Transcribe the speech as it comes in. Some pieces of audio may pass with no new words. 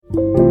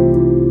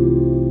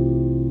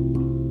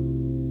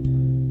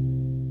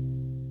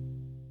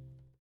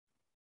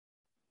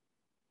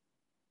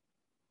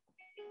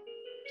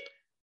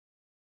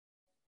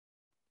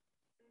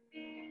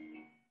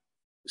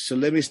So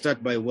let me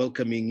start by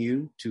welcoming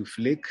you to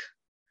Flick,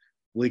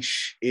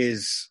 which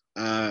is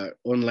our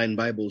online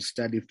Bible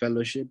study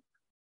fellowship.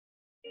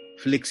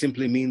 Flick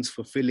simply means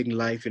fulfilling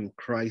life in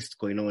Christ,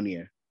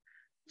 KOINONIA.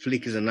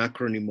 Flick is an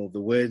acronym of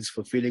the words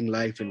fulfilling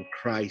life in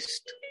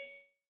Christ,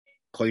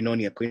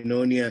 KOINONIA.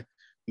 KOINONIA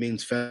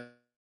means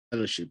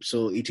fellowship.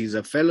 So it is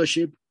a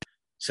fellowship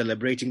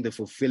celebrating the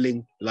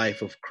fulfilling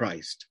life of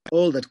Christ.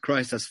 All that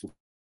Christ has fulfilled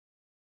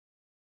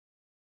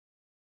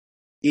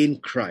in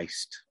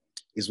Christ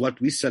is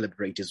what we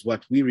celebrate, is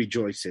what we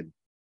rejoice in,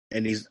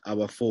 and is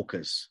our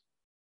focus.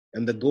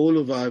 And the goal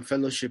of our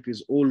fellowship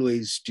is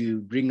always to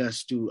bring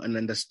us to an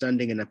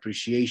understanding and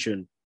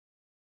appreciation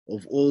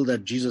of all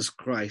that Jesus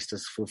Christ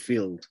has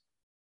fulfilled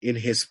in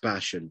his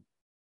passion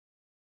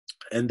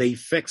and the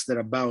effects that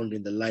abound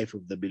in the life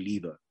of the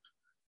believer.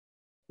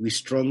 We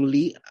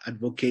strongly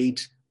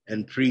advocate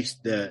and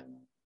preach the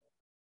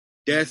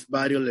death,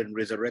 burial, and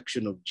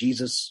resurrection of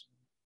Jesus,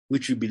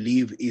 which we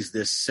believe is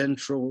the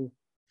central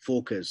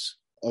focus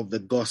of the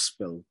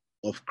gospel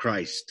of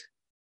Christ.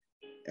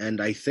 And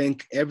I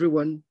thank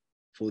everyone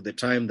for the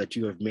time that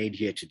you have made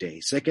here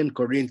today. 2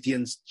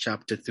 Corinthians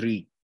chapter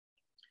 3.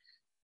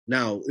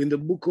 Now, in the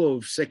book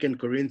of 2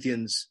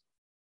 Corinthians,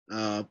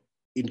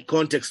 in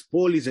context,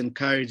 Paul is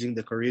encouraging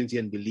the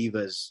Corinthian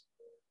believers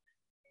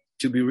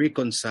to be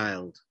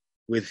reconciled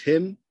with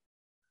him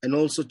and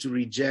also to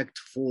reject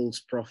false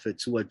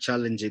prophets who are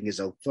challenging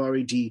his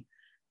authority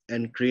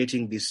and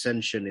creating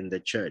dissension in the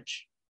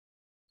church.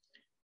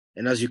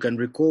 And as you can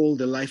recall,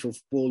 the life of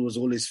Paul was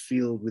always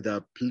filled with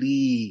a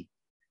plea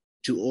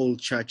to all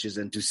churches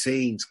and to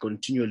saints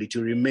continually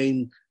to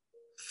remain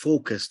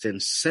focused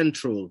and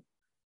central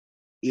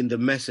in the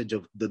message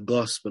of the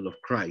gospel of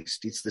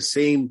Christ. It's the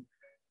same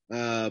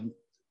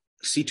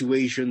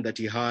situation that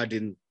he had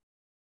in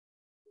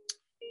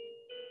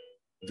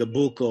the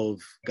book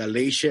of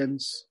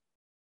Galatians.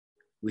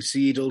 We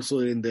see it also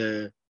in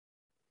the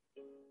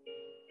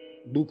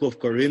book of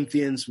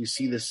Corinthians. We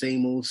see the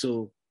same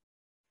also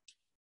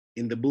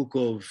in the book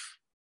of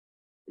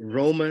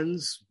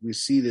Romans. We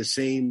see the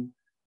same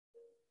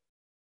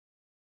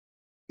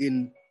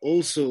in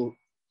also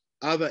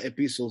other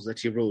epistles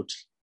that he wrote,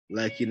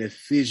 like in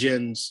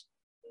Ephesians.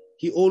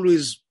 He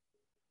always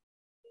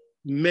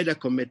made a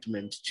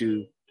commitment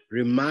to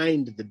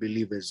remind the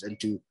believers and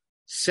to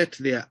set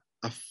their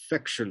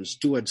affections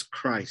towards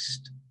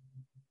Christ,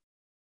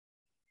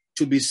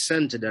 to be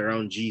centered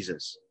around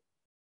Jesus.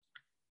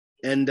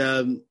 And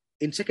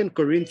in 2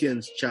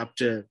 Corinthians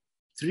chapter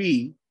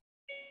 3,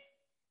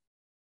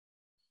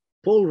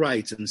 Paul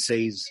writes and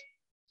says,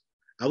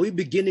 "Are we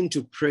beginning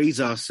to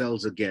praise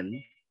ourselves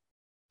again?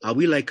 Are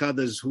we like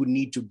others who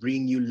need to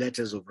bring you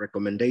letters of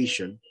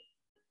recommendation,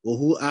 or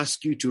who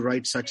ask you to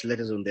write such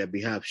letters on their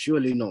behalf?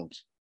 Surely not.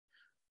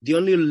 The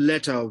only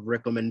letter of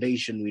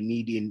recommendation we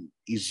need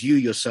is you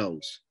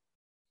yourselves."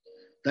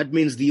 That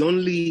means the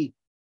only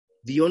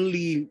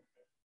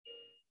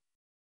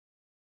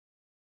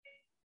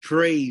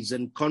praise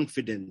and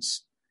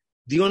confidence,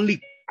 the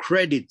only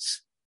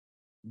credits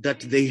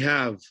that they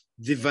have,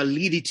 the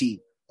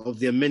validity of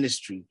their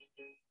ministry,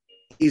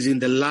 is in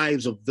the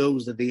lives of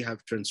those that they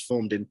have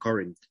transformed in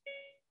Corinth.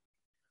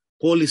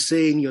 Paul is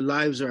saying your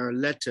lives are a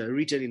letter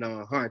written in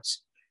our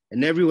hearts,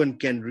 and everyone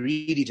can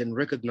read it and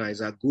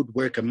recognize our good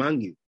work among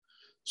you.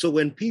 So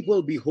when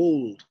people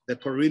behold the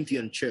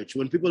Corinthian church,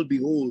 when people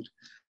behold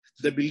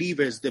the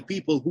believers, the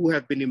people who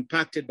have been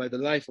impacted by the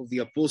life of the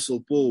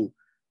Apostle Paul,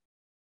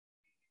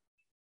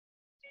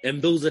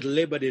 and those that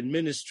labored in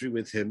ministry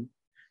with him,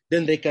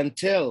 then they can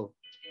tell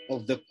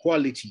of the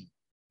quality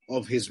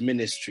of his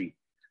ministry.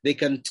 They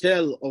can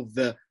tell of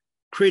the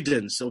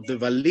credence, of the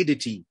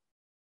validity,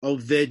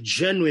 of the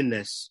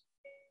genuineness,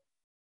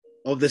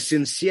 of the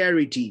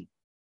sincerity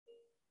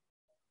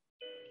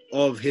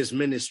of his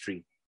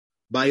ministry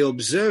by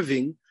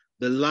observing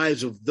the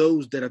lives of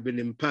those that have been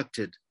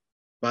impacted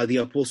by the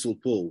Apostle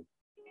Paul.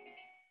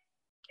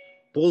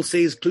 Paul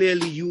says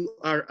clearly, you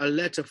are a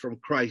letter from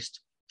Christ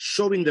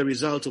showing the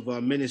result of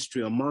our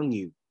ministry among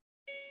you.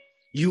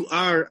 You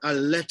are a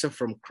letter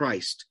from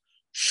Christ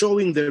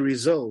showing the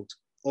result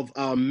of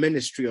our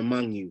ministry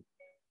among you.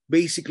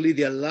 Basically,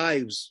 their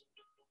lives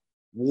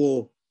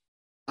were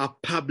a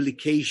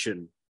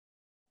publication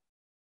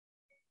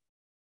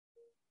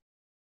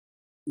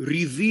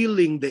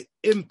revealing the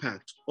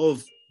impact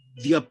of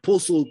the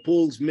Apostle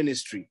Paul's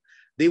ministry.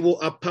 They were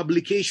a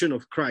publication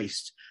of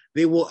Christ.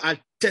 They were a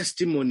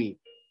testimony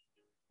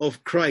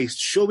of Christ,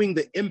 showing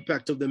the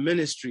impact of the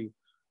ministry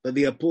that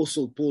the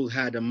Apostle Paul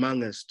had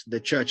among us, the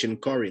church in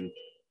Corinth.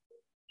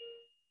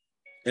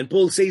 And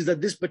Paul says that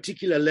this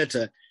particular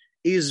letter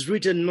is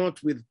written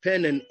not with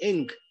pen and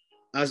ink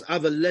as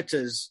other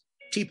letters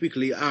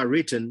typically are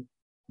written,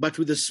 but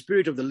with the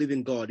Spirit of the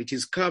living God. It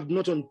is carved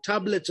not on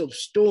tablets of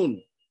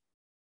stone,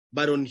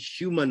 but on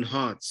human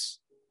hearts.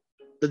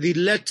 The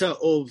letter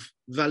of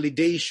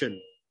validation,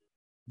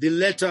 the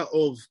letter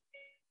of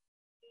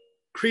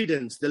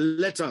credence, the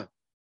letter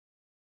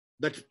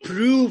that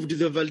proved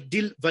the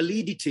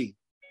validity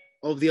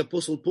of the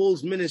Apostle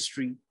Paul's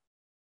ministry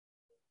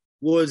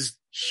was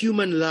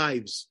human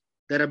lives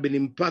that have been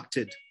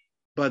impacted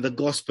by the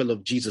gospel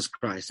of Jesus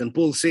Christ. And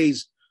Paul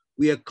says,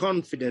 we are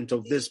confident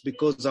of this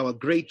because our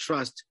great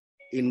trust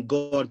in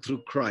God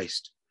through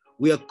Christ.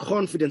 We are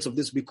confident of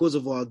this because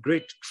of our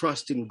great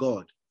trust in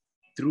God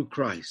through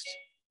Christ.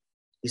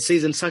 He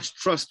says, and such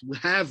trust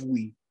have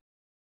we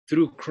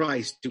through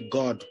Christ to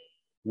God's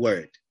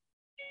word.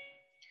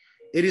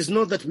 It is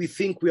not that we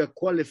think we are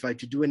qualified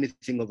to do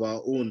anything of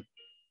our own.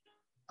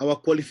 Our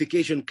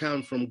qualification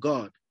comes from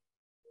God.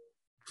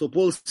 So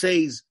Paul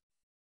says,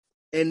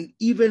 and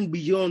even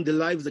beyond the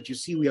lives that you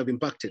see we have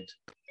impacted,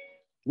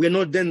 we are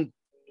not then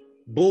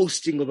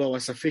boasting of our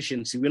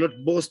sufficiency. We're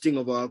not boasting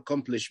of our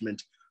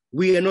accomplishment.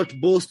 We are not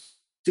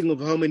boasting of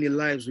how many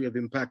lives we have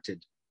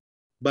impacted.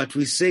 But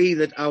we say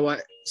that our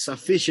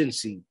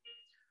sufficiency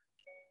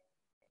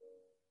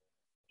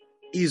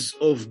is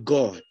of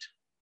God.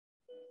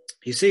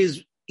 He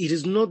says, it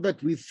is not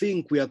that we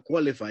think we are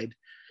qualified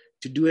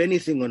to do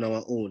anything on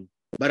our own,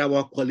 but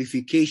our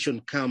qualification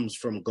comes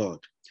from God.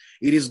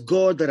 It is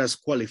God that has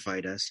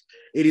qualified us.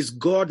 It is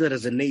God that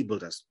has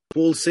enabled us.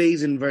 Paul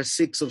says in verse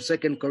 6 of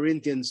 2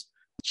 Corinthians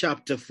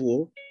chapter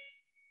 4,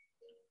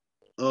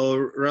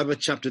 or rather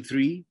chapter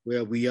 3,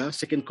 where we are,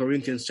 2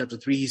 Corinthians chapter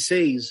 3, he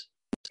says,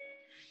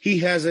 he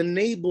has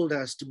enabled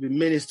us to be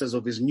ministers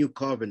of his new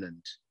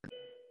covenant.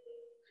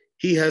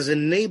 He has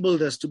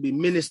enabled us to be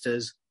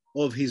ministers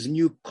of his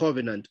new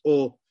covenant,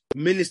 or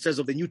ministers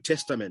of the New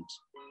Testament.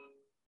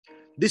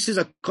 This is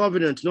a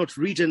covenant not of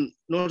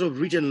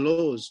written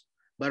laws,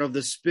 but of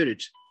the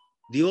Spirit.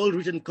 The old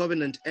written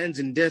covenant ends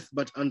in death,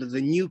 but under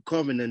the new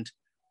covenant,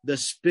 the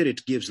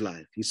Spirit gives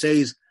life. He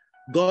says,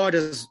 God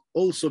has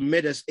also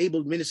made us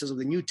able ministers of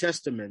the New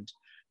Testament,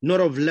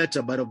 not of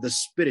letter, but of the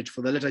Spirit,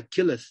 for the letter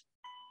killeth,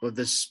 but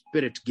the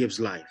Spirit gives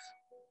life.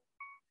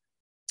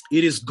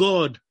 It is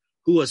God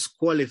who has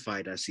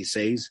qualified us, he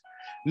says,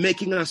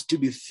 making us to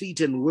be fit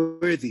and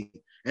worthy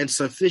and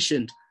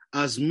sufficient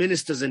as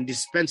ministers and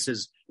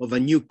dispensers of a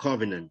new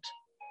covenant.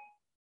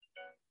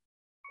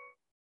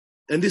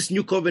 And this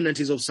new covenant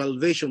is of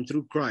salvation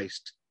through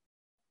Christ,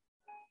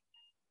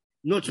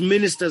 not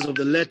ministers of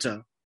the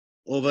letter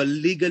of a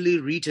legally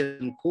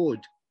written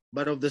code,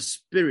 but of the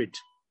Spirit.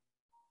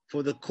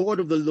 For the code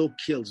of the law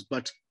kills,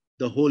 but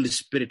the Holy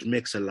Spirit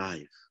makes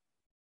alive.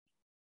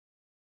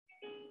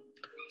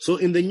 So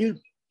in the new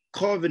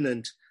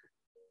covenant,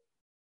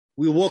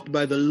 we walk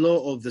by the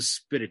law of the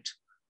Spirit,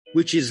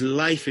 which is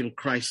life in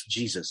Christ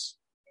Jesus.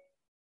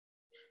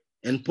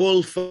 And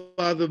Paul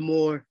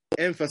furthermore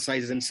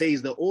emphasizes and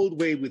says the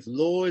old way with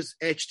laws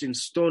etched in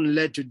stone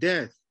led to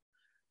death,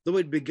 though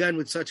it began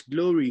with such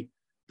glory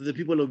that the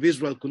people of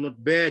Israel could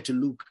not bear to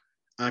look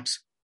at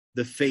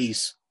the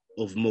face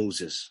of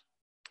Moses.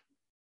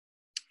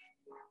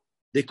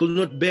 They could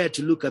not bear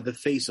to look at the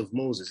face of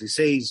Moses. He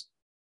says,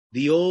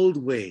 the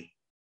old way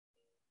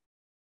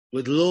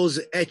with laws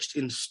etched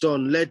in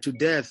stone led to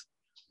death,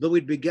 though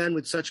it began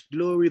with such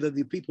glory that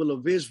the people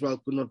of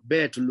Israel could not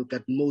bear to look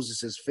at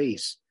Moses'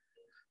 face.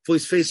 For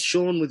his face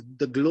shone with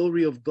the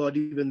glory of God,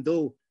 even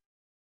though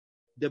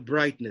the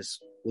brightness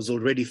was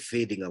already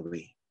fading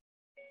away.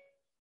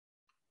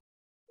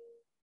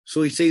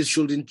 So he says,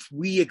 shouldn't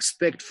we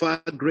expect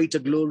far greater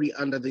glory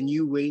under the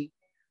new way,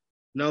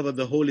 now that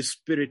the Holy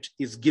Spirit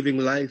is giving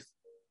life?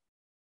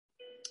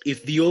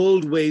 If the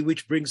old way,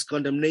 which brings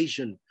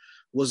condemnation,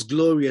 was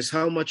glorious,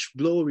 how much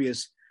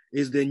glorious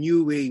is the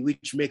new way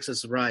which makes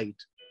us right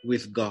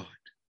with God?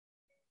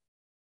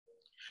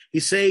 He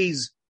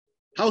says,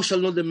 how shall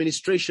not the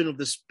ministration of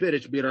the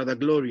Spirit be rather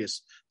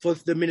glorious? For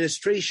if the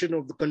ministration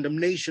of the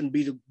condemnation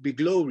be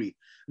glory,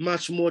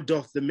 much more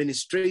doth the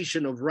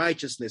ministration of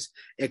righteousness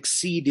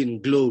exceed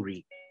in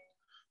glory.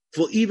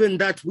 For even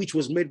that which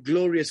was made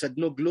glorious had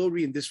no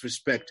glory in this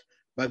respect,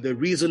 by the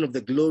reason of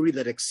the glory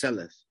that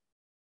excelleth.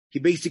 He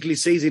basically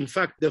says, in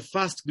fact, the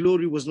first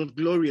glory was not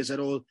glorious at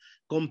all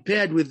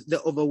compared with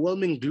the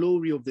overwhelming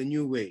glory of the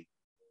new way.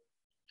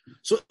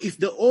 So if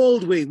the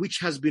old way, which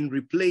has been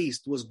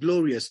replaced, was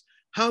glorious,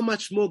 how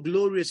much more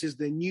glorious is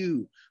the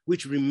new,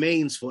 which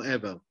remains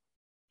forever?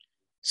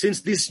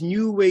 Since this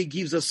new way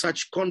gives us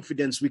such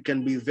confidence, we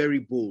can be very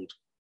bold.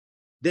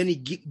 Then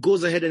he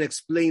goes ahead and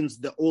explains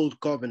the old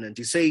covenant.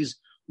 He says,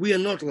 we are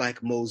not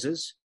like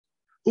Moses,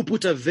 who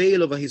put a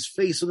veil over his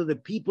face so that the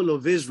people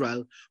of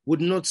Israel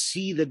would not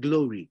see the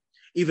glory,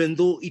 even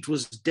though it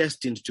was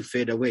destined to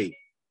fade away.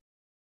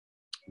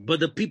 But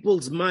the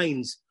people's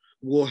minds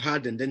were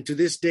hardened, and to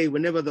this day,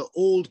 whenever the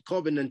old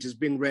covenant is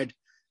being read,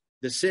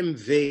 the same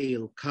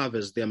veil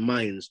covers their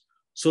minds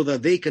so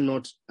that they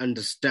cannot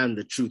understand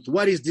the truth.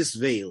 What is this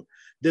veil?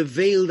 The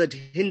veil that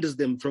hinders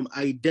them from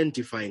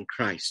identifying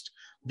Christ.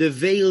 The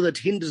veil that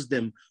hinders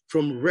them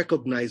from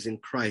recognizing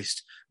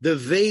Christ. The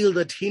veil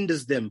that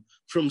hinders them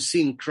from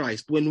seeing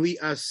Christ. When we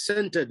are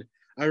centered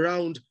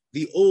around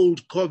the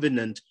old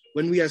covenant,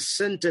 when we are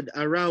centered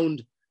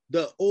around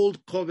the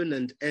old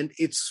covenant and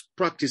its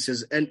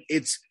practices and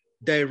its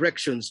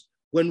directions,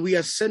 when we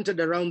are centered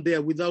around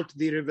there without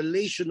the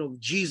revelation of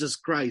Jesus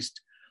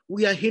Christ,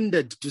 we are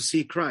hindered to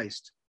see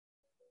Christ.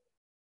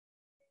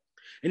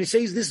 And he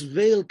says this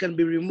veil can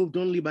be removed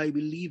only by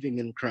believing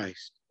in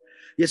Christ.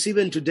 Yes,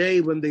 even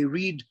today when they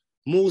read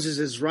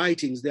Moses'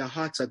 writings, their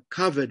hearts are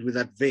covered with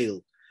that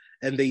veil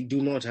and they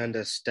do not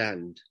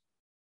understand.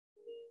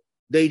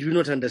 They do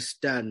not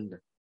understand.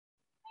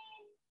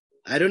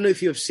 I don't know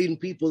if you have seen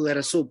people that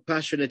are so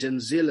passionate and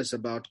zealous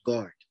about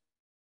God.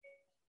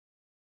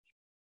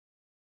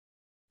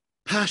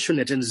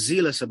 Passionate and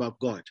zealous about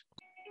God.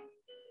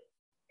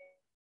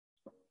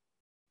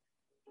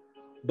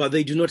 But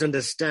they do not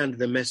understand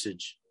the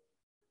message.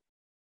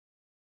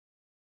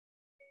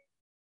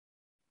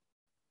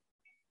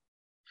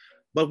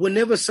 But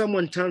whenever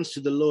someone turns to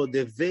the Lord,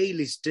 the veil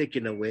is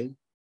taken away.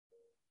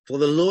 For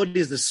the Lord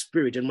is the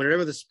Spirit, and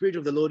wherever the Spirit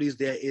of the Lord is,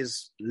 there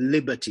is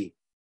liberty.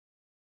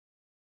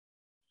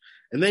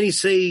 And then he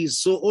says,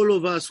 so all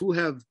of us who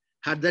have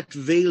had that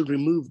veil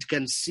removed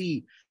can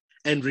see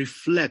and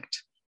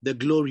reflect the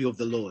glory of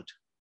the Lord.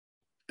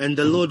 And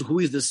the Lord, who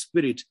is the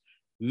Spirit,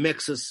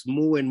 makes us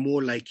more and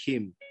more like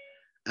him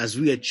as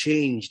we are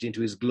changed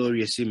into his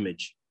glorious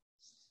image.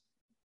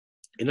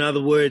 In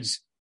other words,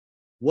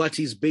 what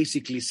he's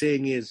basically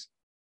saying is,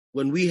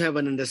 when we have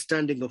an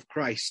understanding of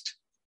Christ,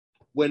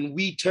 when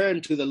we turn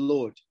to the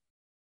Lord,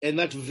 and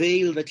that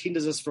veil that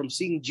hinders us from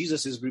seeing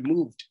Jesus is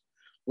removed,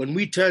 when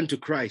we turn to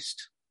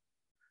Christ,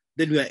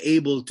 then we are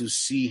able to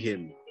see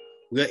him.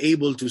 We are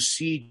able to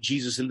see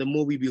Jesus. And the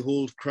more we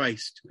behold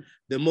Christ,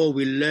 the more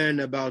we learn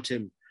about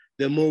him,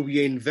 the more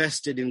we are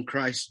invested in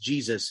Christ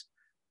Jesus,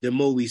 the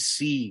more we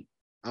see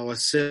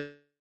ourselves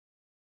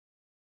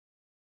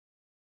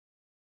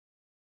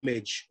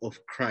image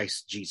of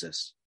Christ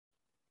Jesus.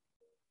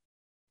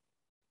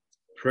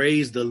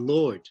 Praise the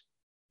Lord.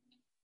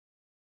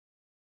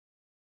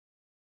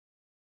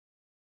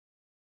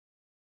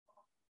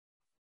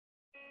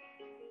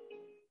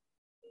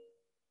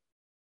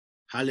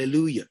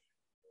 Hallelujah.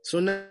 So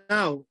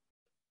now,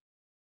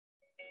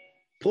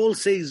 Paul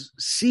says,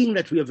 seeing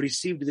that we have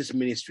received this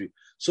ministry.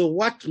 So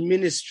what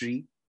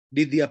ministry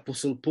did the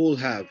Apostle Paul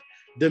have?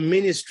 The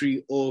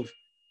ministry of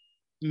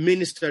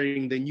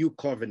ministering the new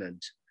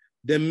covenant,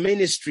 the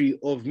ministry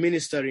of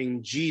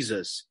ministering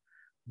Jesus,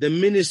 the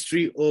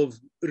ministry of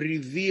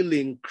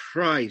revealing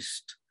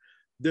Christ,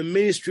 the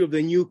ministry of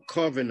the new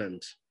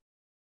covenant.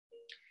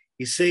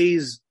 He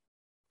says,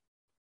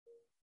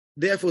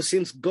 therefore,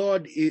 since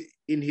God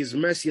in his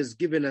mercy has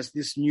given us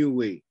this new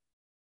way,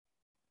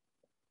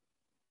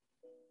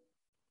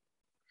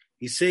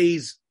 he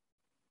says,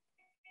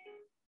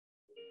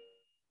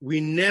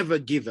 we never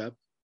give up.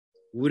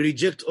 We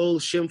reject all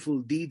shameful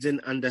deeds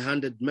and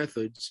underhanded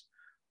methods.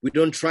 We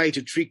don't try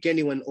to trick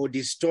anyone or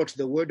distort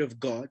the word of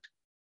God.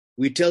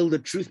 We tell the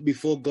truth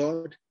before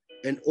God,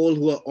 and all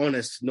who are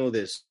honest know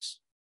this.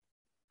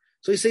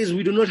 So he says,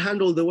 we do not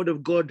handle the word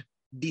of God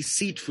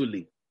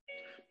deceitfully,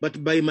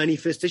 but by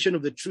manifestation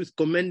of the truth,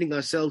 commending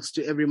ourselves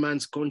to every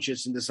man's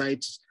conscience in the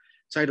sight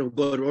of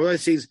God. Or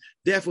it says,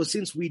 therefore,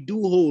 since we do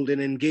hold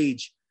and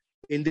engage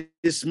in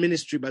this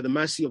ministry by the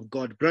mercy of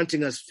God,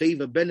 granting us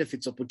favor,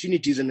 benefits,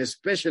 opportunities, and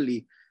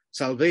especially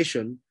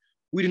salvation,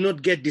 we do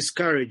not get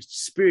discouraged,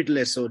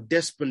 spiritless, or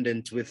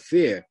despondent with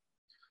fear,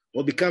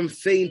 or become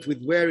faint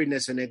with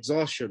weariness and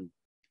exhaustion.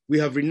 We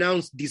have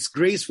renounced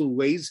disgraceful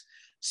ways,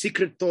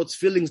 secret thoughts,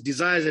 feelings,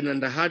 desires, and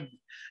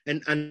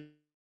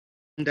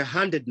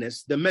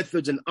underhandedness, the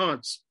methods and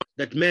arts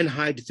that men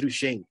hide through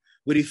shame.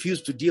 We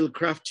refuse to deal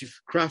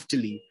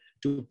craftily,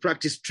 to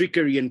practice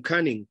trickery and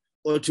cunning,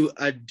 or to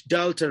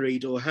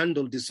adulterate or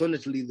handle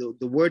dishonestly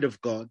the word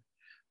of God,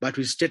 but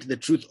we state the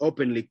truth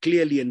openly,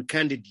 clearly, and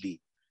candidly.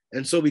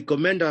 And so we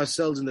commend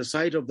ourselves in the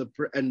sight of the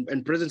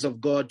and presence of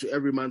God to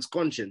every man's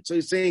conscience. So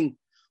he's saying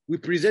we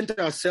present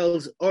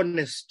ourselves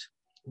honest,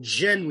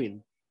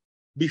 genuine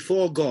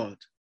before God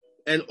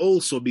and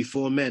also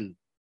before men.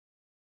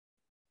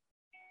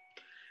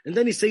 And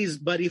then he says,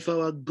 but if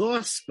our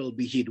gospel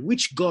be hid,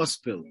 which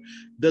gospel?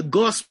 The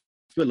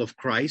gospel of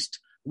Christ.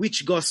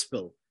 Which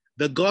gospel?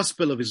 The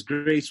gospel of his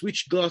grace.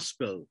 Which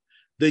gospel?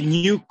 The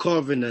new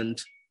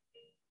covenant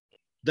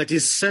that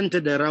is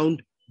centered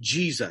around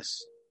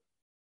Jesus.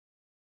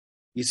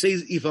 He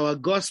says, if our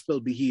gospel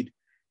be hid,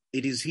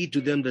 it is hid to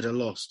them that are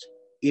lost,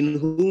 in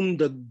whom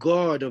the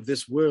God of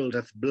this world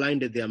hath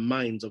blinded their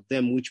minds of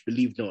them which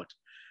believe not,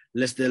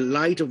 lest the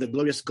light of the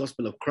glorious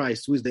gospel of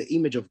Christ, who is the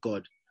image of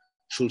God,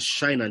 should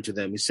shine unto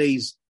them. He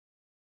says,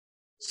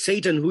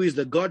 Satan, who is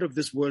the God of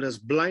this world, has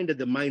blinded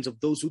the minds of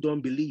those who don't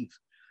believe.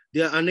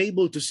 They are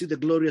unable to see the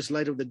glorious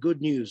light of the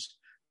good news.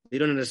 They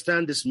don't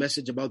understand this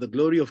message about the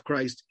glory of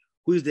Christ,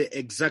 who is the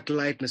exact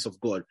likeness of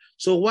God.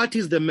 So what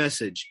is the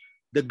message?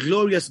 The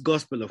glorious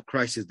gospel of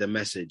Christ is the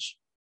message.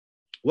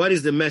 What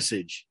is the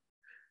message?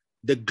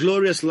 The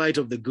glorious light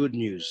of the good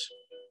news.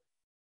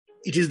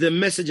 It is the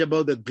message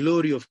about the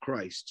glory of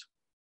Christ,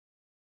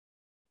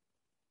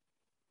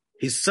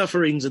 his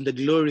sufferings and the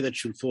glory that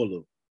should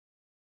follow.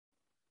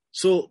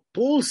 So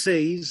Paul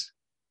says,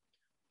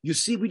 you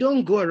see, we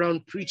don't go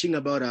around preaching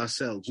about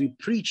ourselves. We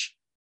preach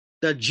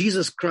that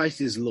Jesus Christ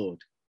is Lord,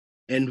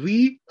 and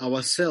we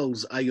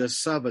ourselves are your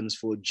servants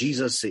for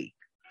Jesus' sake.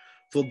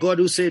 For God,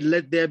 who said,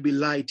 let there be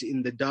light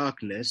in the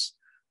darkness,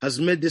 has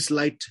made this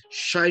light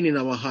shine in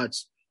our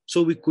hearts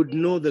so we could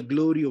know the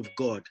glory of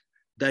God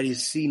that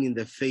is seen in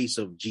the face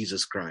of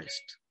Jesus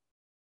Christ.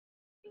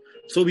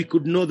 So we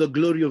could know the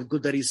glory of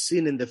God that is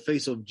seen in the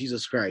face of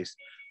Jesus Christ.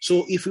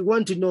 So if we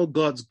want to know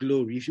God's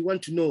glory, if you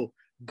want to know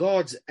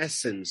God's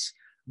essence,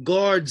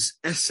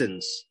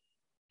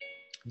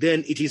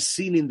 then it is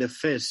seen in the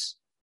face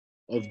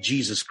of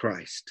Jesus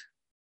Christ.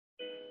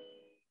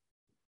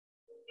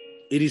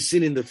 It is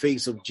seen in the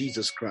face of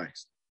Jesus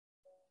Christ.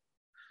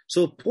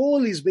 So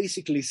Paul is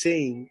basically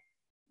saying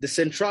the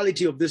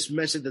centrality of this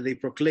message that they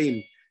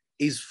proclaim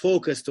is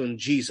focused on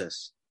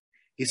Jesus.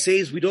 He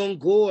says we don't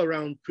go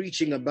around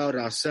preaching about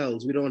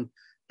ourselves. We don't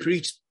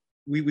preach.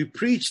 We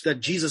preach that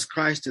Jesus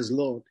Christ is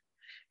Lord,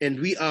 and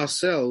we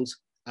ourselves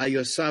are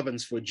your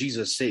servants for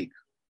Jesus' sake.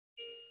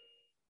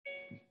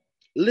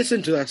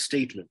 Listen to that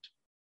statement.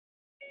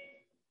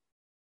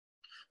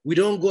 We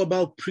don't go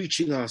about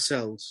preaching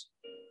ourselves.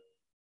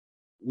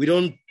 We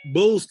don't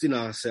boast in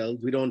ourselves.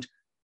 We don't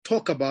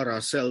talk about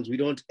ourselves. We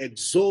don't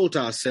exalt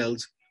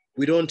ourselves.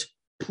 We don't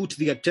put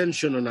the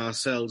attention on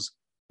ourselves.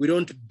 We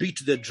don't beat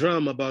the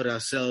drum about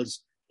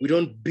ourselves. We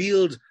don't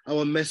build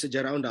our message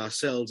around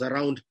ourselves,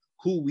 around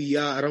who we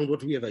are, around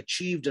what we have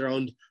achieved,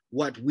 around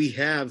what we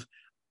have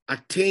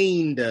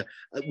attained.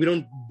 We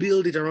don't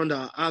build it around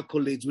our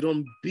accolades. We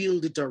don't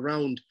build it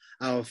around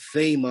our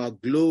fame, our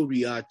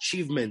glory, our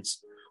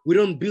achievements. We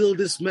don't build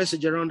this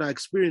message around our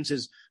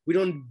experiences. We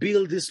don't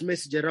build this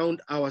message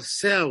around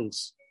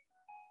ourselves.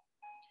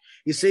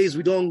 He says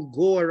we don't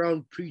go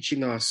around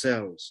preaching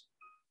ourselves.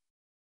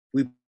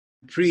 We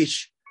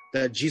preach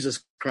that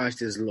Jesus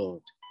Christ is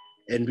Lord,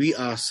 and we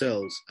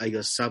ourselves are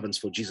your servants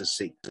for Jesus'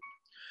 sake.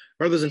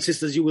 Brothers and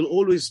sisters, you will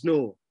always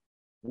know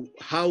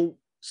how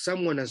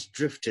someone has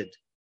drifted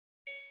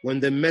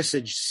when the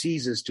message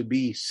ceases to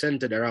be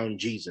centered around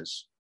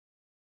Jesus.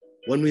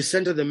 When we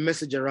center the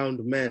message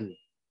around men,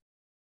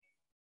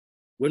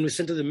 when we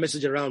center the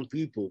message around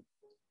people,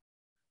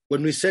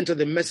 when we center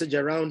the message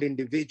around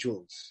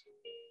individuals,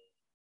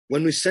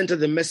 when we center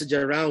the message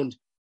around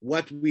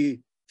what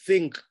we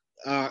think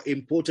are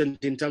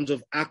important in terms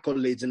of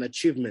accolades and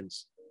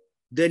achievements,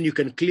 then you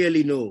can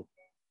clearly know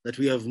that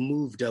we have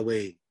moved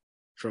away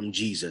from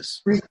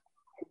Jesus.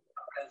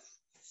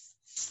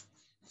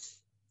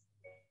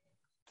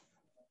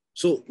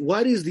 So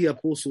what is the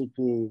Apostle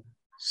Paul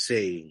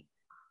saying?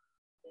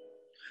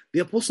 The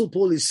Apostle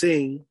Paul is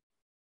saying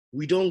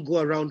we don't go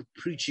around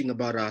preaching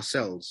about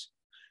ourselves.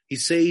 He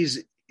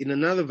says in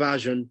another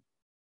version,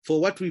 for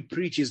what we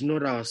preach is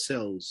not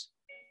ourselves,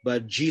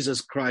 but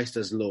Jesus Christ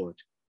as Lord,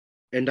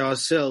 and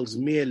ourselves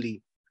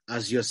merely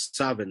as your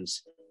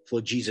servants for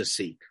Jesus'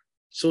 sake.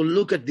 So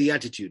look at the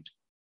attitude.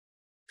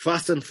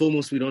 First and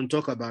foremost, we don't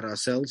talk about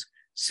ourselves.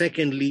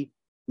 Secondly,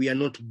 we are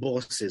not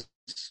bosses.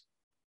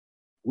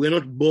 We are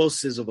not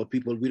bosses over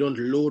people. We don't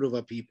lord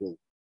over people.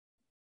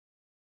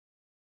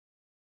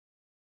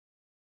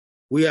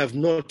 We have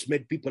not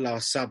made people our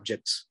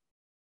subjects.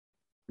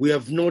 We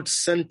have not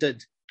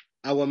centered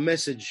our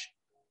message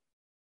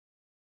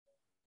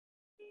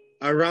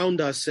around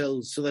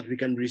ourselves so that we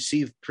can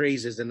receive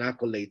praises and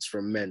accolades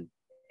from men.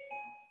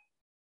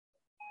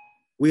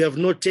 We have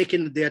not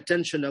taken the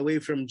attention away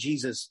from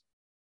Jesus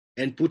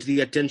and put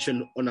the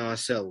attention on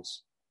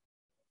ourselves.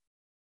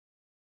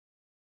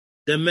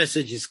 The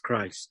message is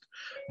Christ.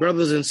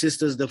 Brothers and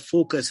sisters, the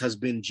focus has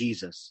been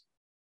Jesus.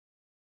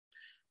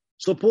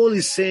 So Paul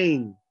is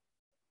saying,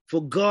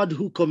 for God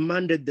who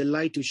commanded the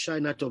light to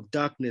shine out of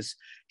darkness,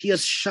 he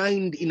has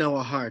shined in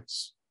our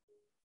hearts.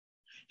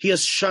 He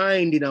has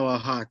shined in our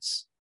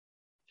hearts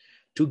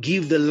to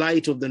give the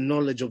light of the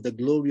knowledge of the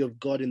glory of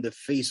God in the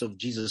face of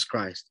Jesus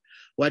Christ.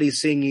 What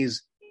he's saying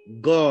is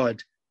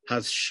God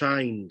has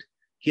shined.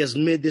 He has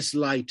made this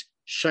light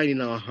shine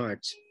in our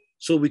hearts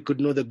so we could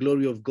know the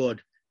glory of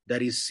God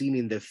that is seen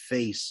in the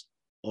face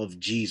of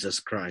Jesus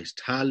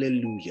Christ.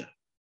 Hallelujah.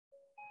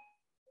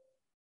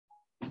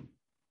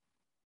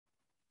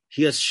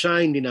 He has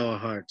shined in our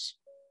hearts.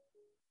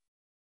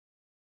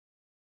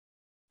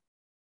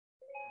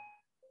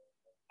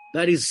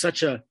 That is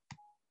such a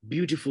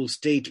beautiful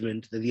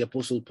statement that the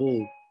Apostle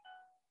Paul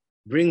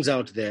brings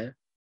out there.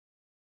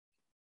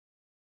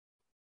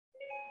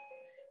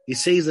 He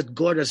says that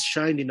God has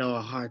shined in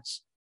our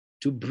hearts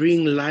to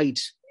bring light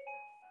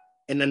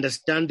and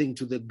understanding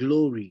to the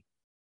glory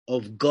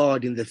of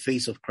God in the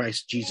face of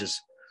Christ Jesus.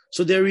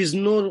 So there is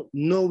no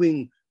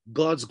knowing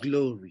God's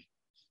glory.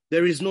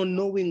 There is no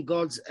knowing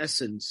God's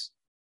essence.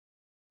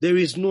 There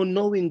is no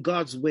knowing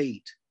God's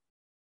weight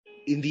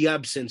in the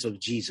absence of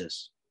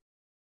Jesus.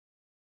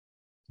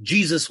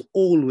 Jesus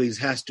always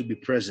has to be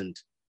present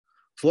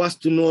for us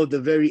to know the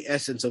very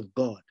essence of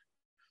God,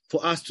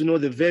 for us to know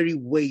the very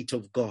weight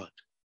of God.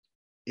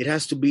 It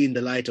has to be in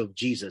the light of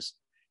Jesus.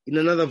 In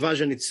another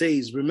version, it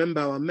says,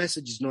 remember, our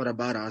message is not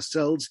about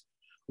ourselves.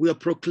 We are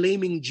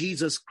proclaiming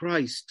Jesus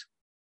Christ,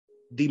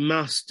 the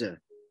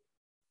Master.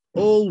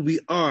 All we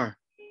are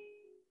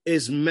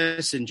is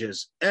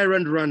messengers,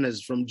 errand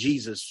runners from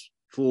Jesus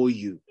for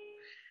you.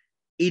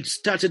 It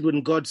started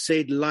when God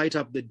said, light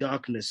up the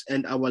darkness,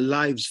 and our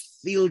lives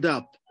filled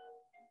up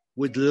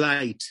with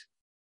light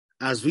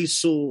as we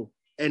saw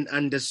and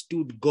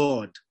understood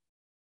God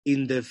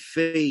in the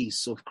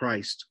face of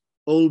Christ,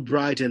 all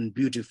bright and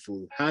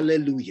beautiful.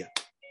 Hallelujah.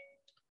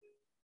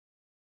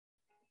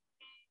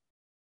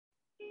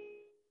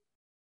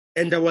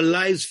 And our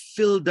lives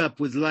filled up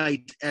with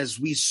light as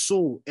we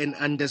saw and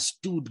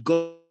understood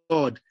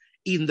God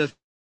in the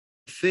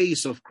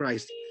face of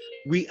Christ.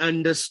 We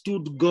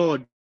understood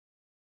God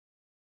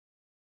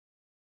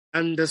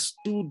in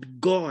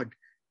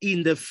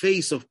the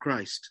face of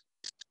Christ.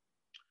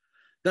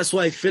 That's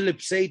why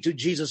Philip said to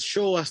Jesus,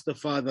 show us the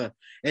Father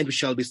and we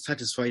shall be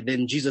satisfied.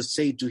 Then Jesus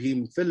said to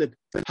him, Philip,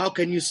 how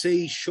can you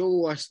say,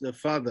 show us the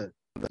Father,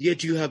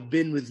 yet you have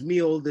been with me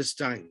all this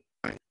time?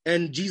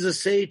 And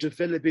Jesus said to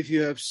Philip, if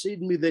you have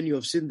seen me, then you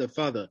have seen the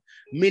Father,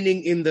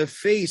 meaning in the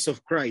face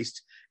of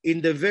Christ, in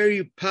the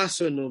very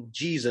person of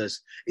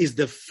Jesus is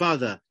the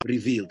Father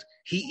revealed.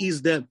 He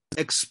is the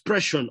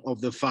expression of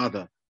the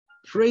Father.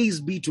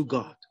 Praise be to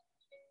God.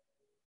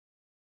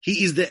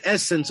 He is the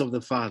essence of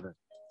the Father.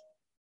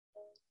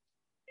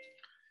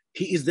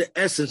 He is the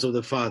essence of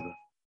the Father.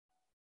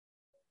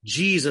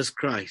 Jesus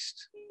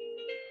Christ.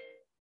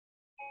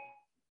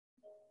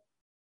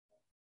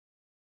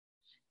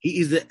 He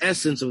is the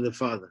essence of the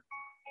Father.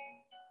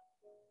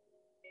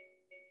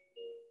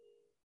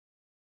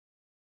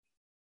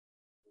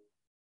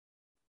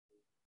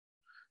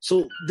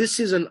 So this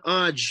is an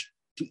urge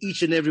to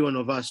each and every one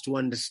of us to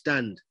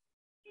understand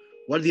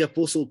what the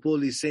Apostle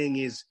Paul is saying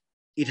is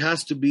it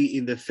has to be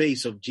in the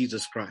face of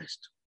Jesus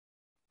Christ.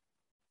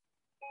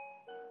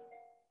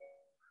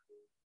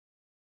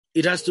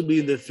 It has to be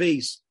in the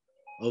face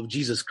of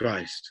Jesus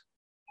Christ.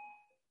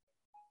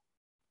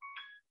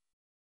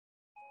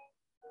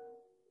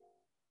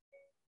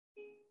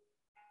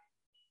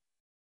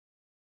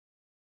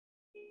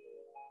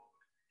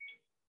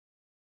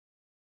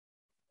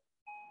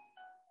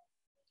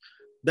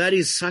 That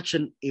is such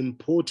an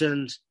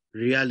important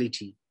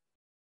reality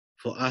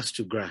for us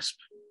to grasp.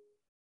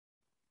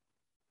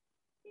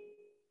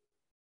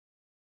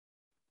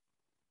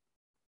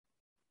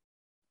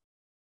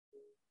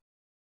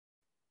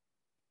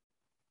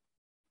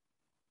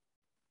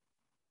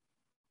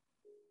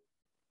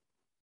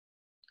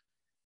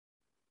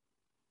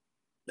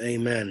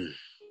 Amen.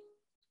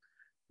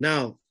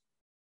 Now,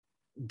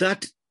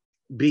 that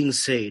being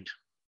said,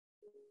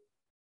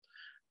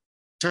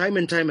 time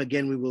and time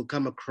again, we will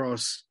come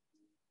across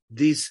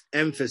this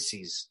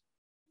emphasis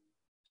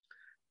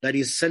that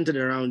is centered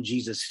around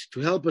Jesus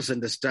to help us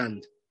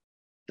understand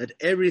that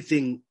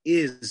everything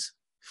is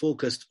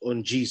focused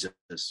on Jesus.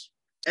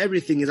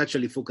 Everything is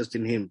actually focused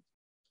in him.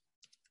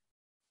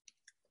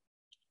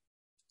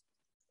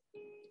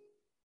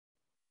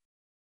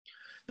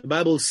 The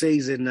Bible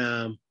says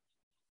in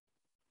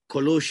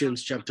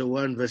Colossians chapter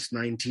 1, verse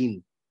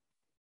 19,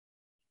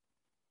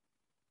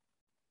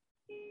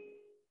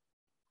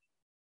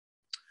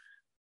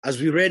 as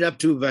we read up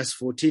to verse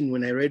 14,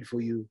 when I read for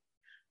you,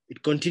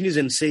 it continues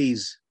and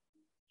says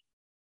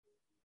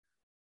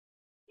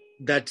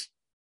that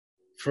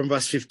from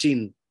verse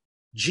 15,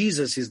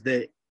 Jesus is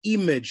the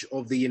image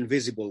of the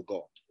invisible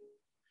God.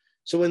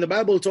 So when the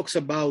Bible talks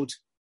about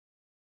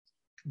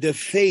the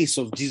face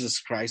of Jesus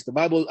Christ, the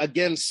Bible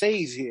again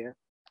says here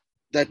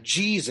that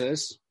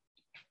Jesus,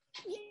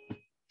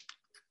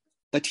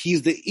 that he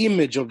is the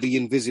image of the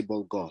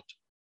invisible God,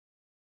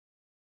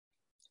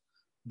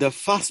 the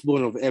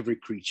firstborn of every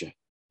creature.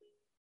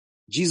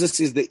 Jesus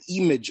is the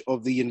image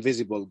of the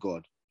invisible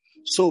God.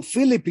 So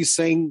Philip is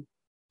saying,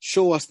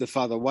 show us the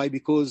Father. Why?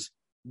 Because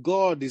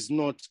God is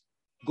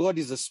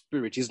a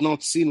spirit. He's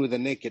not seen with the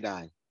naked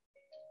eye.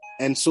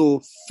 And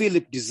so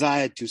Philip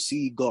desired to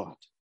see God,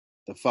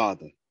 the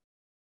Father.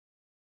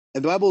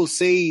 And the Bible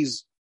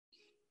says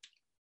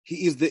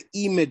he is the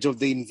image of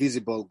the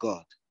invisible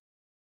God,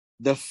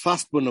 the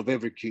firstborn of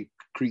every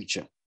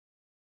creature.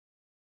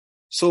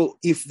 So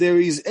if there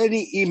is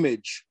any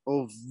image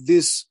of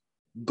this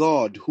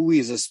God who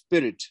is a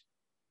spirit,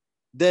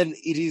 then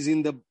it is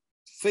in the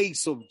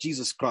face of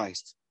Jesus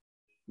Christ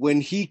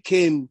when he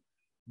came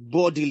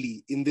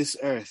bodily in this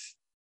earth.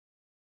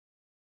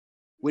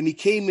 When he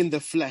came in the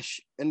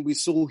flesh and we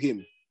saw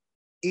him,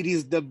 it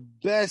is the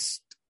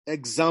best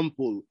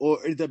example or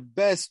the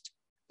best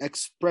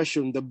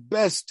expression, the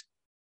best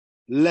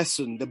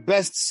lesson, the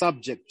best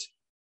subject,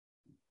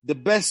 the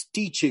best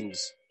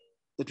teachings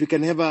that we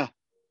can ever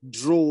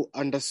draw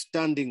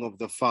understanding of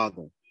the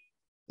Father.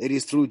 It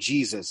is through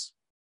Jesus.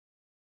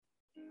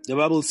 The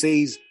Bible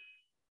says,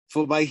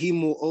 for by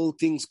him were all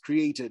things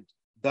created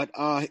that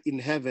are in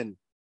heaven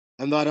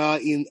and that are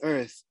in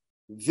earth,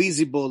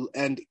 visible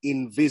and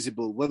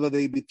invisible, whether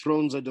they be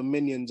thrones or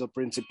dominions or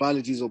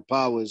principalities or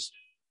powers.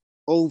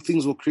 All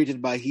things were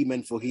created by him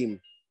and for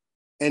him.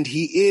 And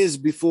he is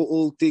before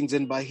all things,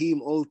 and by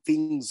him all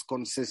things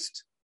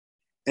consist.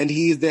 And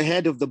he is the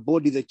head of the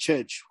body, the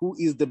church, who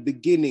is the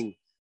beginning,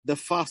 the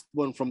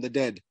firstborn from the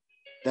dead,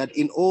 that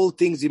in all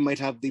things he might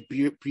have the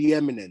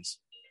preeminence.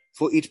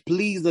 For it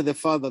pleased the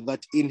Father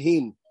that in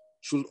him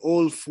should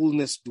all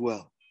fullness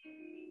dwell.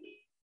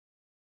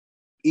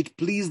 It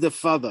pleased the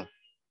Father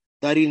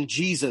that in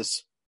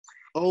Jesus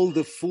all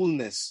the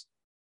fullness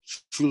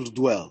should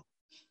dwell.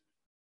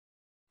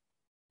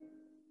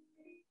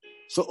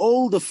 So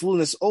all the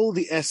fullness, all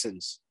the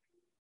essence.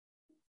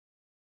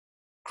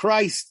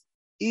 Christ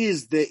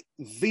is the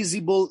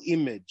visible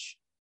image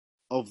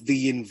of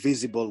the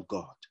invisible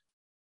God.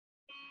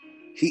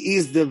 He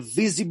is the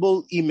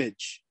visible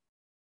image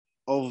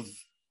of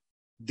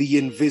the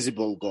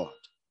invisible God.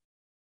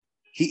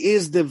 He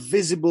is the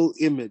visible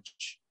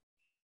image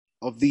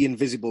of the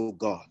invisible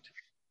God.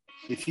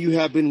 If you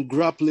have been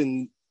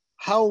grappling,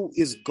 how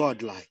is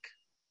God like?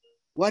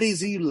 What is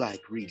he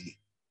like really?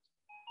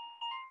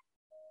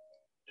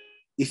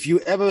 If you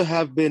ever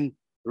have been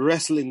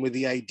wrestling with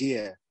the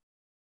idea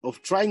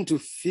of trying to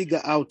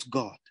figure out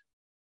God,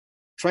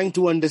 trying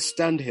to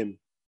understand him,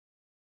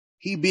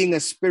 he being a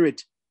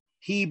spirit,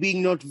 he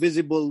being not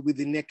visible with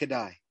the naked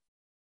eye,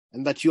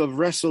 and that you have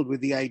wrestled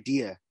with the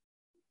idea,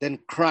 then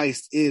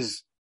Christ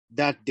is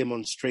that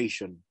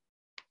demonstration.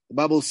 The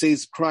Bible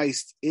says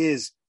Christ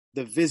is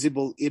the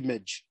visible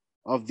image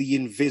of the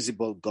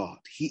invisible God.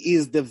 He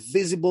is the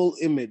visible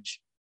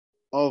image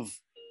of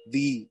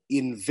the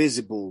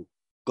invisible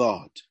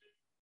God.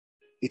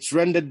 It's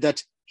rendered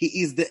that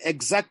he is the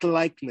exact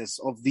likeness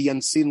of the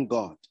unseen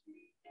God.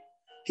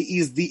 He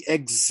is the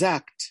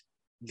exact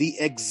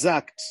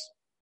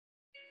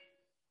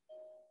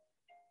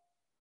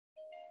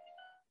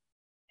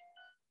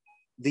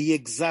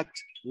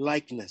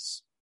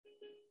likeness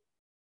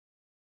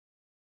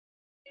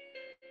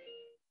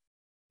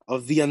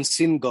of the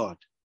unseen God,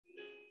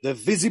 the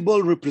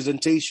visible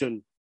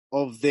representation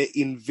of the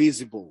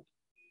invisible.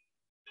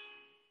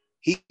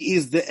 He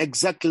is the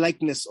exact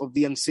likeness of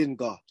the unseen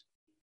God,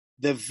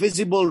 the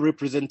visible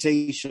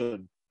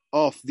representation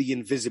of the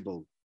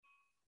invisible.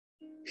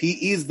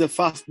 He is the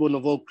firstborn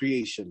of all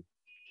creation.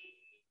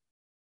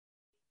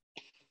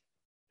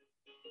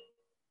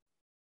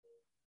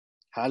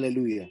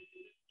 Hallelujah.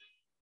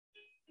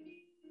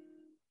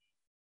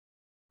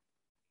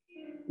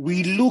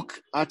 We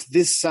look at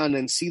this sun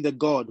and see the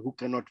God who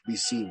cannot be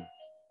seen.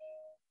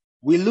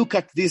 We look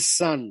at this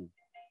sun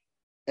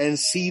and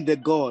see the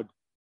God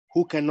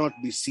who cannot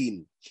be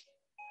seen.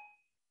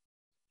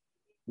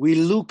 We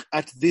look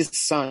at this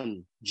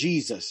sun,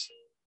 Jesus,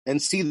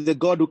 and see the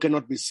God who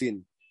cannot be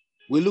seen.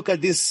 We look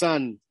at this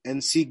sun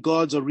and see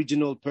God's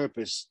original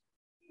purpose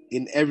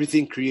in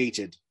everything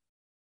created.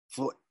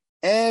 For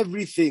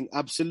everything,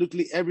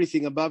 absolutely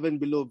everything above and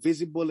below,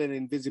 visible and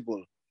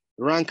invisible,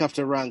 rank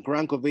after rank,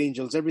 rank of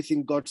angels,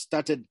 everything God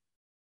started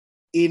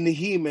in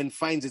him and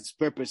finds its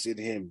purpose in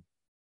him.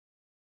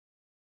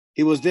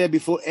 He was there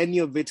before any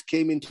of it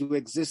came into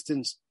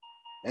existence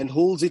and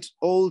holds it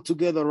all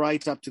together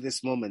right up to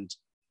this moment.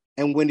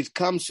 And when it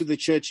comes to the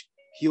church,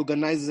 he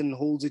organizes and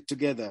holds it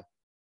together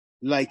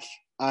like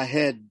a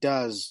head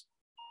does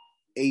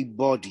a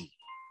body.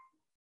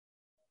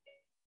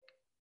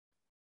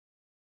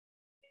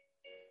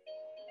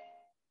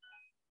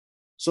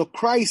 So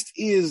Christ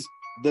is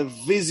the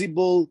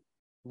visible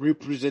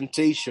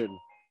representation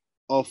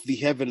of the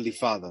Heavenly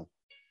Father.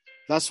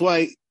 That's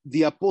why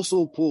the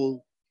Apostle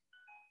Paul,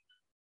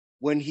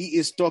 when he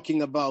is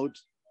talking about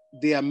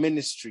their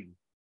ministry,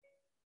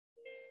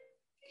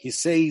 he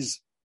says,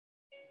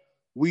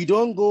 we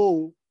don't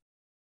go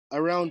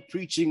around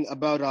preaching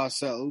about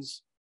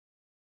ourselves,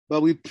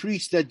 but we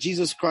preach that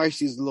Jesus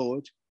Christ is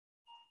Lord,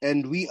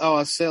 and we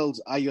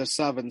ourselves are your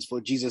servants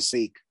for Jesus'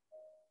 sake.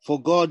 For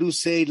God, who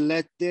said,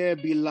 let there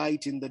be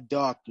light in the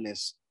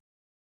darkness,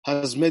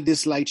 has made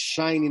this light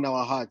shine in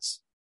our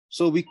hearts,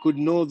 so we could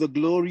know the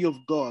glory of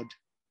God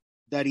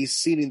that is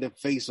seen in the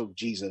face of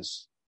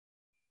Jesus.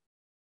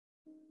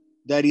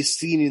 That is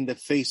seen in the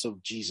face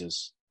of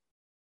Jesus.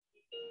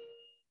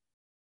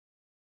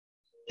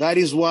 That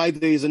is why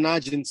there is an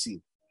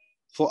urgency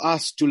for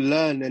us to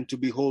learn and to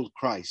behold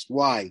Christ.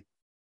 Why?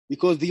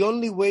 Because the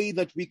only way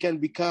that we can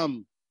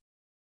become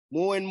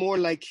more and more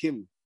like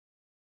him,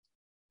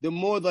 the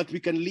more that we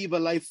can live a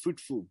life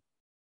fruitful,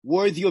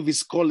 worthy of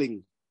his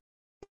calling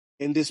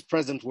in this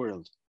present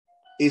world,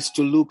 is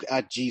to look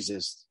at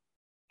Jesus.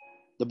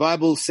 The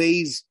Bible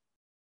says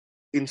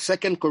in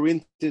 2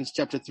 Corinthians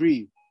chapter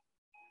 3,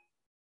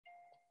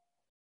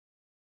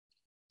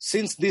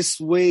 since this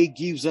way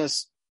gives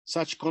us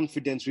such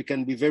confidence, we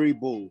can be very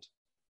bold.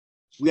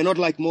 We are not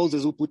like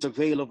Moses, who put a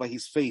veil over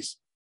his face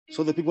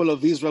so the people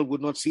of Israel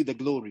would not see the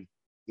glory,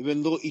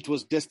 even though it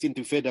was destined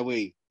to fade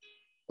away.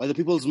 But the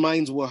people's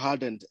minds were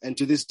hardened, and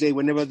to this day,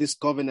 whenever this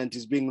covenant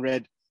is being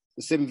read,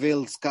 the same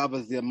veil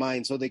covers their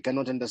minds so they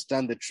cannot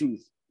understand the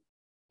truth.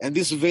 And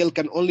this veil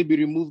can only be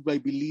removed by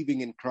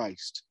believing in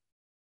Christ.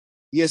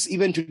 Yes,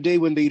 even today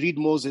when they read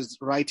Moses'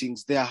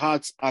 writings, their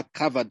hearts are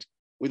covered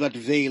with that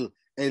veil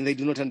and they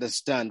do not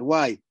understand.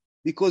 Why?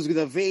 Because with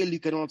a veil you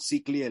cannot see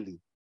clearly.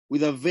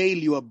 With a veil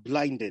you are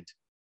blinded.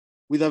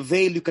 With a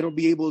veil you cannot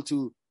be able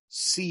to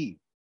see.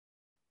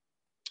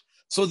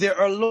 So there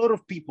are a lot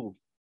of people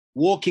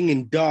walking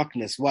in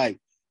darkness. Why?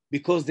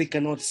 Because they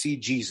cannot see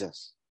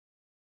Jesus.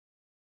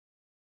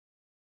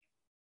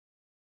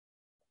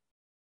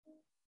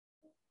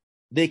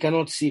 They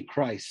cannot see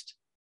Christ.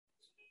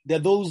 There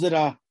are those that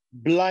are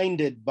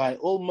blinded by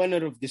all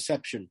manner of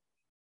deception,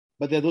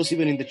 but there are those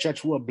even in the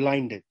church who are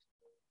blinded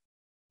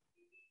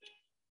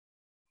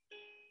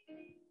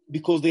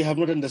because they have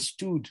not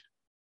understood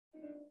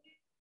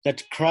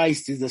that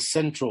Christ is the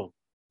central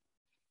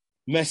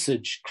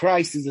message.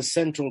 Christ is the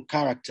central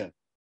character.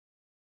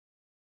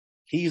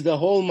 He is the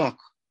hallmark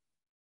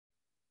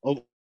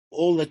of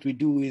all that we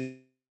do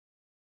in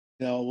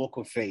our walk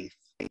of faith.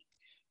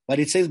 But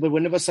it says, but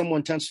whenever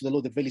someone turns to the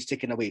Lord, the veil is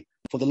taken away.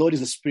 For the Lord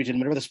is the Spirit, and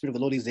whenever the Spirit of the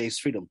Lord is, there is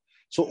freedom.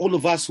 So all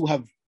of us who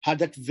have had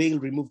that veil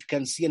removed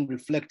can see and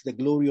reflect the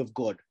glory of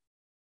God.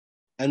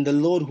 And the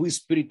Lord, who is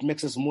Spirit,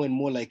 makes us more and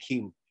more like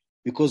Him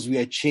because we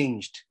are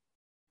changed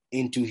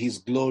into His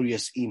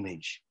glorious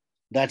image.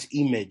 That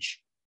image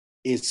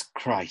is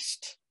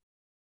Christ.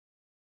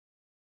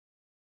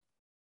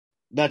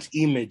 That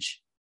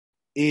image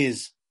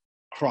is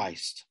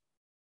Christ.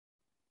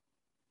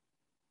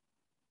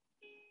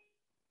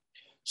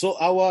 So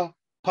our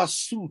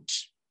pursuit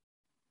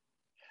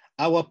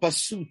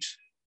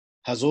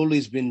has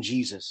always been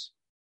Jesus.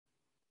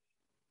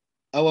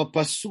 Our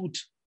pursuit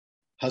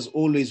has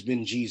always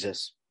been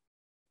Jesus.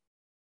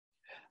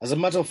 As a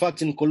matter of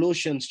fact, in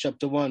Colossians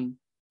chapter 1,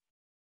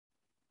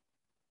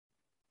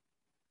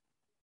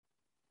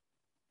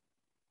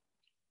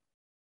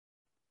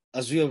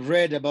 as we have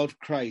read about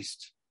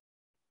Christ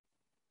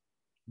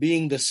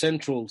being the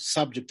central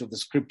subject of the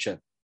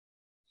scripture,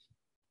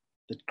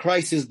 that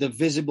Christ is the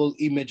visible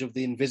image of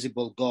the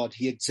invisible God.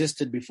 He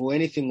existed before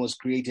anything was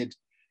created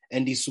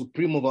and is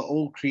supreme over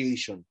all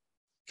creation.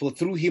 For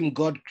through him,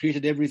 God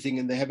created everything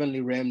in the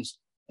heavenly realms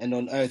and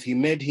on earth. He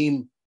made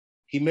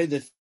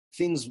the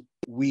things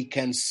we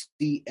can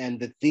see and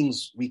the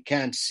things we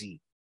can't see,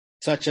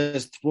 such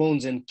as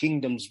thrones and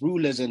kingdoms,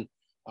 rulers and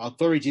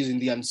authorities in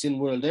the unseen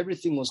world.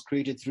 Everything was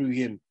created through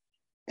him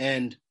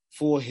and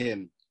for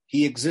him.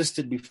 He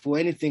existed before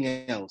anything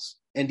else,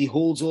 and he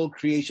holds all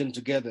creation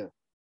together.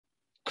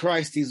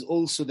 Christ is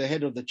also the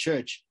head of the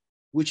church,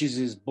 which is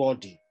his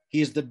body.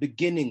 He is the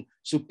beginning,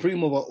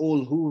 supreme over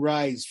all, who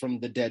rise from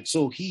the dead.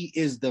 So he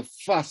is the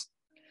first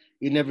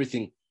in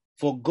everything.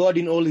 For God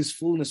in all his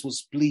fullness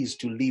was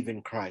pleased to live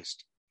in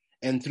Christ.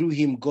 And through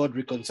him, God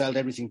reconciled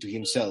everything to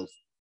himself.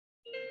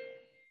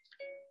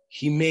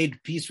 He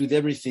made peace with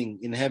everything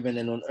in heaven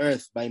and on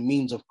earth by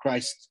means of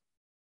Christ's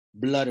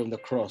blood on the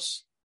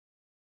cross.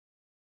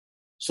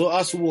 So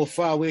us who were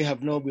far away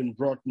have now been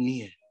brought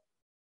near.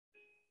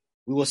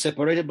 We were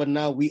separated, but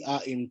now we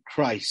are in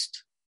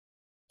Christ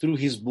through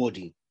his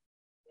body.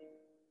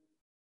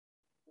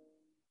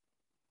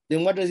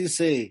 Then what does he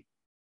say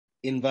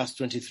in verse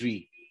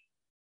 23?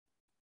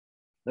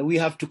 That we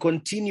have to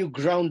continue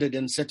grounded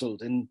and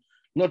settled and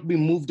not be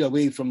moved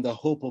away from the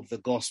hope of the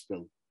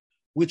gospel,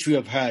 which we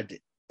have heard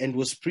and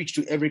was preached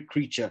to every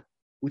creature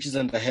which is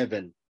under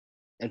heaven.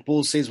 And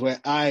Paul says, where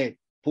I,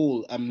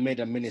 Paul, am made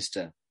a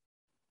minister.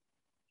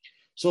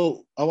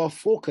 So our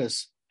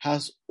focus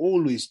has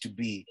always to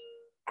be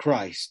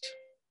Christ.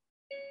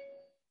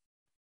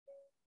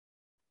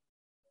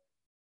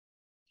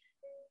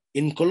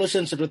 In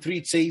Colossians chapter 3,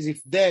 it says,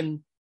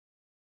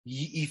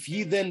 if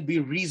ye then be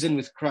risen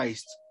with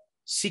Christ,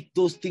 seek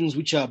those things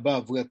which are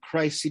above, where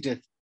Christ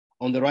sitteth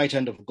on the right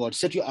hand of God.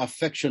 Set your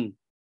affection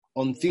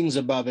on things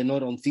above and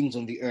not on things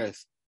on the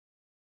earth.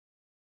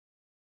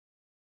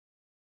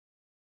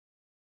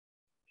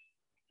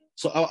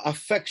 So our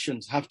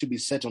affections have to be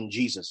set on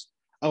Jesus.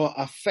 Our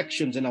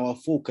affections and our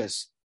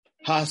focus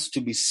has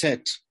to be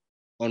set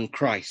on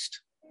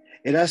Christ.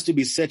 It has to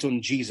be set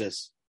on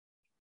Jesus.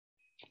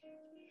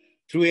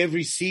 Through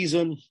every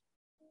season,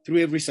 through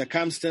every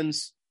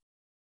circumstance,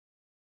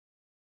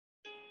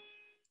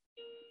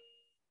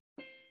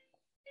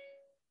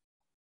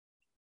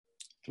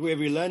 through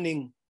every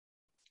learning,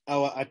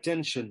 our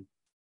attention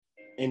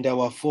and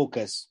our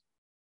focus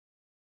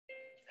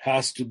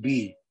has to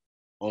be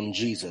on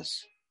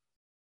Jesus.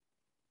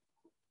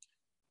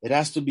 It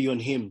has to be on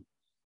him.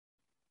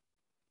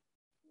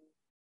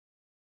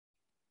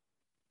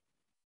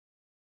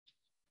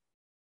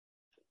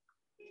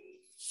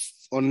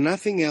 On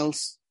nothing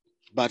else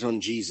but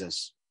on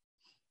Jesus.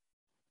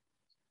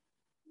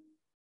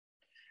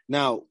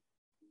 Now,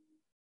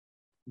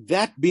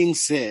 that being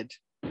said,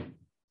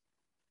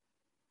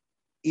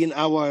 in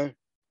our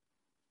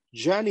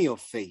journey of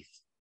faith,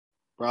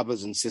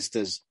 brothers and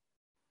sisters,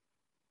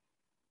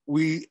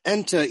 we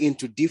enter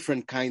into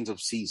different kinds of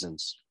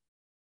seasons.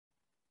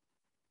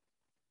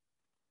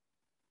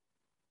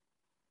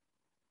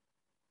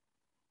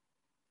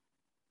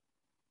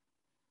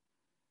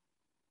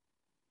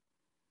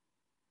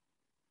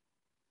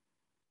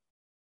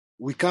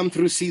 We come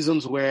through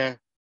seasons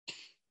where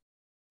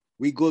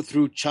we go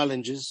through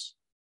challenges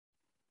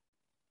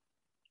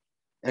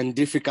and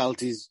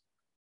difficulties.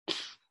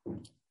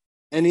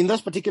 And in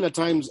those particular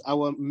times,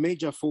 our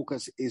major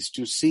focus is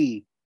to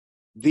see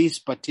this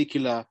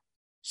particular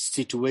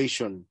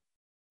situation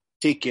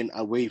taken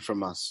away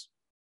from us.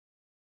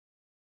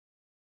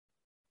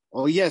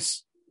 Oh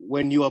yes,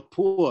 when you are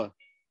poor,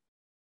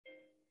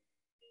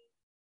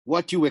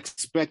 what you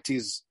expect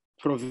is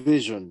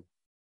provision.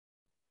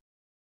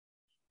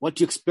 what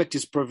you expect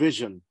is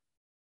provision.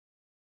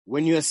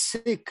 When you are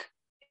sick,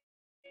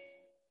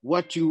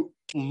 what you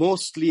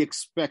mostly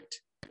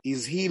expect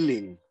is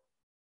healing.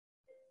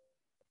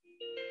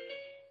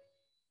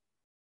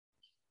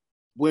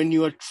 When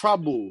you are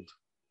troubled,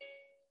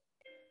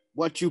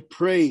 what you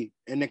pray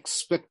and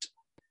expect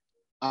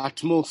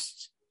at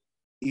most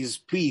is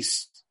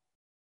peace.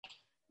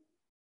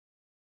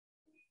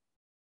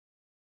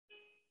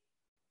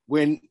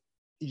 When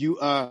you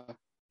are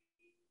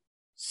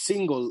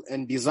single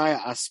and desire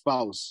a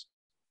spouse,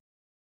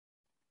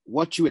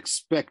 what you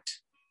expect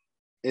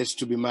is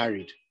to be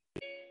married.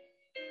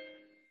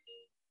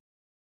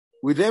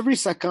 With every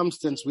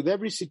circumstance, with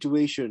every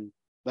situation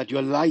that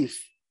your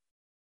life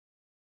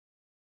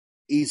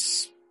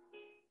is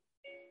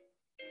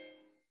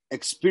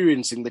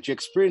experiencing, that you're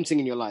experiencing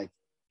in your life,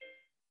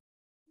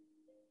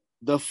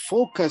 the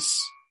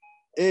focus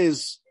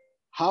is,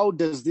 how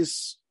does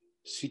this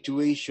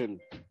situation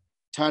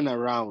turn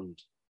around?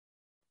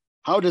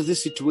 How does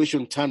this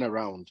situation turn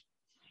around?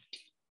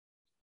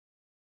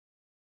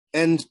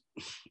 And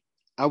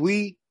are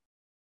we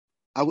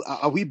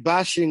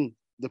bashing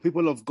the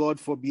people of God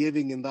for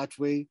behaving in that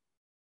way?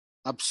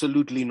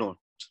 Absolutely not.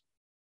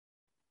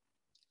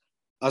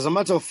 As a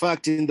matter of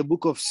fact, in the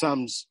book of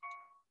Psalms,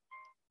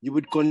 you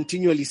would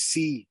continually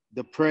see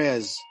the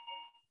prayers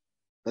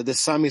that the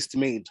psalmist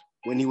made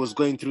when he was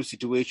going through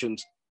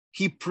situations.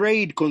 He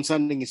prayed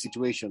concerning his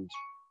situations.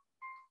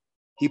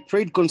 He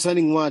prayed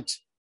concerning what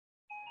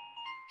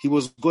he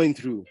was going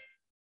through.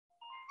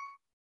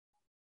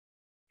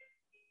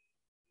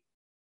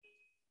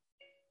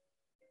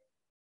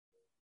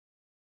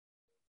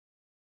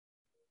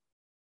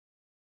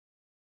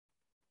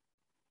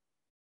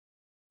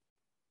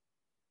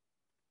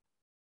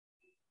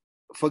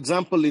 For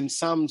example, in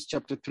Psalms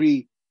chapter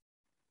 3,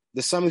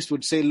 the psalmist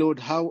would say, Lord,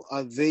 how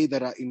are they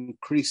that are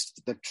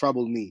increased that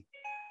trouble me?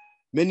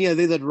 Many are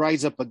they that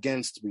rise up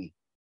against me.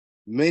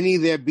 Many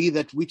there be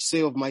that which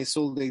say of my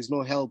soul, there is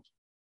no help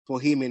for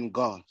him in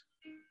God.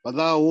 But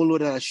thou, O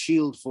Lord, art a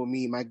shield for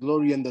me, my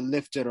glory and the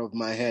lifter of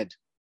my head.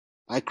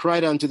 I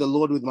cried unto the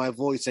Lord with my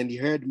voice, and he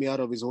heard me out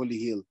of his holy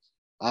hill.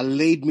 I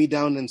laid me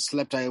down and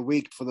slept. I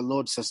awaked, for the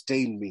Lord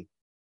sustained me.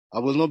 I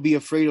will not be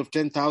afraid of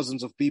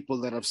 10,000s of people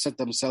that have set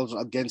themselves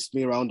against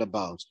me round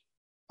about.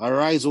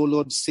 Arise, O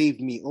Lord, save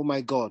me, O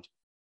my God,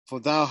 for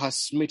thou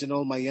hast smitten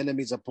all my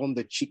enemies upon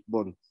the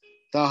cheekbone.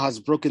 Thou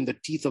hast broken the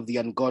teeth of the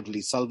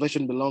ungodly.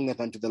 Salvation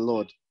belongeth unto the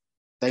Lord.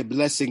 Thy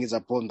blessing is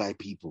upon thy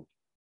people.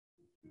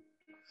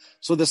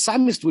 So the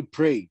psalmist would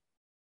pray.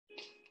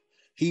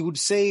 He would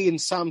say in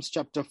Psalms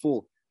chapter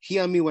 4,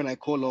 hear me when I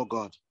call, O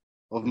God,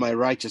 of my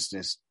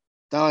righteousness.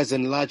 Thou hast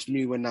enlarged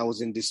me when I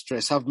was in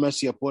distress. Have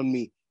mercy upon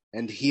me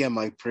and hear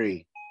my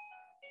prayer.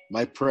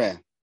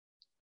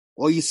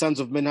 O ye sons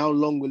of men, how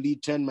long will ye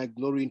turn my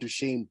glory into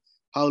shame?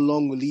 How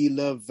long will ye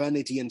love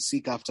vanity and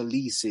seek after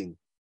leasing?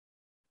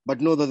 But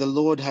know that the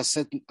Lord has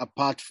set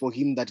apart for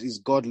him that is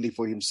godly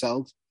for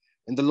himself,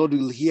 and the Lord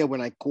will hear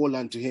when I call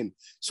unto him.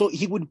 So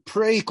he would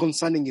pray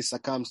concerning his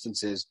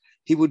circumstances.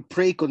 He would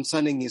pray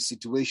concerning his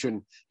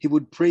situation. He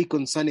would pray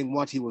concerning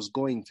what he was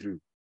going through.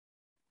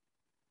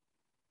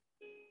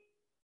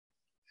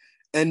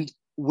 And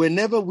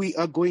whenever we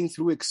are going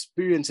through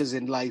experiences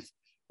in life,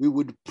 we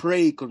would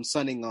pray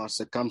concerning our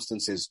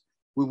circumstances.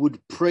 We would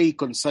pray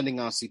concerning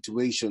our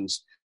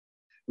situations.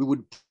 We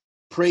would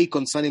pray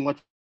concerning what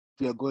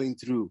we are going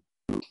through.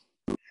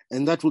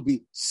 And that would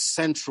be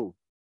central.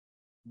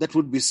 That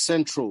would be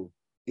central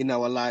in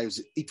our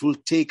lives. It will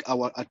take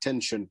our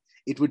attention.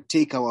 It would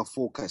take our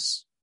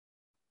focus.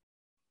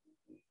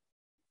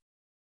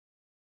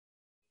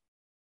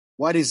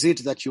 What is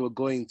it that you are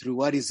going through?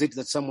 What is it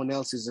that someone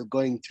else is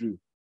going through?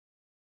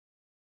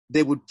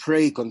 They would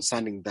pray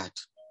concerning that.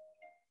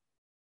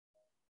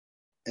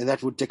 And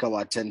that would take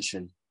our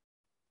attention.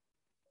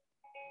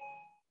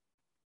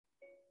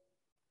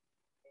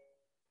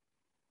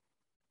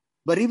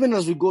 But even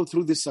as we go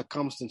through these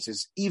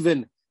circumstances,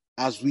 even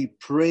as we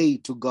pray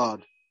to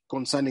God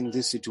concerning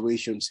these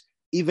situations,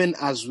 even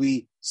as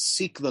we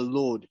seek the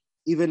Lord,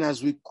 even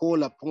as we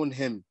call upon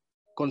him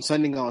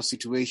concerning our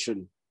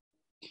situation,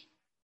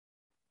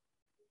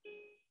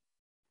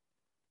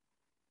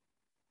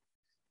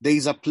 there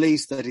is a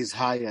place that is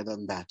higher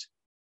than that.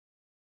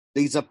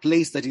 There is a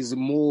place that is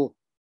more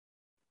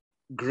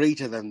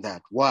greater than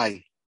that.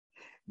 Why?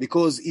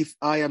 Because if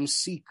I am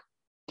sick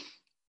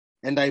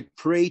and I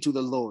pray to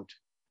the Lord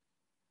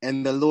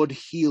and the Lord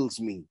heals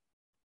me,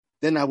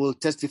 then I will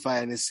testify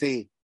and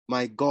say,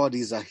 my God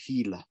is a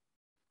healer.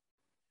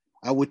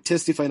 I would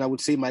testify and I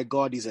would say, my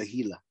God is a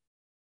healer.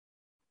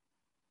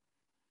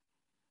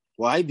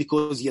 Why?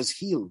 Because he has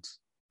healed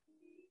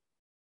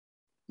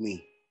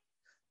me.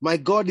 My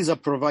God is a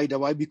provider.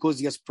 Why? Because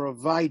he has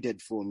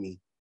provided for me.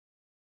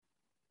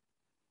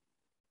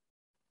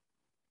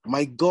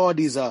 My God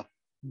is a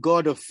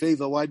God of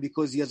favor. Why?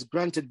 Because he has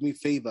granted me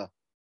favor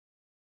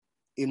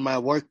in my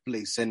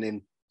workplace and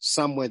in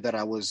somewhere that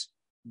I was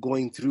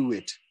going through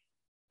it.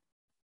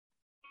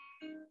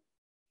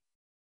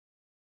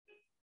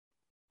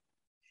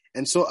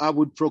 And so I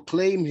would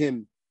proclaim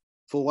him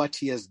for what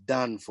he has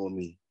done for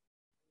me.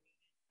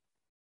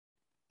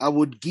 I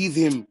would give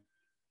him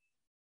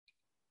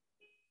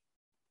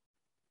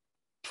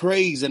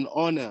praise and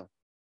honor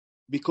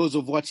because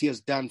of what he has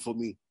done for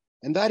me.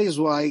 And that is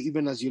why,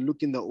 even as you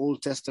look in the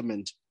Old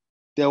Testament,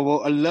 there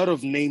were a lot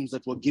of names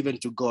that were given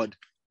to God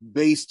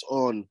based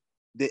on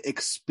the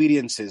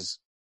experiences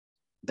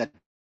that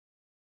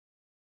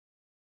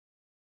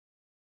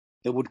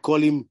they would call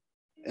him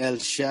El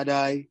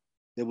Shaddai,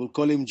 they would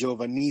call him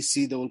Jehovah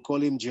Nisi, they would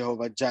call him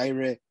Jehovah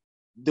Jireh.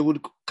 They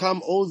would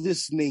come all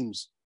these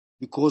names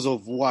because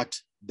of what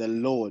the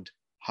Lord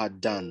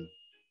had done.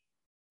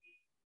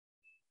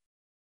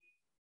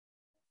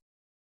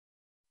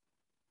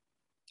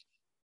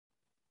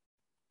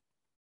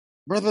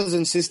 Brothers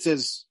and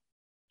sisters,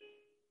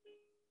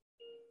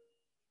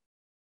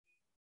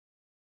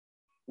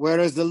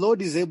 whereas the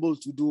Lord is able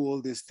to do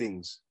all these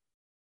things,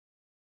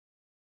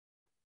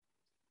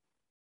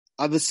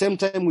 at the same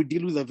time we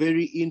deal with a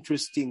very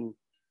interesting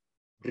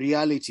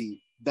reality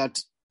that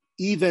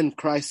even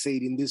Christ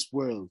said, in this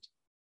world,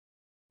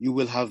 you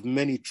will have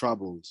many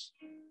troubles.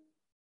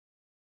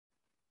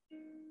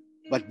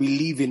 But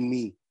believe in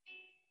me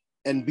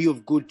and be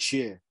of good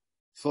cheer,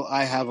 for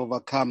I have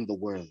overcome the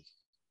world.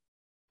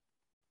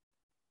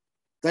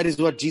 That is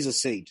what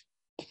Jesus said.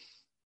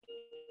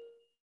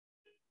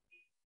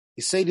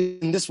 He said,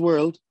 in this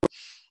world,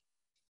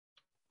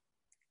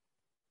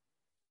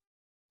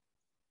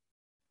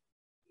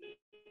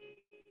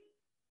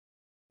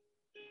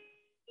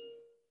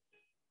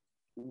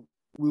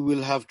 we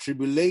will have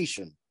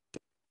tribulation.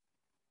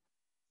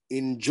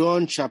 In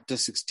John chapter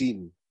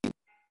 16,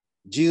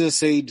 Jesus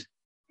said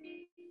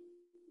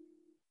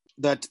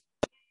that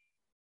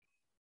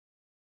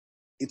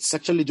it's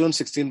actually John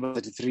 16,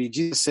 verse 33.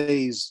 Jesus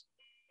says,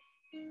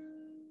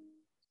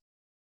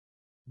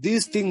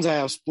 these things I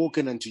have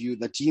spoken unto you,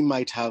 that ye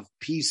might have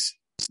peace,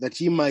 that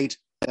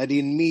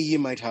in me ye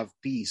might have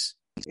peace.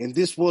 In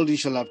this world ye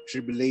shall have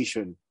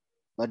tribulation,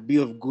 but be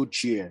of good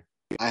cheer.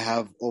 I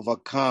have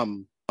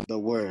overcome the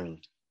world.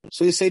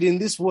 So he said, in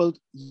this world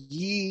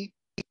ye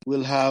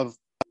will have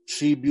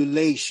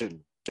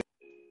tribulation.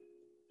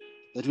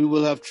 That we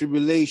will have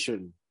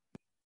tribulation.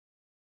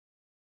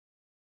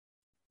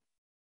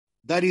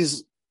 That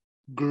is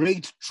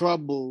great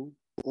trouble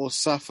or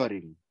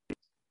suffering.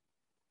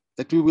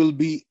 That we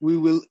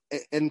will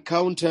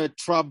encounter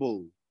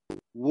trouble,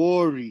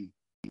 worry,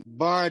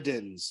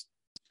 burdens,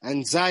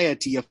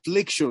 anxiety,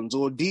 afflictions,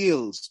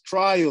 ordeals,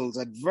 trials,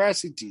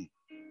 adversity,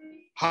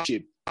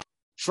 hardship,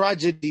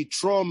 tragedy,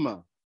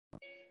 trauma,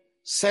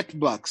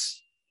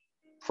 setbacks,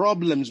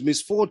 problems,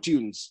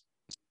 misfortunes,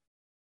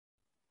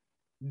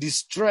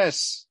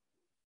 distress,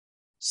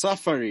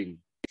 suffering.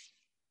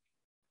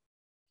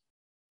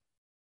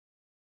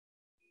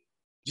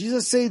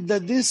 Jesus said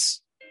that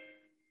these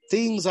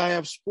things I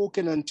have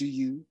spoken unto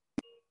you,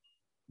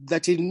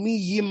 that in me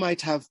ye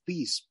might have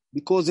peace,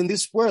 because in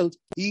this world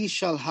ye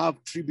shall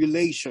have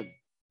tribulation.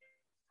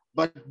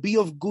 But be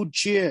of good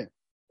cheer.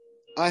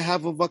 I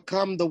have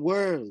overcome the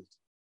world.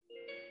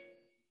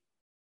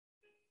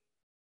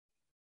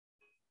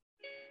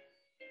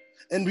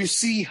 And we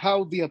see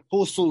how the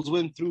apostles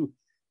went through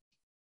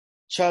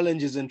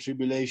challenges and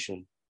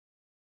tribulation.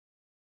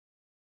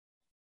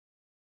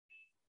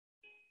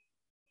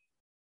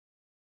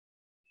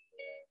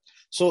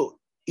 So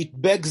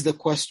it begs the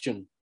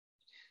question,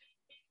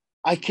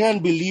 I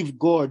can't believe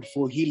God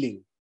for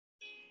healing,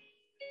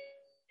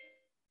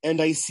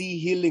 and I see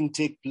healing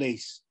take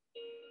place.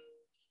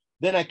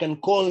 Then I can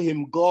call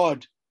him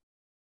God,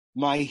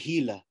 my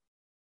healer.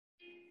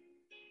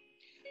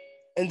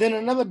 And then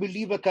another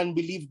believer can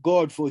believe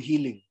God for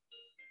healing.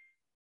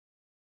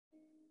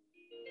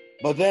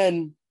 But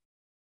then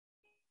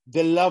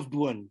the loved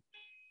one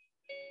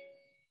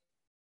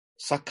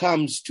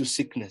succumbs to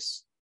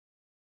sickness.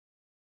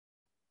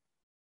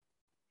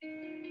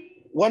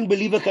 One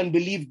believer can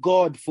believe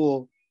God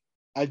for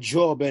a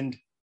job and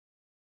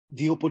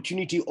the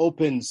opportunity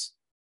opens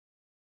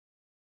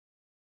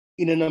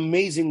in an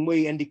amazing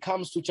way and he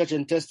comes to church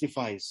and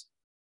testifies.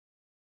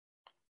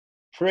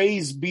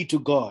 Praise be to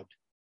God.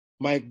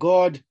 My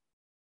God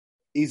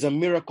is a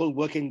miracle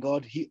working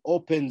God. He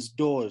opens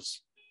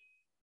doors.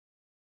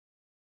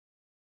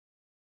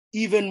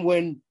 Even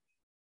when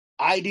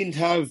I didn't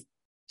have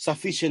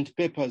sufficient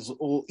papers,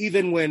 or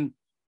even when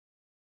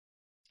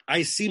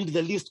I seemed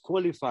the least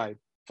qualified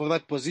for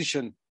that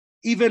position,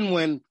 even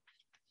when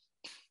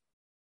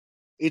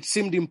it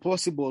seemed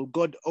impossible,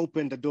 God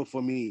opened the door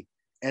for me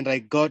and I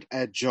got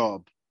a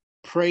job.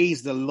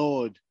 Praise the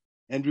Lord.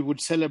 And we would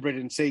celebrate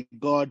and say,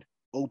 God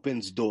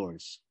opens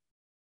doors.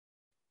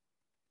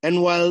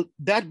 And while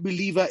that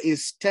believer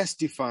is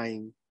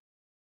testifying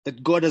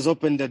that God has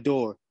opened the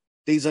door,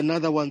 there's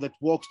another one that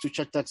walks to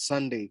church that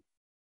Sunday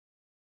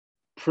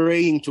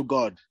praying to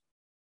God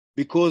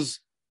because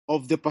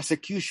of the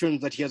persecution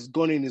that he has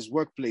gone in his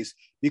workplace,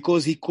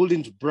 because he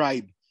couldn't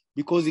bribe,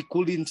 because he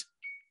couldn't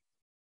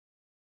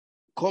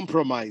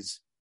compromise.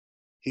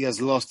 He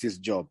has lost his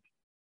job.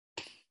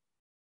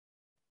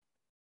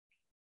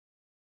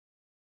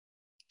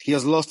 He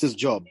has lost his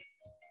job.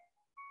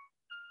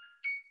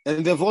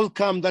 And they've all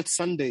come that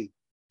Sunday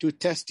to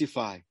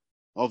testify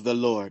of the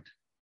Lord.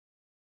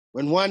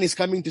 When one is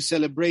coming to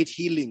celebrate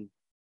healing,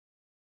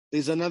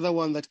 there's another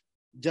one that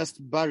just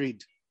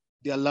buried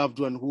their loved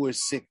one who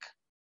is sick.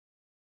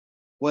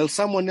 While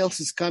someone else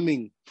is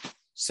coming,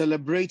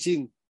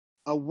 celebrating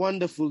a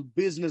wonderful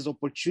business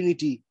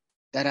opportunity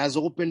that has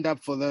opened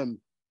up for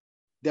them.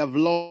 They have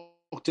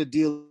locked a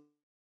deal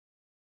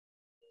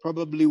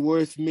probably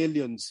worth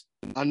millions.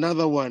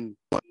 Another one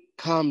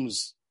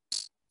comes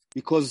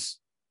because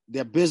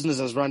their business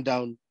has run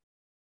down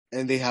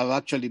and they have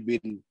actually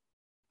been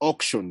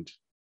auctioned.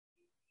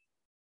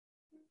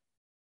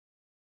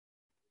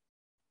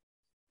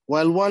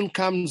 While one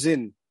comes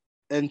in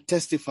and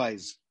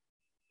testifies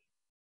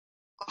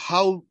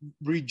how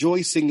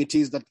rejoicing it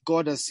is that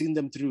God has seen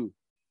them through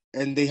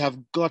and they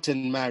have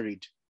gotten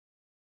married.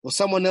 Or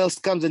someone else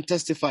comes and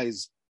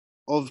testifies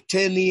of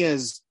 10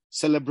 years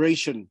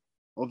celebration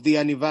of the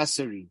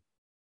anniversary.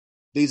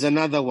 There's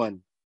another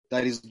one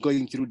that is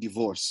going through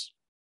divorce.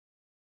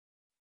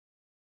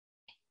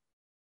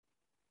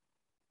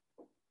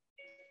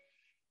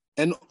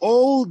 And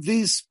all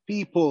these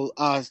people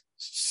are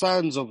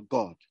sons of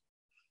God.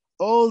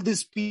 All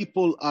these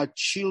people are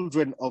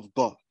children of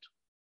God.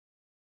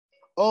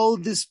 All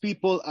these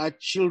people are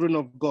children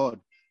of God.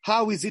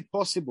 How is it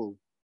possible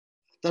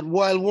that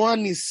while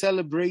one is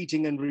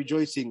celebrating and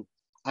rejoicing,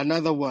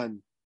 another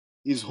one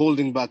is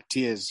holding back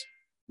tears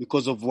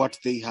because of what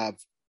they have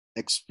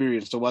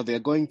experienced or what they're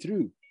going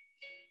through?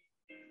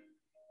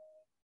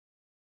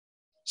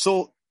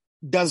 So,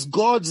 does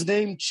God's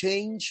name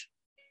change?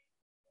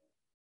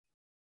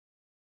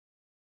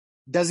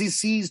 Does he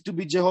cease to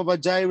be Jehovah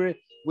Jireh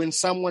when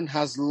someone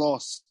has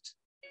lost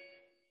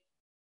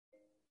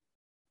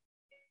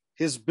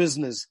his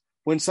business,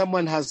 when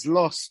someone has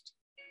lost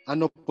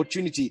an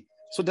opportunity?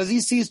 So does he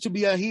cease to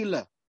be a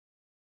healer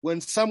when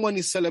someone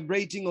is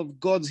celebrating of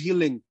God's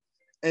healing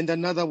and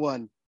another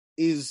one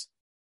is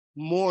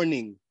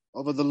mourning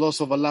over the loss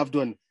of a loved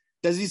one?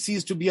 Does he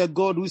cease to be a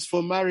God who is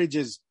for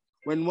marriages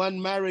when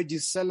one marriage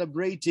is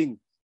celebrating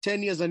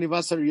 10 years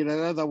anniversary and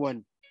another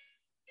one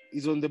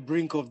is on the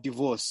brink of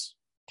divorce?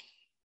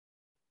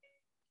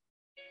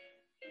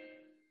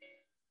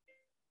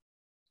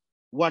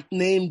 What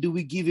name do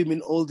we give him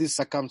in all these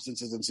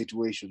circumstances and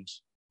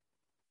situations?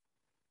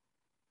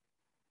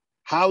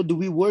 How do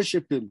we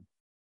worship him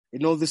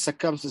in all these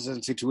circumstances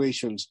and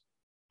situations?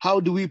 How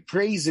do we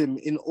praise him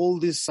in all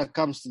these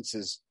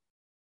circumstances?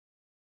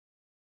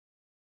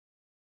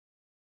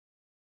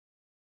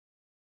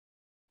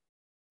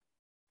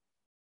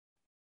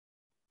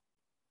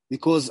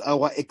 Because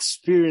our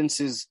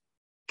experiences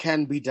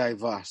can be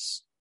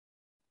diverse.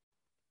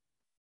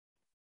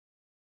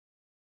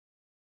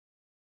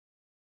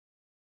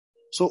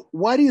 So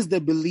what is the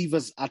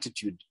believer's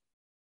attitude?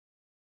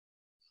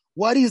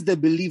 What is the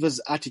believer's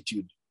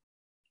attitude?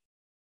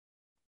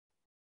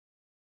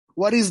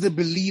 What is the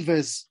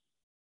believer's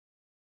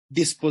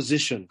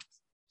disposition?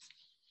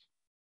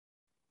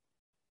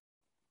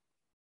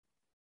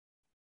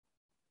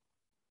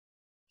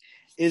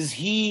 Is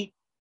he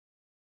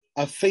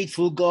a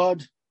faithful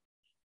God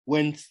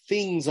when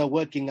things are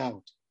working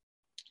out?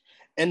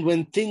 And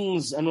when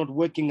things are not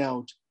working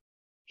out,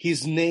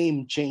 his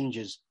name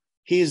changes.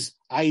 His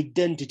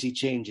identity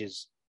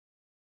changes.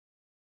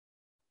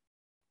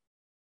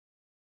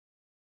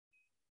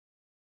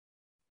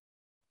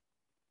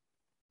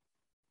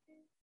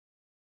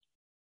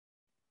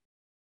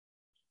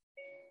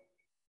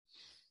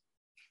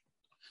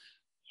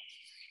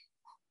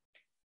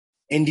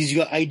 And is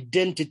your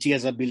identity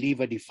as a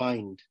believer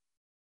defined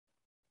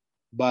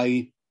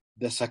by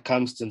the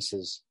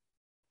circumstances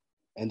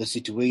and the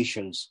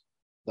situations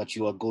that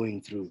you are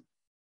going through?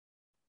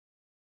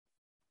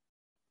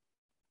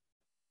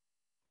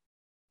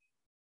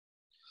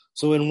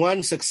 So when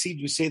one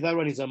succeeds, we say that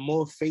one is a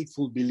more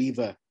faithful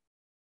believer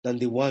than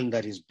the one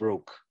that is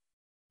broke.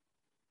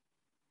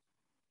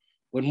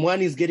 When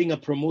one is getting a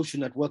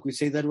promotion at work, we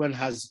say that one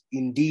has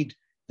indeed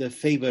the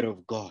favor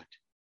of God,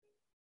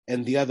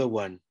 and the other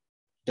one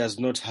does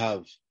not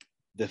have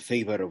the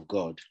favor of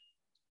God.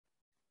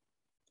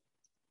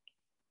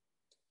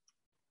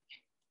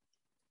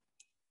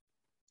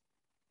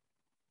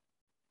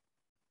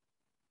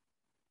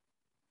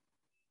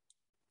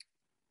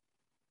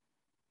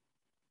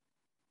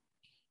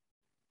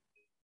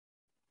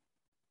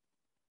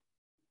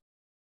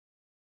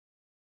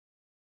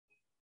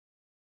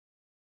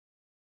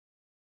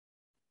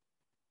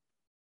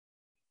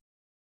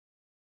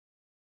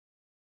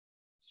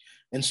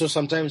 And so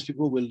sometimes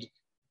people will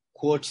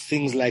quote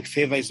things like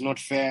favor is not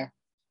fair.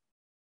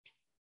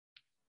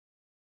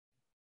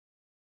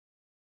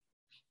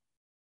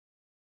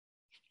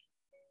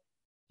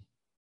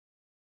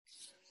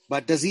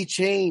 But does he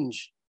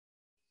change?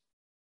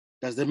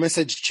 Does the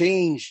message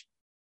change?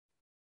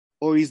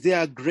 Or is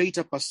there a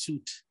greater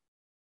pursuit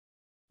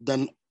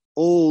than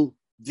all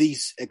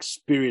these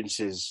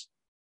experiences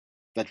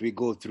that we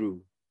go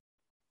through?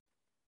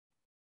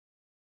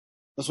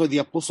 That's why the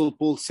Apostle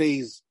Paul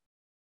says,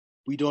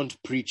 we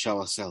don't preach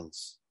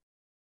ourselves.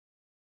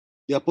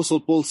 The Apostle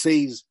Paul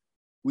says,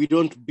 we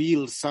don't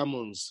build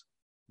sermons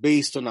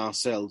based on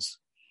ourselves.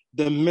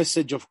 The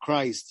message of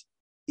Christ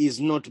is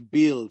not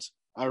built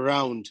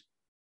around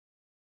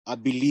a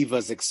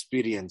believer's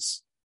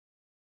experience.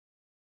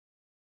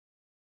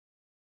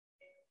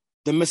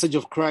 The message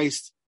of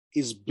Christ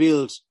is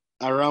built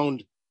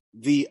around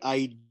the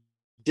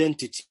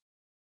identity,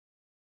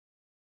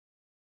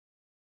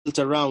 built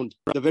around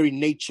the very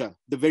nature,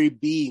 the very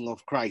being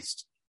of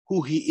Christ,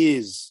 who he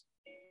is,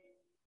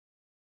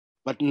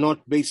 but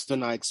not based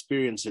on our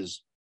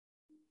experiences.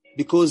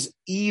 Because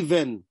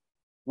even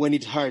when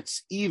it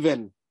hurts,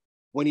 even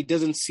when it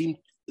doesn't seem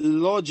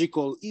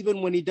logical,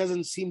 even when it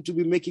doesn't seem to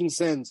be making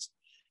sense,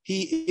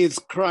 he is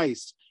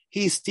Christ.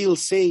 He still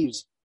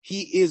saves.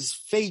 He is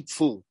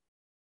faithful.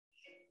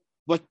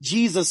 But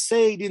Jesus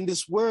said, in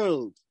this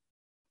world,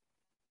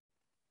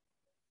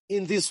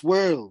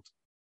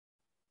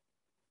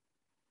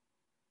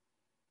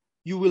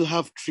 you will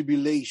have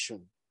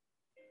tribulation.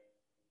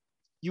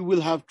 You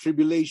will have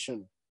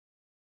tribulation.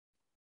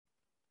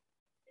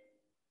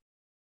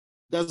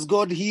 Does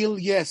God heal?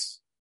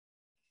 Yes.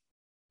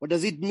 But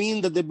does it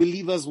mean that the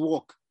believer's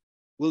walk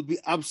will be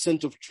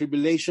absent of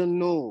tribulation?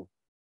 No.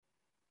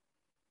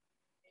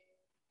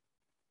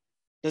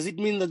 Does it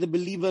mean that the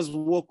believer's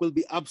walk will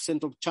be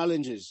absent of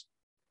challenges?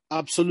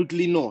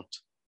 Absolutely not.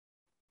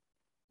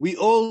 We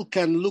all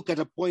can look at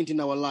a point in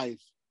our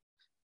life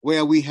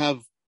where we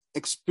have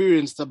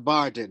experienced a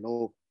burden,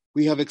 or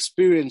we have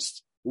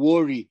experienced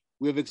worry,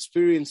 we have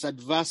experienced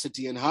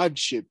adversity and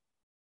hardship.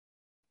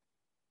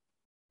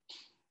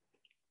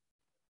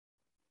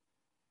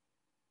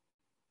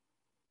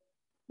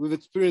 We've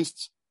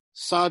experienced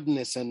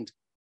sadness and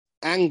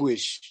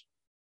anguish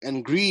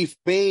and grief,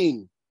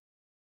 pain.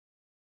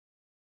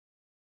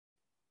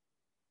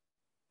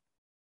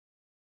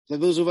 For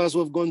those of us who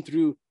have gone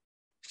through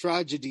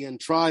tragedy and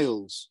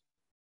trials,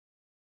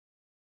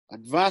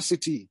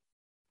 adversity,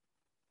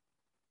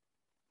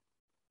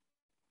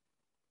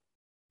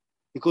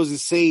 because he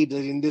said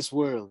that in this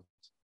world,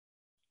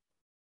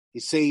 he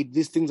said,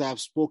 these things I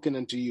have spoken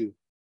unto you,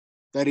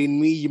 that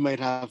in me you might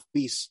have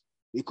peace,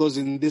 because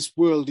in this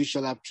world you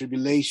shall have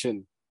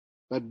tribulation,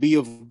 but be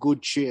of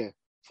good cheer,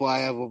 for I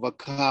have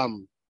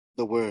overcome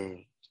the world.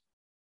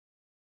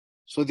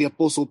 So the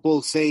Apostle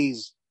Paul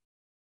says,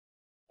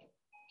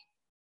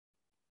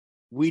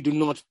 we do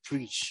not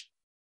preach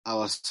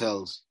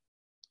ourselves.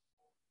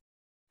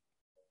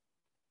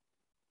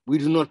 We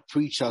do not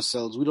preach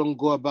ourselves. We don't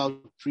go about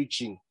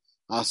preaching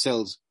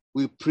ourselves.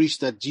 We preach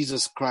that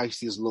Jesus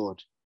Christ is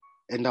Lord,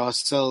 and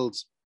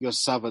ourselves your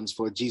servants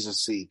for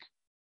Jesus' sake.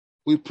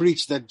 We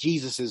preach that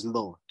Jesus is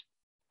Lord.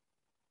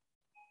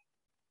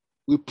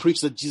 We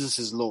preach that Jesus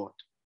is Lord.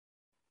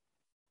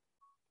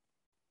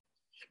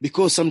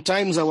 Because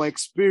sometimes our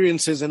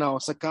experiences and our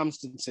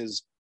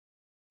circumstances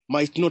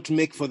might not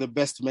make for the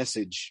best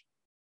message.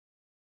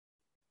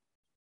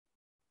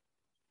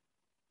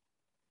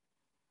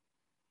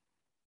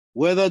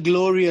 Whether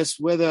glorious,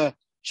 whether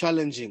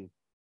challenging,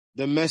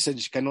 the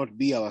message cannot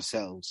be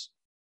ourselves.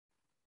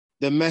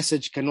 The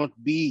message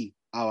cannot be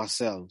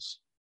ourselves.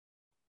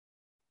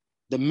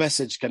 The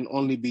message can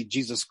only be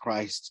Jesus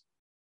Christ.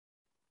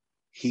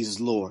 He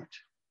is Lord.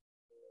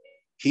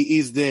 He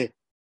is the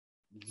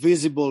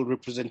visible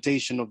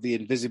representation of the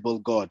invisible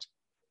God.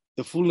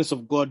 The fullness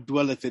of God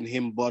dwelleth in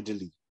him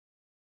bodily.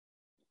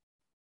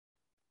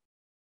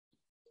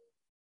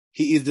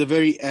 He is the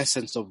very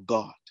essence of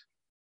God.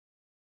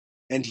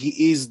 And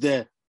he is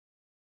the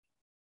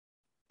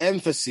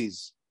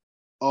emphasis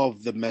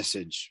of the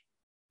message.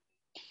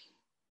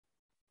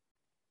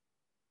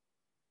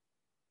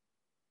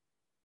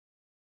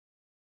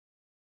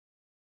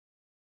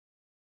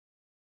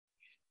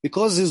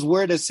 Because his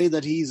word has said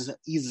that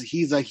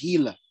he's a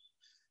healer.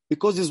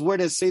 Because his word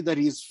has said that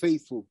he is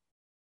faithful.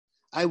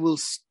 I will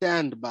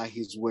stand by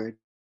his word.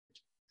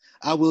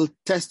 I will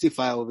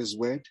testify of his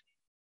word.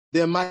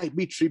 There might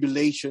be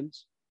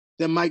tribulations.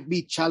 There might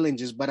be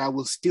challenges, but I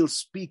will still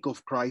speak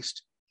of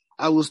Christ.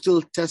 I will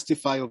still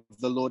testify of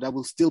the Lord. I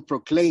will still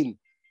proclaim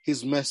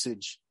his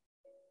message.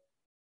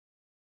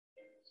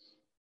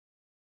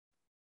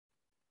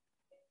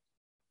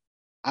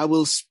 I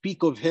will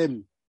speak of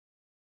him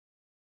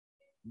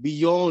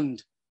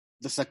beyond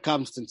the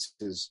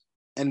circumstances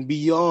and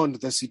beyond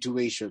the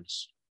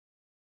situations,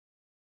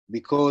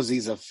 because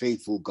he's a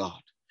faithful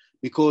God,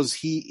 because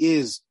he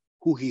is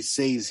who he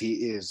says he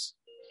is.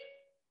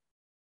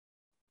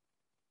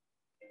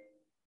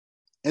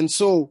 And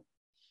so,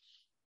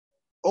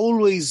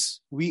 always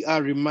we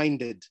are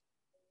reminded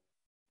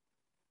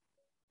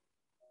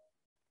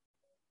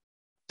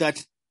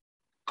that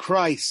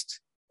Christ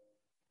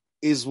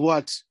is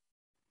what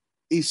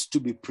is to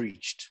be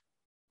preached.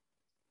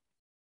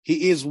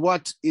 He is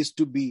what is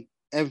to be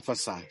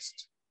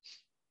emphasized.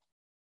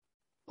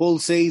 Paul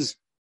says,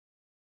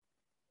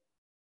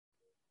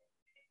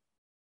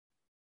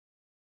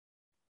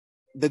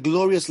 the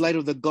glorious light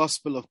of the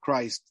gospel of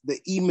Christ, the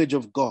image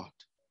of God,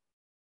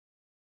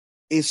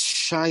 is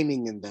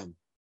shining in them.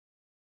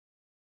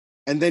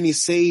 And then he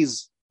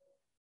says,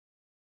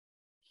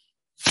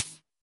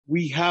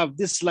 we have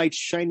this light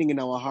shining in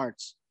our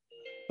hearts,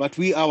 but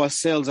we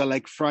ourselves are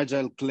like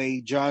fragile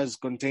clay jars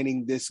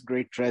containing this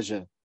great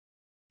treasure.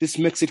 This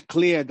makes it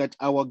clear that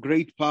our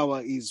great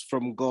power is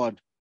from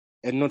God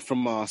and not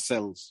from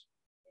ourselves.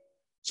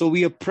 So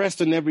we are pressed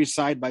on every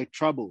side by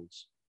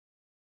troubles,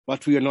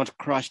 but we are not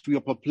crushed. We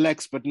are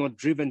perplexed, but not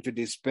driven to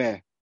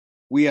despair.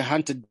 We are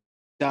hunted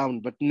down,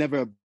 but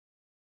never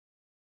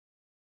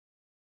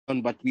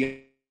abandoned, but we are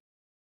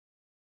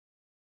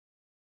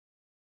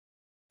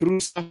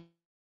through suffering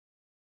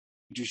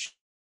to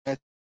share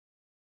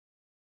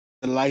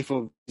the life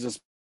of Jesus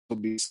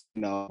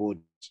in our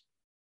bodies.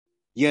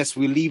 Yes,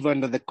 we live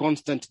under the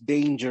constant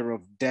danger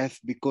of death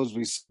because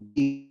we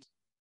see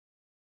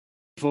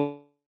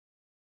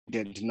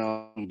in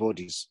our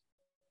bodies.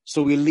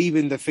 So we live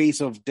in the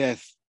face of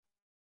death.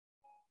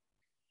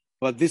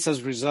 But this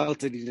has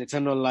resulted in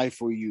eternal life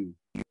for you.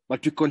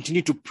 But we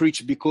continue to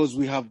preach because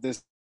we have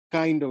this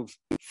kind of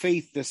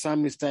faith the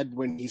psalmist had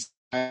when he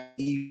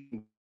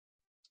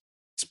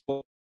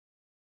spoke.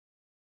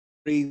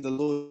 Praise the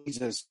Lord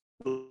Jesus.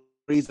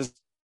 Praise us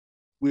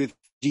with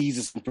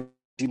Jesus and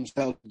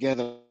himself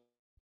together.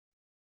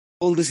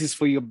 All this is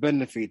for your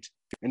benefit.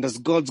 And as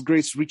God's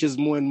grace reaches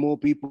more and more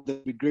people, there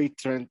will be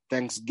great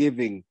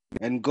thanksgiving,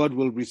 and God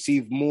will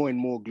receive more and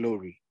more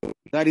glory.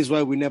 That is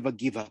why we never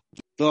give up.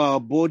 Though our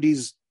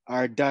bodies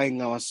are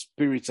dying, our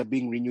spirits are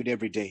being renewed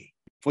every day.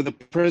 For the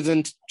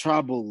present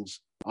troubles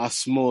are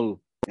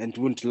small and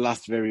won't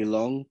last very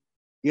long,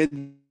 yet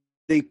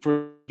they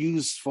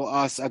produce for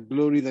us a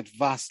glory that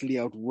vastly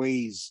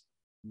outweighs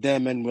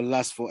them and will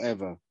last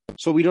forever.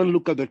 So we don't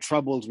look at the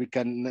troubles we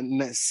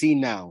can see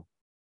now.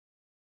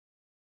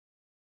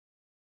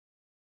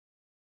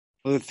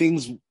 For the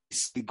things we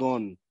see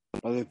gone,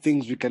 but the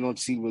things we cannot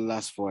see will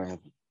last forever.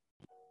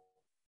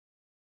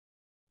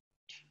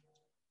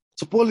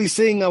 So Paul is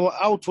saying our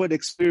outward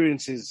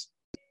experiences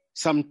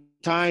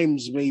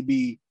sometimes may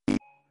be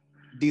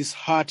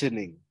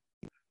disheartening,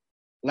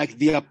 like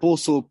the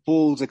Apostle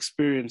Paul's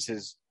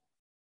experiences,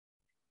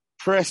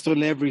 pressed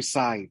on every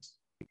side,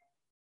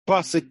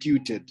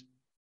 persecuted,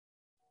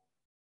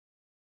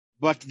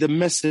 but the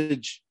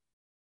message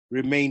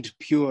remained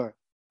pure,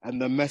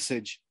 and the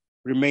message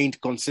remained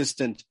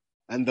consistent,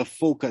 and the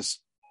focus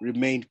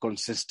remained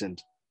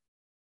consistent.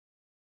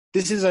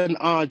 This is an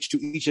urge to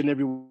each and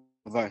every one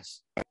of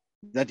us,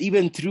 that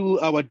even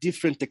through our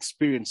different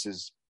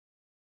experiences,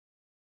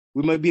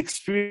 we might be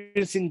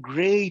experiencing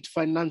great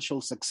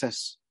financial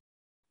success,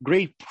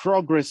 great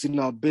progress in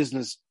our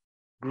business,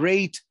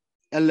 great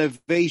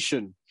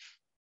elevation.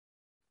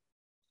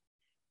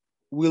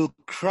 Will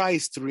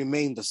Christ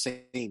remain the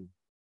same?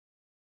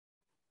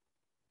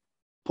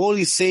 Paul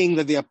is saying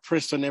that they are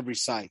pressed on every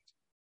side.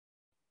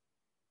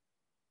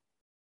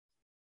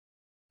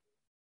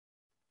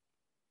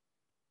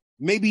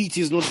 Maybe it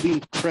is not being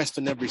pressed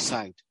on every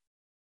side.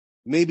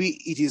 Maybe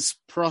it is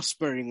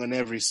prospering on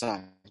every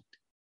side.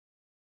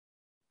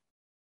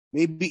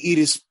 Maybe it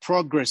is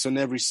progress on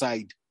every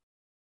side.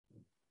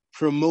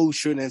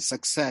 Promotion and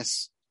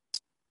success,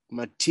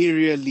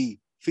 materially,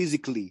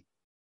 physically.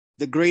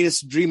 The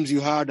greatest dreams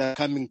you had are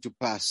coming to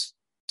pass.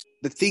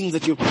 The things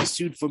that you've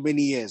pursued for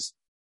many years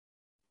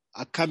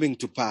are coming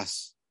to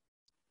pass.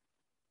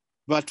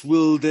 But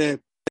will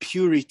the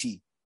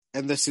purity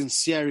and the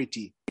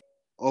sincerity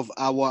of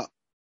our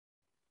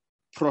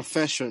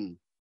profession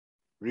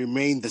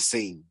remain the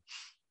same?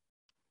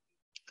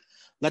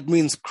 That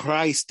means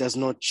Christ does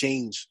not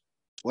change,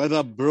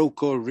 whether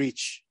broke or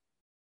rich,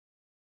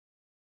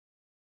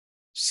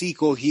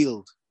 sick or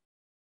healed,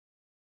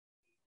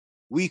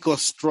 weak or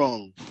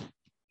strong,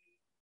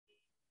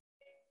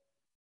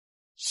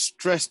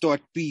 stressed or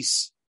at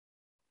peace.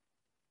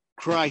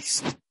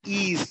 Christ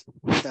is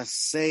the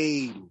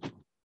same.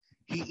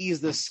 He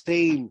is the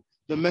same.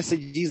 The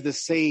message is the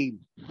same.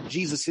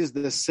 Jesus is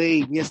the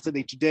same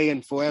yesterday, today,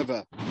 and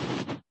forever.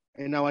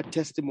 And our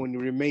testimony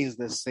remains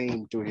the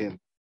same to him.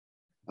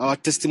 Our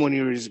testimony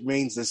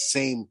remains the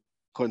same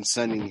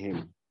concerning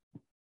him.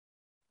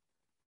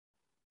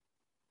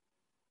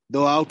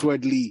 Though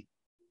outwardly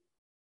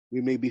we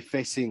may be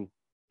facing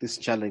these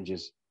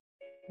challenges,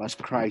 but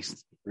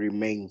Christ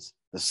remains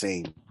the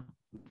same.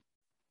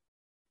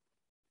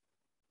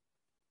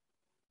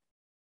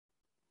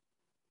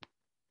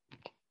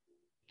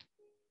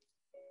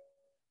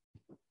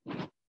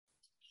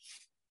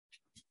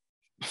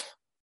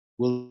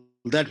 Will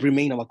that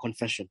remain our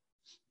confession?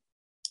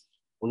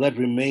 Will that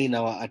remain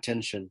our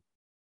attention?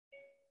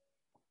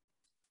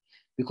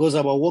 Because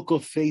our walk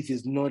of faith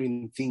is not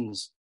in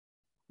things,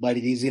 but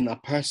it is in a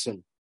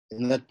person,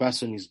 and that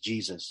person is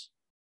Jesus.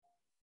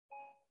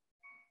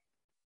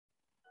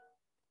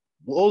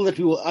 All that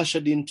we were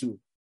ushered into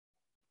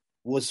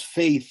was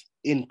faith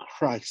in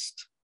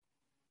Christ.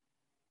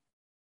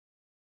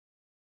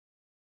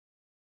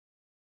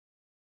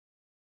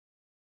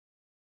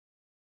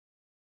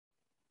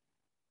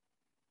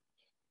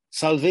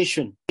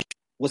 Salvation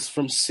was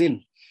from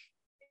sin.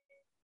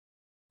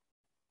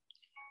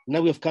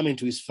 Now we have come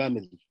into his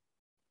family,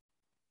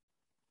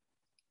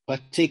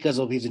 partakers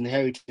of his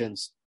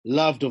inheritance,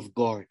 loved of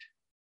God.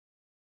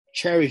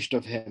 cherished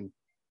of him.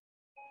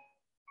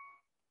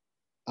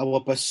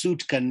 Our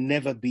pursuit can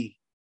never be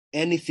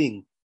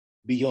anything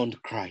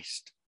beyond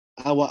Christ.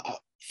 Our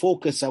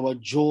focus, our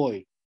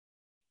joy,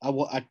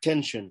 our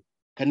attention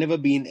can never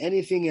be in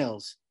anything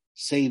else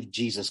save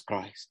Jesus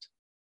Christ.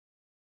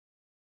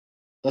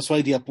 That's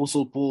why the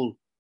Apostle Paul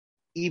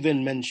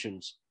even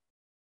mentions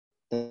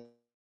that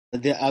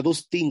there are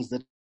those things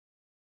that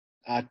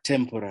are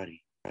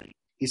temporary.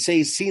 He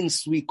says,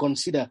 since we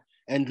consider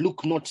and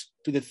look not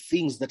to the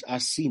things that are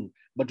seen,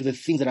 but to the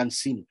things that are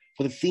unseen,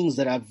 for the things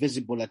that are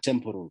visible are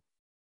temporal,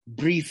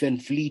 brief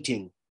and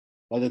fleeting,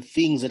 but the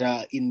things that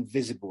are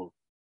invisible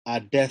are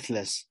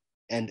deathless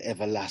and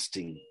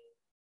everlasting.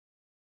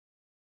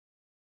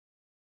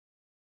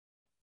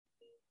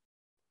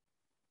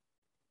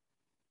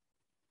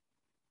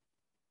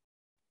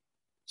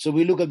 So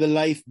we look at the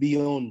life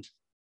beyond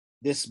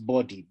this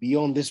body,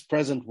 beyond this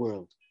present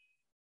world,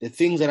 the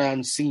things that are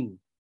unseen,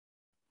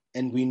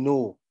 and we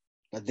know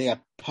that they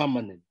are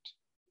permanent,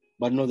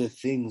 but not the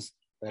things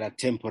that are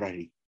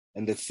temporary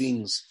and the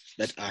things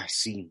that are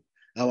seen.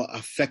 Our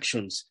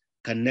affections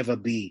can never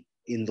be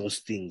in those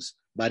things,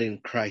 but in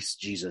Christ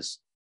Jesus.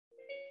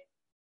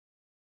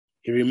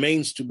 He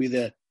remains to be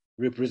the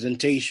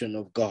representation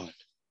of God.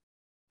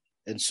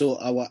 And so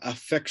our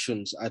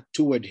affections are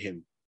toward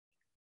him,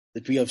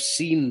 that we have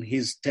seen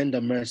his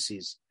tender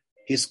mercies,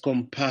 his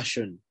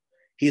compassion,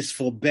 his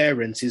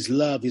forbearance, his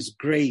love, his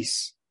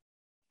grace.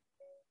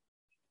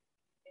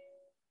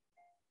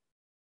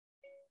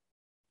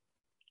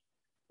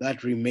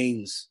 That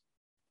remains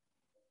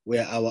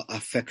where our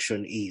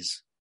affection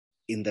is,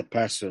 in the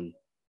person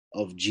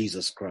of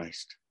Jesus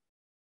Christ.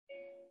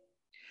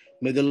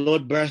 May the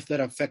Lord birth that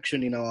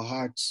affection in our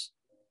hearts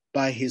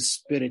by his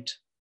Spirit.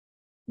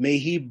 May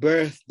he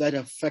birth that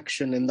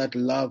affection and that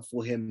love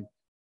for him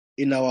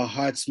in our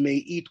hearts. May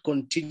it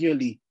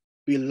continually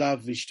be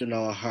lavished in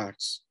our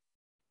hearts,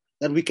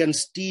 that we can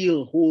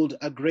still hold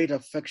a great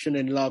affection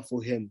and love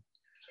for him,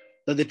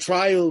 that the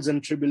trials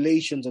and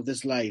tribulations of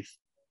this life,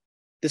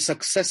 the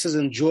successes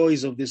and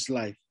joys of this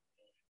life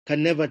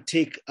can never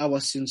take our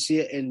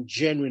sincere and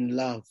genuine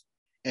love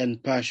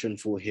and passion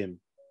for him.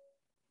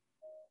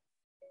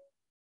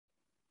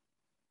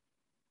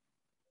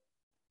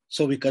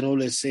 So we can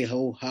always say,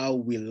 oh, how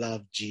we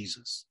love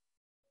Jesus.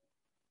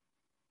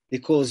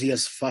 Because he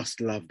has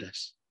first loved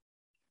us.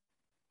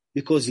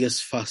 Because he has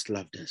first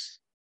loved us.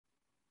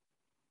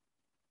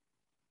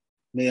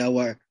 May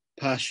our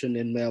passion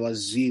and may our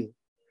zeal,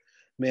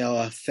 may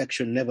our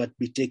affection never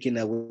be taken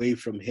away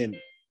from him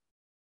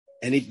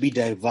and it be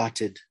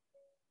diverted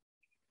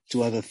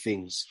to other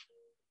things.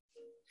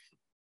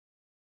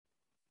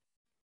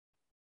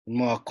 And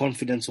may our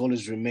confidence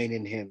always remain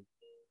in him.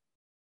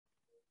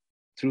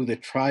 Through the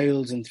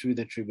trials and through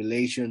the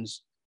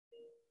tribulations,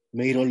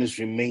 may it always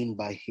remain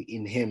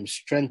in him,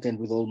 strengthened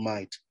with all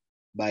might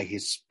by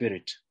his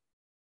Spirit.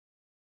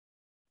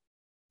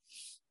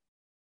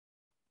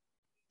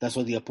 That's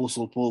what the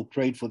Apostle Paul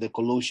prayed for the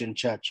Colossian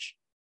church.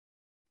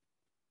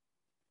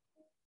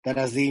 That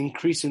as they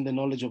increase in the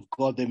knowledge of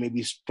God, they may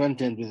be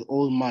strengthened with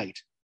all might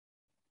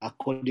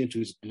according to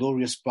his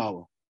glorious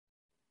power,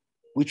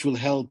 which will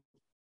help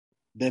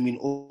them in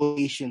all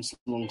patience,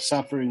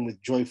 long-suffering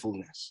with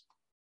joyfulness.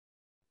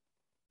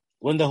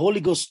 When the Holy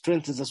Ghost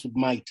strengthens us with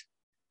might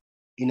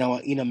in our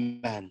inner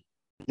man,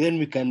 then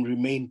we can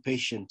remain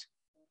patient,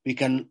 we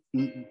can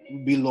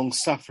be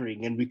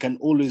long-suffering, and we can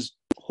always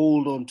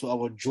hold on to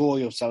our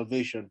joy of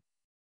salvation,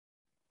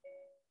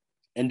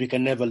 and we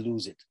can never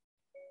lose it.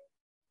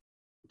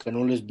 We can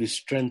always be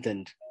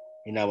strengthened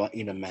in our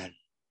inner man.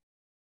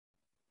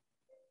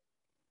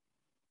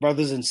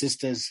 Brothers and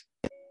sisters,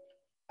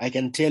 I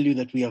can tell you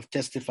that we have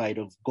testified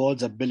of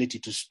God's ability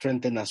to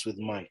strengthen us with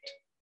might.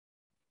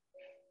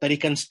 That he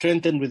can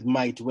strengthen with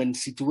might when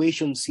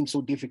situations seem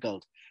so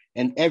difficult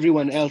and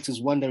everyone else is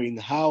wondering,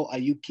 how are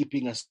you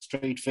keeping a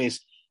straight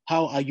face?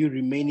 How are you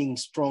remaining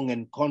strong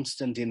and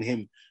constant in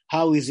him?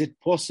 How is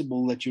it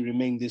possible that you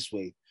remain this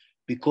way?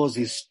 Because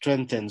he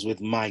strengthens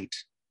with might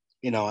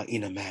in our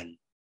inner man.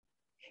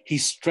 He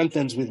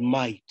strengthens with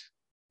might.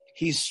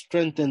 He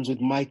strengthens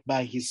with might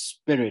by his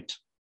Spirit.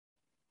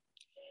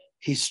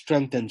 He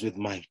strengthens with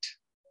might.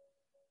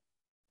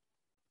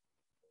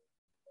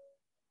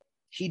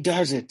 He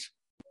does it.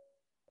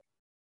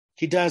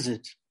 He does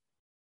it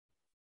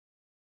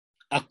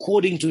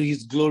according to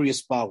his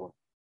glorious power.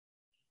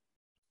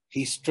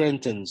 He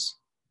strengthens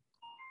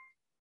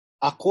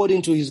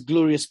according to his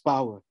glorious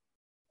power.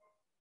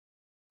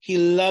 He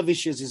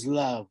lavishes his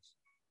love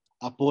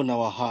upon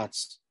our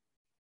hearts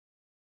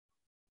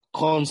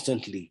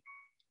constantly.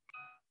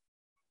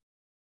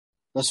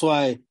 That's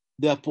why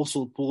the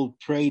Apostle Paul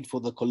prayed for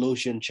the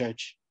Colossian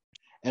church.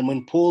 And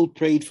when Paul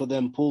prayed for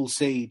them, Paul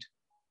said,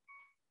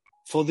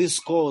 for this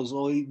cause,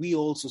 or we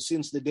also,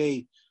 since the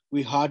day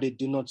we heard it,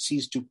 do not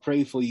cease to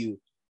pray for you,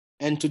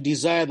 and to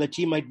desire that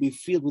ye might be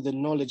filled with the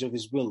knowledge of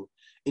his will,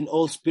 in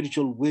all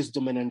spiritual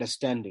wisdom and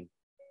understanding,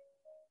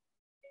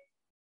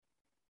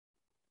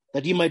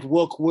 that ye might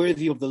walk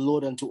worthy of the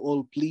Lord unto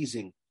all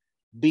pleasing,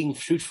 being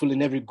fruitful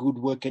in every good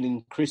work and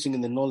increasing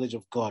in the knowledge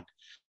of God,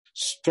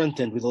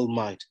 strengthened with all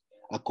might,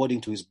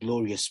 according to his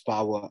glorious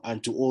power,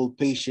 and to all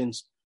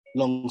patience,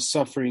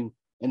 long-suffering,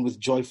 and with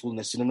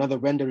joyfulness. In another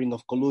rendering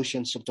of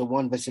Colossians chapter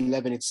 1, verse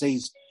 11, it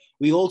says,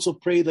 we also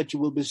pray that you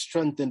will be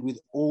strengthened with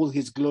all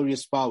his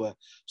glorious power,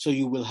 so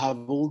you will have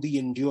all the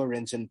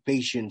endurance and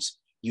patience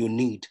you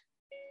need.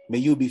 May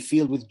you be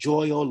filled with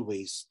joy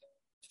always,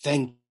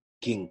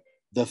 thanking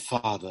the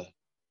Father.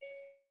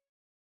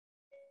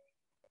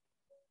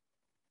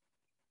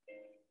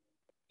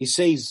 He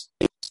says,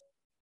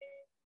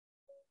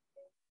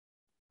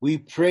 we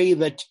pray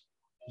that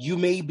you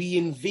may be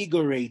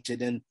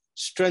invigorated and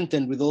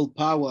strengthened with all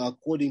power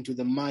according to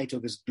the might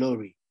of his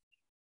glory,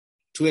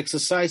 to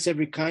exercise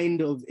every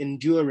kind of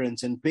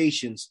endurance and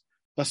patience,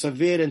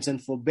 perseverance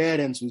and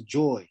forbearance with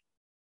joy,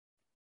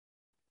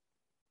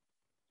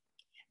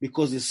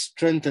 because it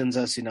strengthens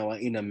us in our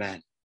inner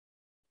man.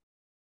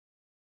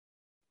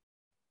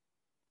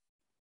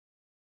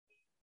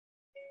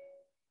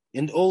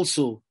 And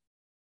also,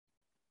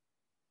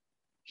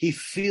 he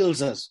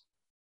fills us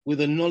with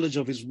the knowledge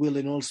of his will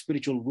in all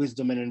spiritual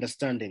wisdom and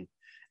understanding.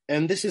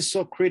 And this is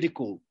so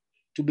critical,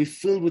 to be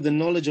filled with the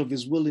knowledge of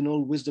his will in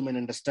all wisdom and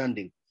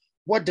understanding.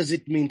 What does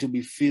it mean to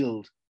be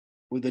filled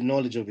with the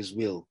knowledge of his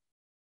will?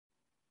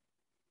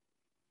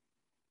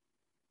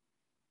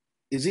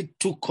 Is it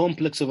too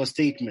complex of a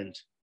statement?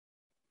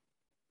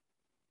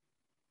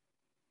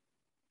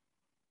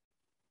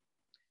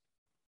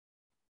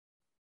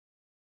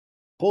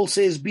 Paul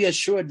says, be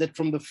assured that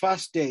from the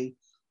first day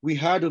we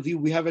heard of you,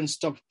 we haven't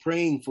stopped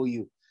praying for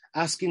you,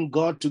 asking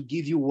God to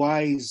give you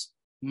wise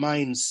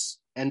minds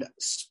and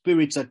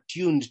spirits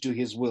attuned to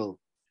his will,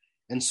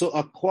 and so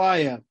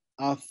acquire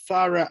a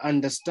thorough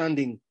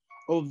understanding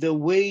of the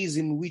ways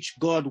in which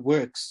God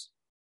works.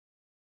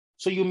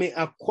 So you may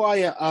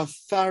acquire a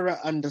thorough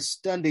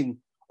understanding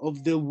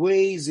of the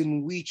ways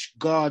in which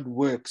God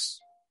works.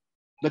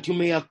 That you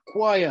may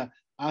acquire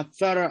a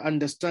thorough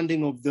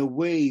understanding of the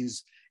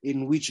ways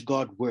in which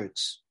God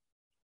works.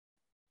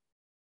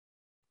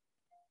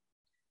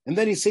 And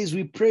then he says,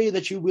 we pray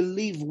that you will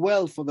live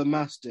well for the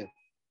master,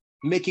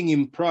 making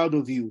him proud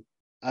of you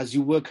as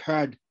you work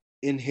hard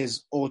in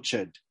his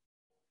orchard.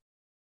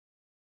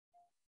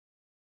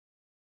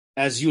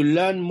 As you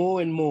learn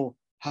more and more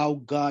how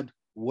God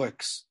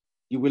works,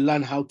 you will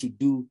learn how to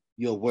do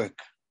your work.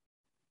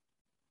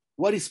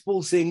 What is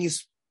Paul saying?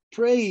 He's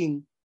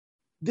praying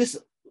this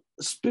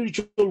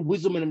spiritual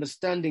wisdom and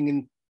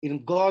understanding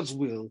in God's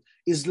will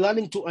is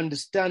learning to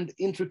understand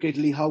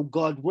intricately how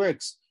God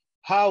works.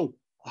 How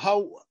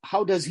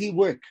does he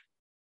work?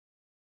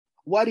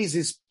 What is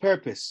his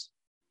purpose?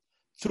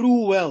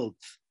 Through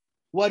wealth,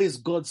 what is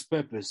God's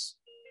purpose?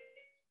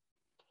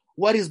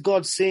 What is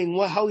God saying?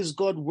 How is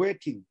God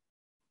working?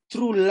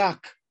 Through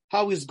lack,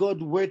 how is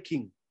God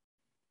working?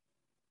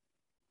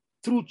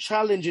 Through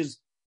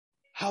challenges,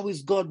 how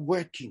is God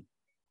working?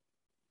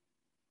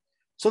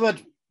 So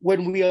that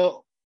when we are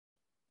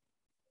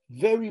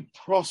very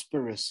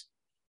prosperous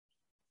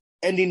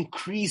and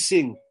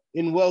increasing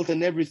in wealth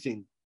and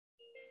everything,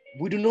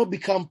 we do not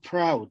become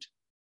proud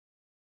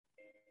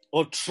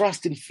or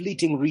trust in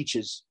fleeting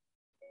riches.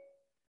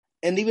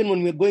 And even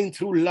when we're going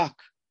through lack,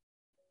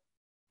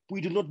 we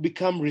do not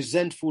become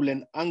resentful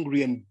and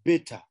angry and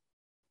bitter.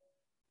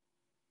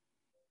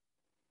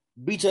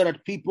 Bitter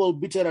at people,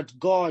 bitter at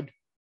God,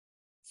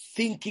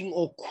 thinking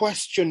or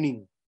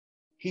questioning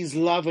his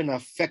love and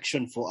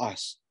affection for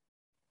us.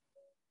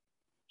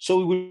 So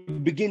we will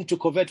begin to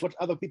covet what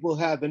other people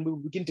have, and we will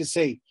begin to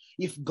say,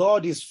 if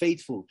God is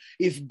faithful,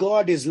 if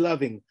God is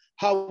loving,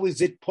 how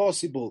is it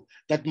possible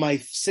that my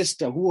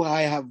sister, who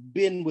I have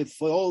been with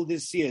for all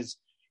these years,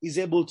 is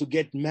able to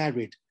get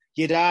married,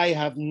 yet I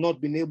have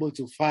not been able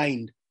to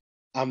find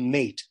a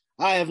mate?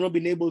 I have not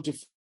been able to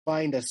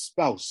find a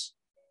spouse.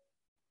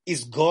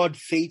 Is God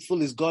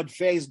faithful? Is God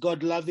fair? Is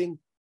God loving?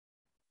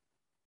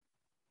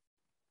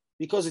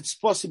 Because it's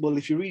possible.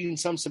 If you read in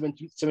Psalm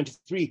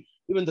 73,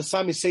 even the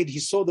psalmist said he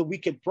saw the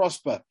wicked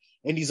prosper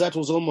and his heart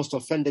was almost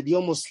offended. He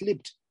almost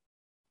slipped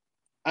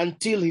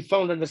until he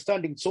found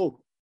understanding. So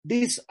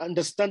this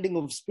understanding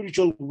of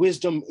spiritual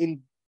wisdom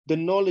in the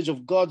knowledge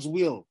of God's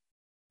will,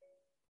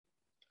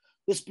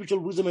 the spiritual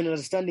wisdom and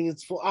understanding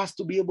is for us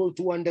to be able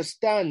to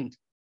understand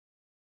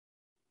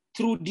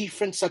through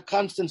different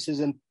circumstances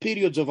and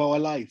periods of our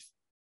life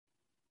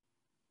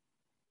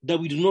that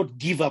we do not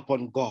give up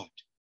on God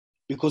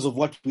because of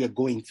what we are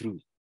going through.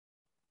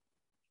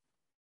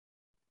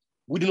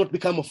 We do not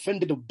become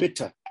offended or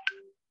bitter.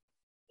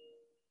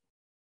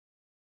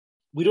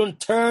 We don't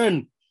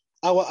turn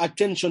our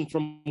attention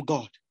from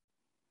God.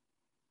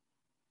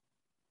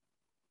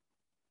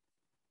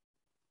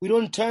 We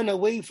don't turn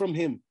away from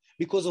him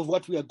because of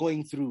what we are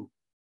going through.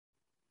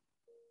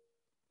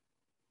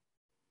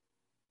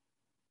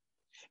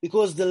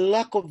 Because the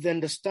lack of the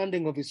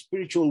understanding of his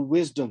spiritual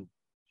wisdom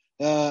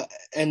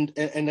and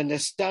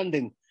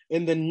understanding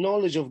in the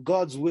knowledge of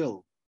God's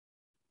will,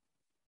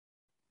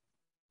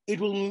 it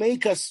will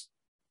make us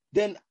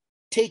then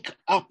take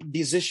up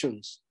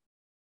decisions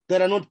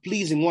that are not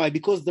pleasing. Why?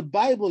 Because the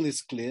Bible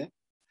is clear.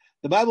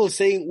 The Bible is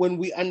saying when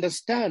we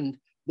understand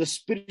the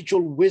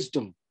spiritual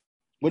wisdom,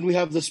 when we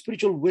have the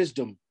spiritual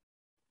wisdom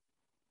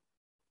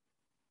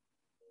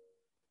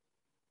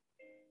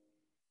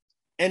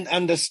and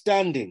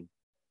understanding,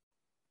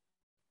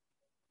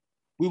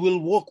 we will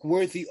walk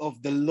worthy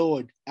of the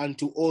Lord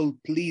unto all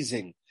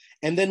pleasing,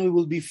 and then we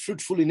will be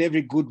fruitful in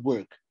every good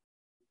work.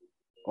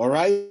 All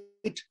right?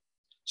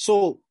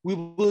 So we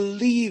will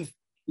live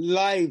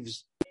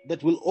lives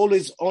that will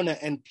always honor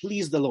and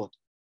please the Lord,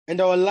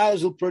 and our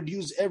lives will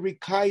produce every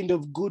kind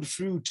of good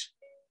fruit.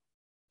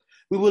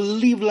 We will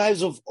live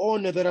lives of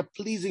honor that are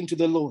pleasing to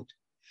the Lord,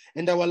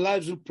 and our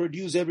lives will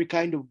produce every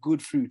kind of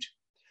good fruit.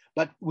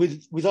 But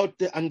without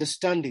the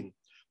understanding,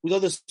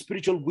 without the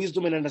spiritual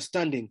wisdom and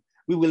understanding,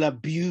 we will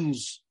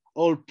abuse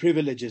all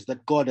privileges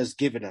that God has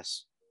given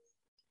us.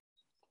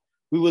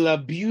 We will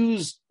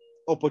abuse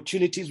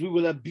opportunities. We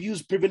will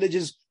abuse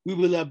privileges. We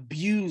will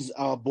abuse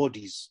our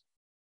bodies.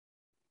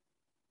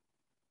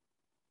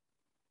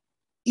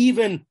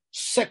 Even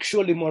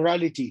sexual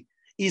immorality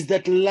is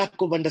that lack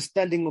of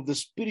understanding of the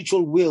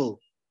spiritual will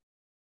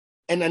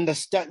and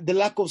the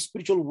lack of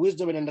spiritual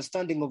wisdom and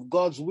understanding of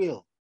God's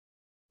will.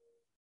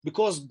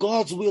 Because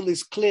God's will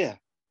is clear,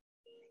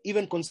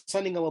 even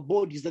concerning our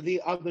bodies, that they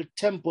are the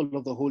temple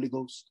of the Holy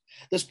Ghost.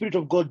 The Spirit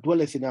of God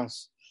dwelleth in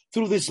us.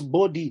 Through this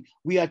body,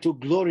 we are to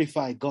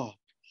glorify God.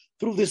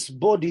 Through this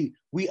body,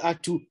 we are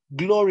to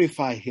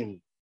glorify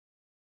Him.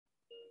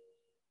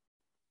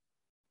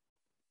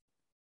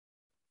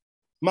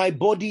 My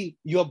body,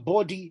 your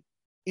body,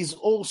 is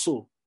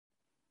also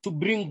to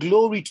bring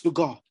glory to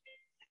God.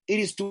 It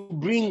is to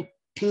bring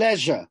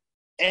pleasure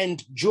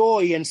and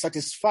joy and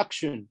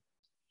satisfaction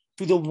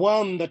to the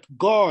one that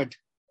God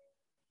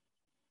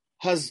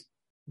has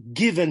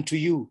given to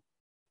you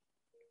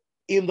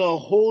in the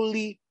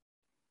holy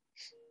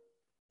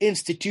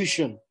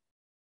institution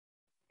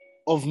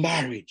of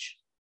marriage.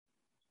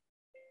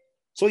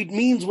 So it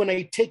means when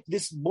I take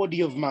this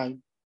body of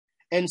mine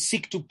and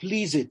seek to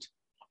please it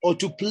or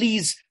to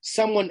please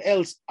someone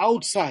else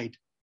outside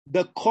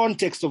the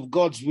context of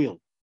God's will,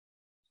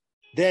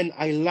 then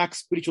I lack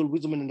spiritual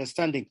wisdom and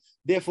understanding.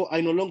 Therefore,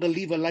 I no longer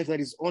live a life that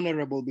is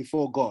honorable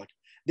before God.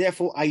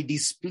 Therefore, I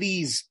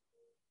displease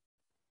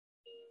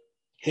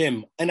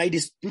Him, and I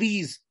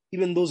displease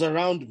even those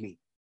around me.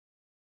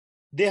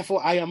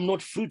 Therefore, I am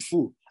not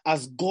fruitful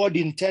as God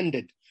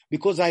intended,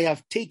 because I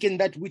have taken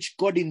that which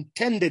God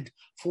intended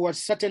for a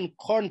certain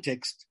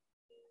context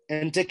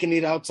and taken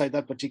it outside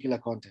that particular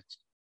context.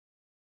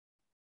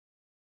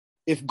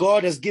 If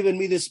God has given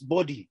me this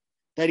body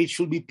that it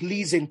should be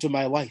pleasing to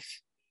my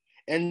wife,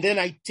 and then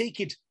I take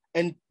it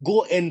and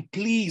go and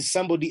please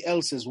somebody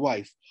else's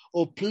wife,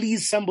 or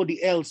please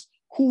somebody else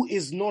who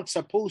is not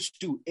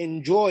supposed to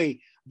enjoy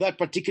that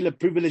particular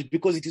privilege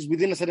because it is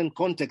within a certain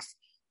context,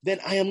 then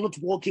I am not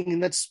walking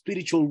in that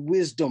spiritual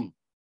wisdom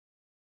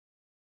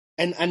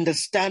and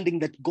understanding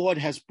that God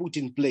has put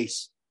in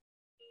place.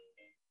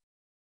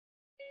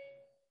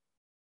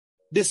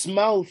 This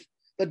mouth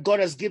that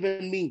God has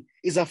given me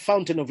is a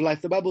fountain of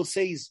life. The Bible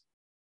says,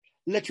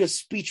 let your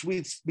speech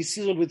be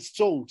seasoned with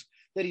salt,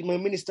 that it may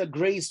minister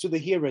grace to the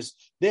hearers.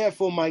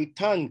 Therefore, my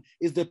tongue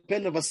is the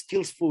pen of a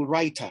skillful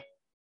writer.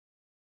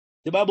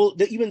 The Bible,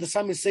 even the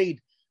psalmist said,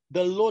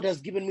 the Lord has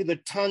given me the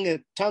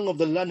tongue of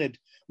the learned.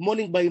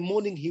 Morning by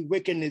morning he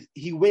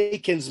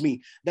wakens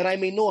me, that I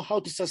may know how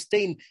to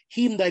sustain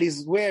him that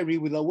is weary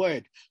with a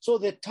word. So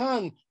the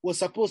tongue was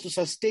supposed to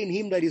sustain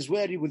him that is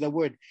weary with a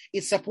word.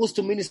 It's supposed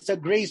to minister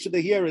grace to the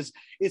hearers.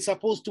 It's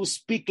supposed to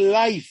speak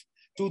life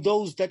to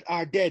those that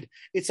are dead.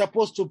 It's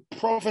supposed to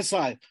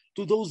prophesy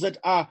to those that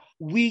are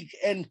weak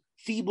and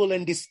feeble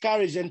and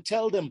discouraged, and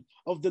tell them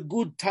of the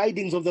good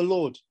tidings of the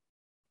Lord.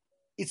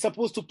 It's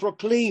supposed to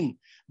proclaim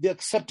the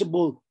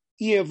acceptable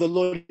ear of the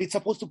Lord. It's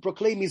supposed to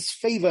proclaim His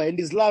favor and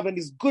His love and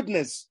His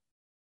goodness.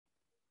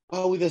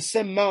 With the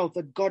same mouth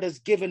that God has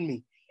given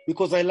me,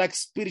 because I lack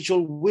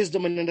spiritual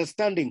wisdom and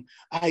understanding,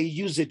 I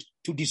use it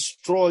to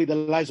destroy the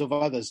lives of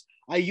others.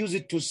 I use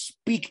it to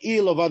speak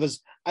ill of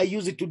others. I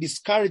use it to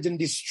discourage and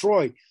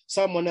destroy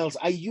someone else.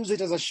 I use it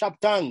as a sharp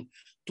tongue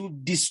to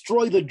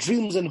destroy the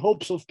dreams and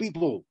hopes of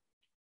people,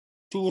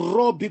 to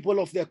rob people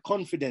of their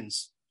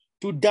confidence,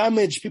 to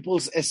damage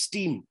people's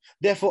esteem.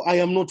 Therefore, I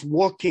am not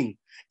walking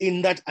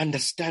in that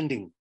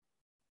understanding.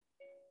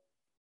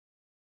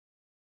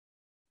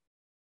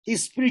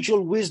 His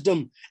spiritual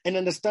wisdom and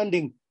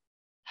understanding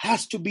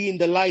has to be in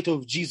the light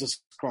of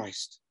Jesus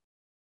Christ.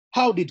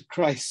 How did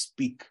Christ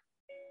speak?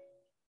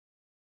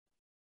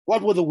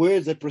 What were the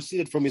words that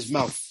proceeded from His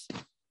mouth?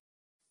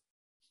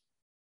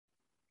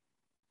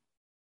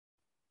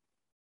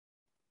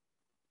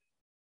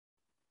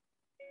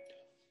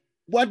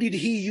 What did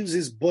He use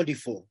His body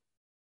for?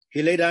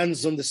 He laid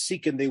hands on the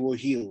sick and they were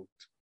healed.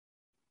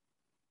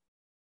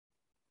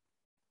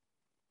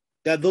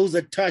 There are those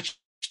that touched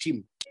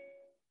Him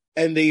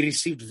and they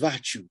received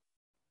virtue.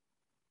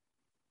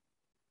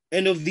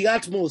 And of the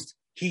utmost,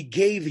 He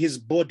gave His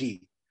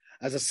body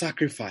as a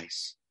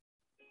sacrifice.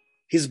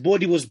 His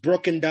body was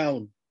broken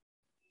down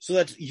so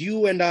that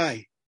you and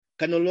I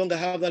can no longer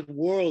have that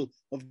wall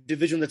of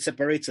division that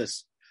separates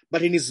us.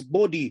 But in his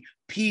body,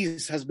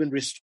 peace has been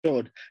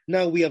restored.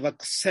 Now we have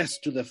access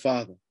to the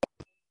Father.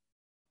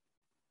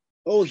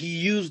 Oh, he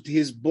used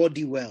his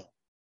body well.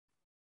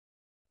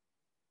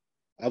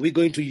 Are we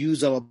going to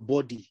use our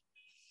body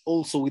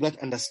also with that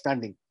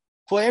understanding?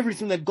 For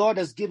everything that God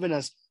has given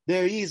us,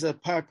 there is a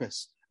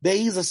purpose. There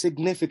is a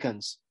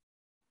significance.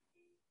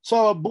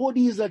 So our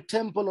body is a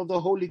temple of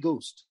the Holy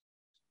Ghost.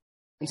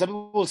 And some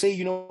people say,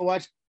 you know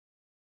what?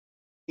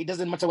 It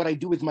doesn't matter what I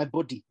do with my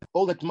body.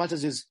 All that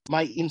matters is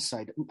my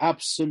inside.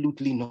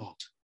 Absolutely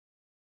not.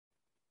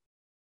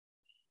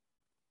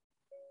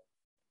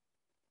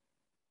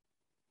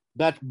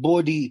 That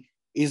body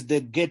is the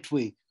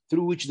gateway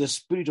through which the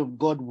Spirit of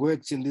God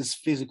works in this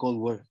physical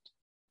world.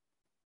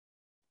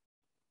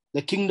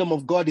 The kingdom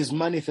of God is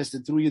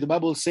manifested through you. The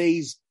Bible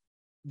says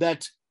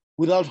that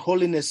without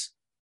holiness,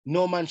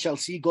 no man shall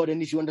see God.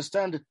 And if you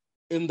understand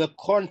in the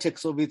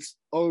context of its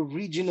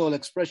original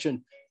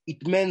expression,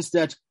 it means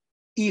that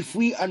if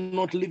we are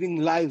not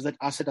living lives that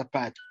are set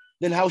apart,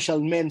 then how shall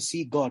men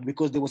see God?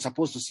 Because they were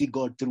supposed to see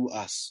God through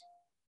us.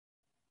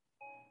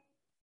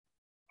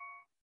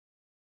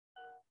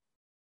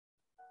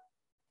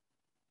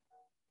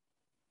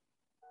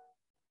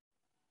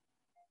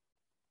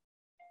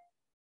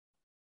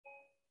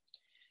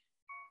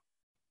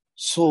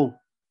 So,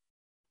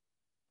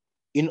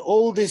 in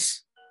all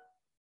this,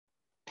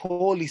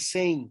 Paul is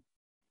saying,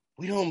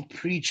 we don't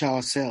preach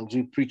ourselves,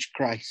 we preach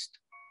Christ.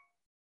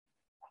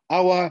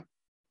 Our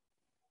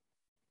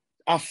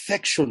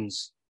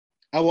affections,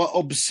 our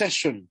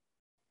obsession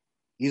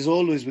is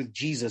always with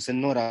Jesus and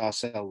not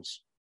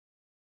ourselves.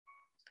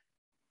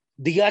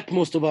 The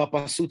utmost of our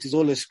pursuit is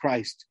always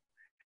Christ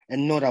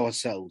and not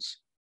ourselves.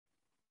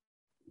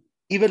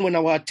 Even when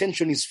our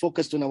attention is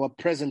focused on our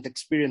present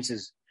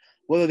experiences,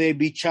 whether they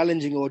be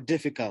challenging or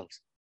difficult,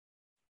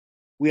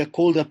 we are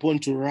called upon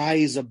to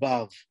rise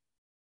above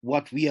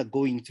what we are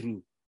going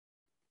through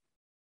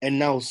and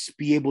now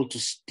be able to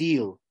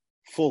still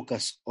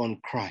focus on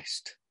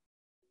Christ.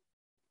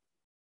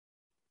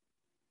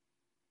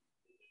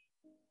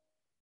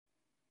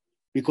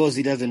 Because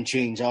he doesn't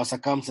change. Our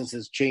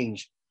circumstances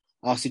change.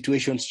 Our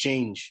situations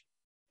change.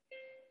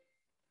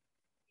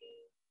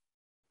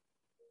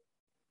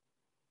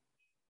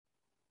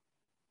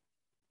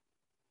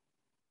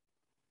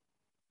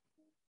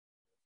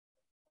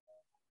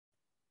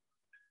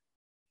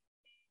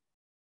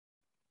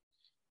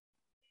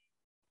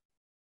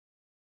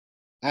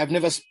 I have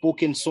never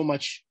spoken so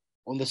much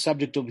on the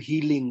subject of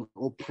healing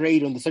or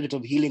prayed on the subject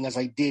of healing as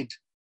I did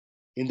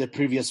in the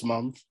previous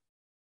month.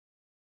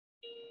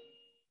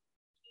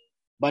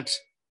 But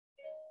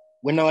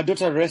when our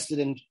daughter rested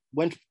and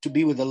went to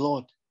be with the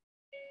Lord,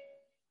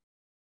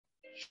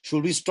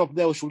 should we stop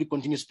there or should we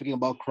continue speaking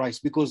about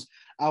Christ? Because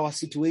our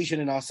situation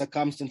and our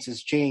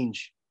circumstances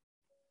change,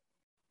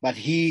 but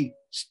he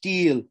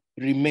still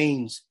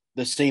remains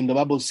the same. The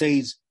Bible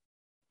says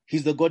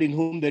he's the God in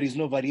whom there is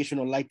no variation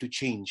or light to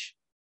change.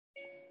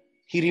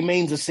 He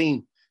remains the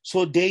same.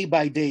 So day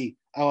by day,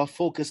 our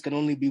focus can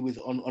only be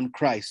on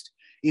Christ.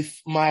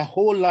 If my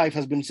whole life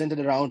has been centered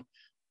around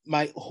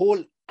my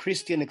whole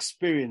Christian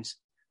experience,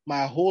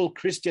 my whole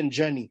Christian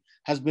journey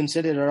has been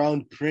centered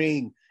around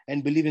praying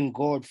and believing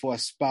God for a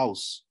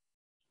spouse,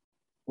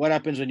 what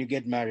happens when you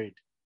get married?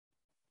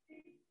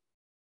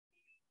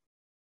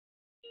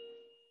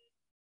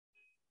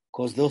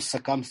 Because those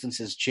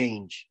circumstances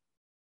change.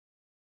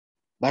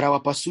 But our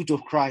pursuit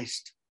of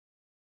Christ,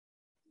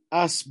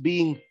 us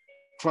being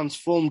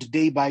transformed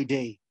day by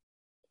day,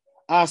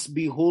 us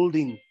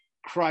beholding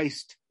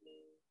Christ,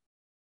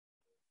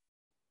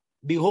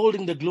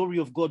 beholding the glory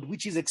of God,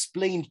 which is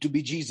explained to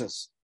be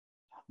Jesus.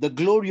 The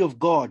glory of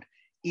God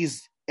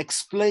is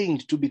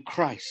explained to be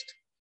Christ.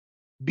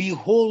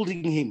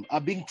 Beholding him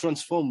are being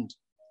transformed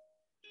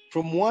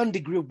from one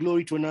degree of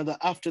glory to another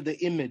after the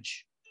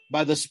image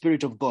by the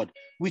Spirit of God,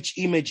 which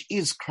image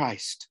is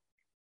Christ,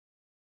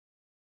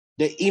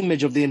 the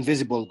image of the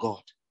invisible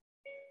God.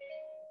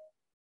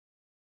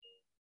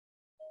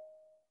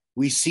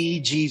 We see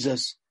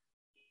Jesus.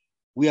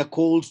 We are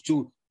called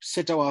to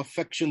set our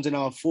affections and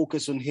our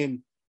focus on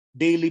him,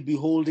 daily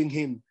beholding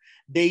him,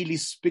 daily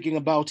speaking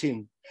about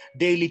him,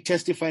 daily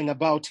testifying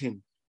about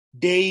him.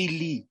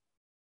 Daily,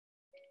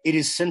 it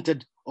is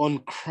centered on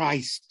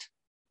Christ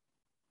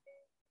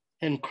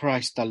and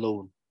Christ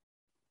alone.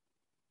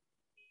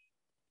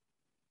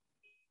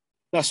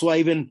 That's why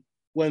even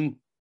when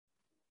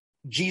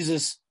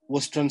Jesus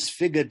was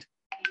transfigured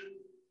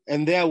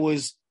and there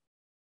was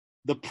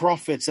the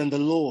prophets and the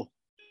law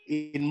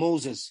in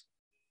Moses,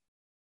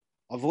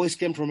 a voice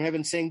came from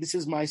heaven saying, "This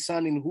is my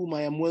son in whom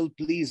I am well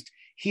pleased.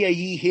 Hear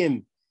ye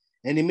him."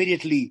 And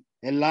immediately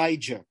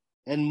Elijah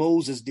and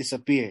Moses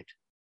disappeared.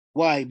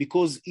 Why?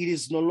 Because it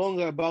is no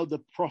longer about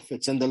the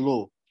prophets and the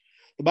law.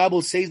 The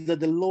Bible says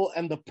that the law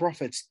and the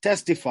prophets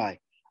testify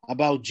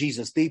about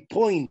Jesus. They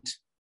point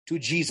to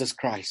Jesus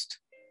Christ.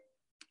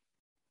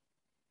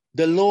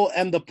 The law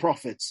and the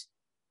prophets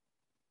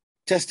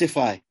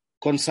testify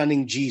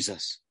concerning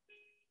Jesus.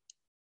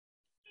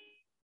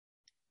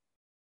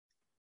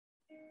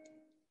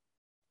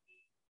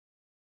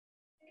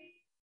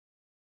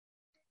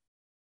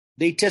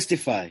 They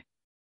testify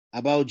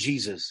about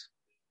Jesus.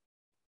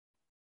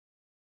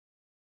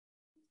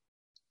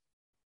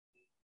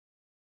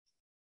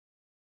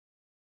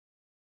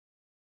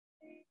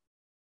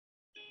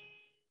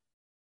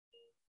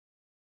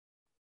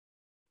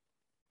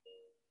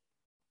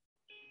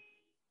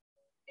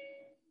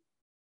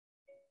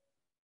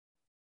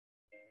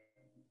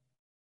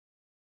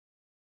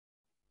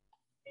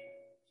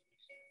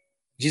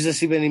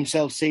 Jesus even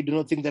himself said, do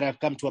not think that I've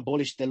come to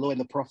abolish the law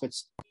and the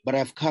prophets, but I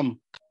have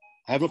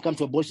not come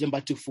to abolish them,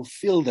 but to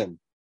fulfill them.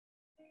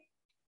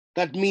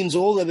 That means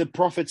all that the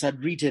prophets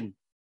had written,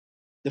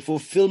 the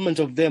fulfillment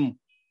of them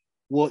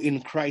were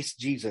in Christ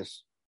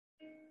Jesus.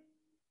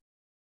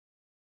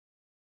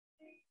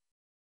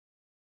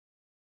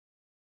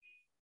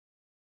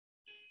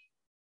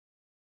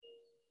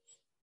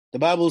 The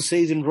Bible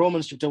says in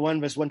Romans chapter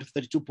 1, verse 1 to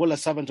 32, Paul, a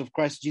servant of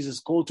Christ Jesus,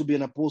 called to be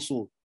an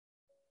apostle,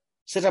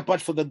 set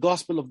apart for the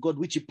gospel of God,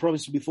 which he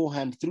promised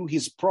beforehand through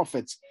his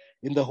prophets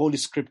in the Holy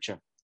Scripture.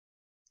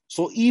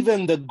 So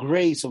even the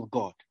grace of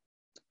God,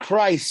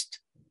 Christ,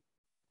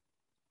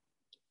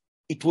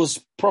 it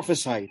was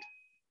prophesied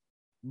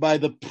by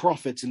the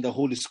prophets in the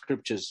Holy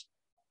Scriptures.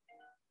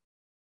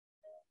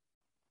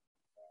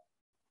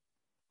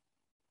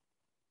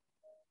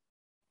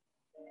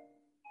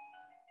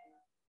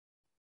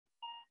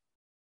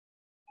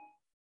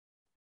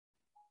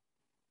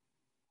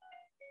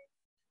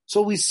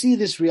 So we see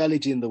this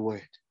reality in the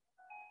Word.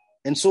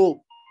 And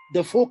so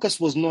the focus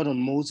was not on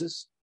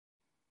Moses.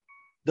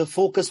 The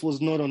focus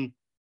was not on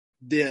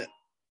the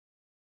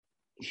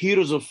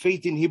heroes of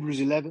faith in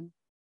Hebrews 11.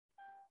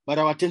 But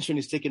our attention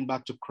is taken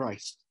back to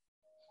Christ,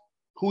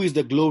 who is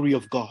the glory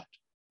of God,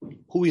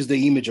 who is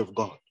the image of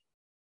God.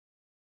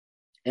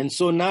 And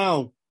so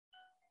now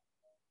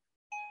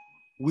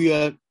we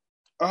are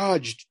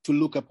urged to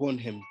look upon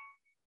him.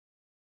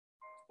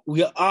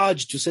 We are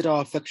urged to set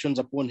our affections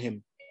upon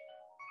him.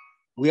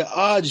 We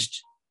are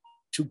urged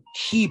to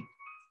keep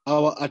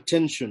our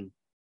attention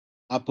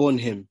upon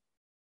him.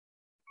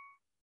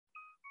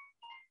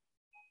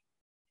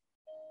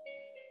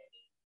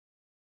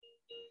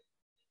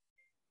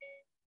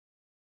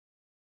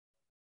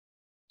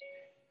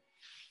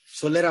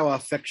 So let our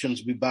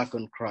affections be back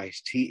on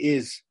Christ. He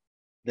is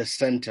the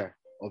center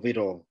of it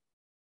all.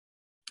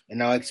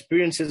 And our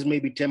experiences may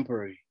be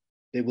temporary.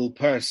 They will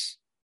pass,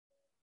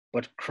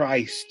 but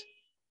Christ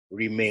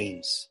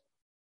remains.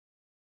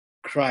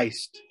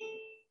 Christ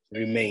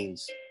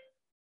remains.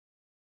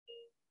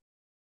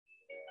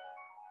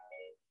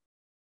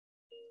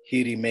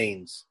 He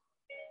remains.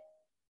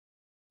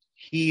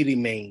 He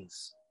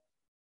remains.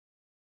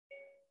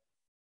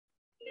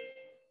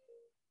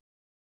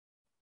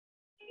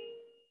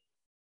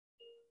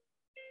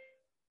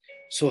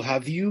 So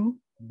have you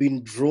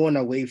been drawn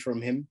away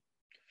from him?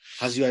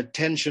 Has your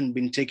attention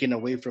been taken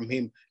away from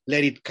him?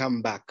 Let it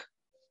come back.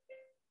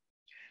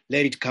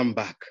 Let it come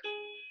back.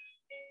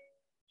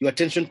 Your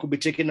attention could be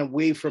taken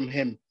away from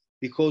him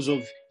because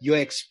of your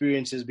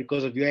experiences,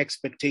 because of your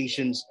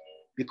expectations,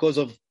 because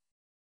of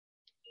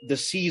the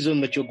season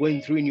that you're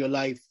going through in your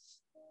life,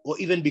 or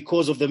even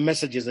because of the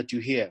messages that you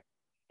hear,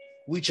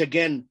 which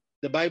again,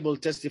 the Bible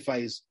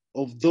testifies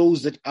of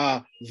those that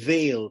are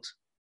veiled.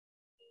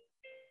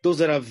 Those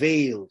that are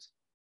veiled.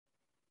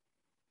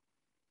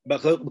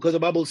 Because the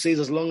Bible says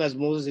as long as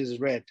Moses is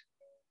read,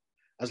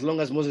 as long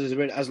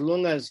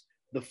as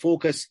the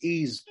focus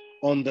is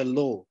on the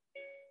law,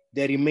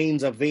 there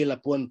remains a veil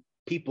upon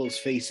people's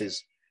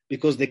faces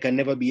because they can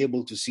never be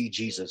able to see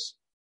Jesus.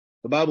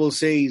 The Bible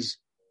says,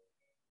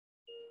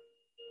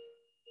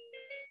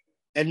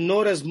 and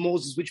not as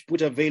Moses, which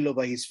put a veil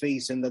over his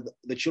face, and that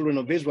the children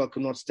of Israel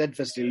could not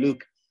steadfastly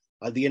look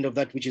at the end of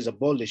that which is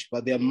abolished,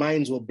 but their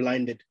minds were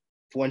blinded.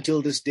 For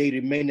until this day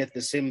remaineth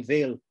the same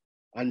veil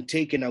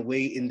untaken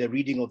away in the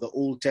reading of the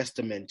Old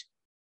Testament,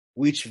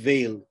 which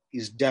veil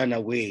is done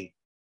away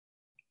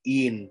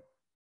in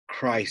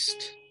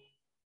Christ.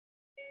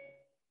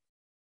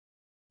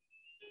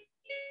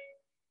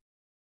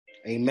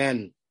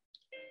 Amen.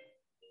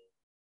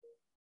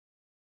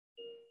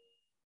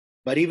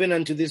 But even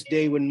unto this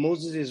day, when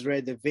Moses is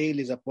read, the veil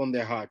is upon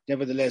their heart.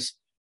 Nevertheless,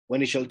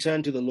 when he shall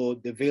turn to the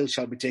Lord, the veil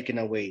shall be taken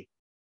away.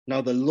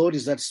 Now the Lord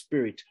is that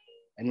Spirit,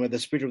 and where the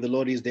Spirit of the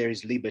Lord is, there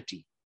is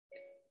liberty.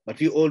 But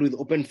we all with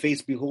open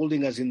face,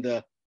 beholding as in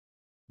the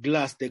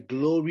glass the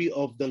glory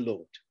of the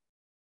Lord,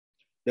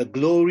 the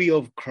glory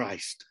of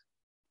Christ,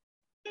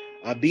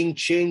 are being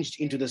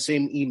changed into the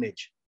same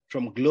image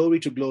from glory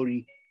to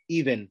glory,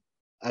 even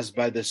as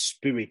by the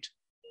Spirit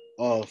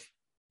of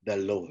the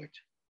Lord.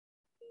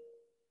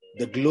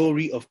 The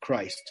glory of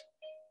Christ.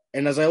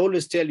 And as I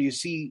always tell you,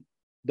 see,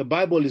 the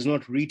Bible is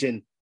not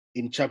written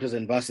in chapters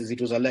and verses. It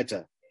was a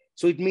letter.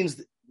 So it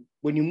means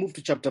when you move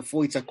to chapter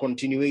 4, it's a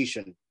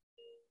continuation.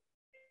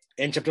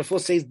 And chapter 4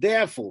 says,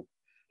 therefore,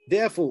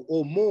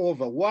 or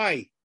moreover,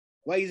 why?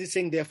 Why is it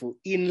saying therefore?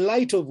 In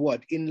light of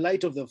what? In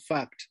light of the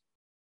fact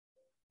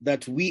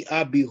that we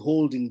are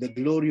beholding the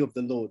glory of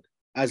the Lord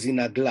as in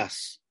a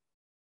glass.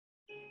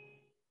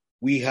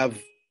 We have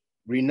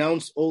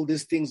renounced all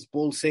these things,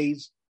 Paul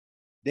says.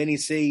 Then he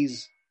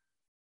says,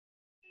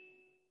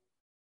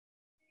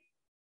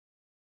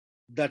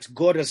 that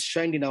God has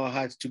shined in our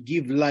hearts to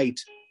give light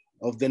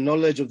of the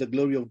knowledge of the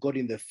glory of God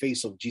in the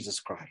face of Jesus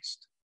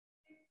Christ.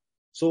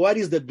 So what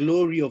is the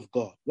glory of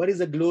God? What is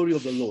the glory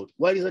of the Lord?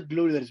 What is the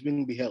glory that is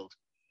being beheld?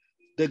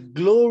 The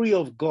glory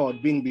of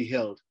God being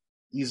beheld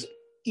is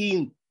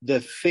in the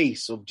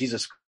face of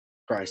Jesus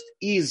Christ,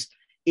 is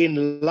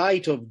in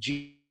light of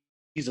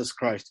Jesus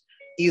Christ,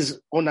 is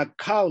on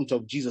account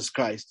of Jesus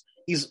Christ,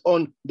 is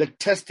on the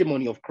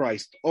testimony of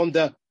Christ, on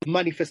the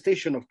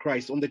manifestation of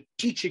Christ, on the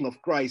teaching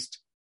of Christ.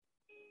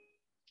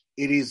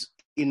 It is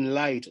in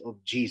light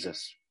of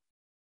Jesus.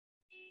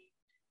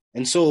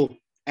 And so,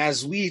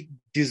 as we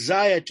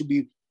desire to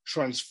be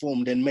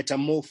transformed and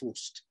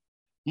metamorphosed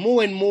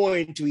more and more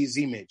into his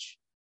image,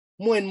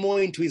 more and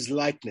more into his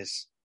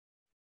likeness,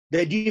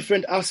 the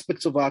different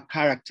aspects of our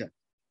character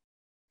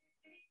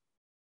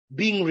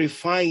being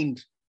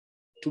refined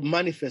to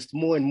manifest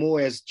more and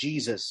more as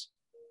Jesus,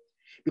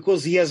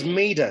 because he has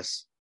made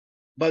us.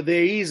 But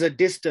there is a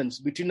distance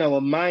between our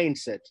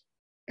mindset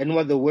and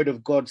what the word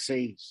of God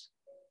says.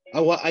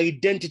 Our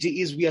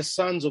identity is we are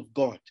sons of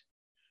God,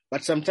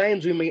 but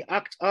sometimes we may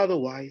act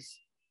otherwise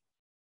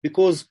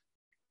because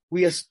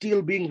we are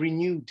still being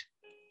renewed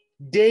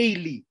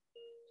daily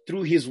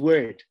through his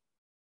word.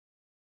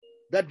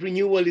 That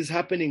renewal is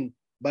happening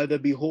by the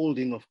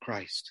beholding of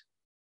Christ.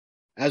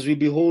 As we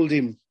behold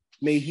him,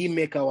 may he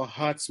make our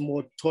hearts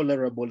more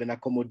tolerable and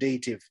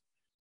accommodative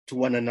to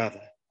one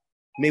another.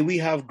 May we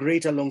have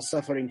greater long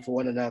suffering for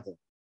one another.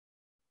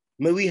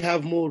 May we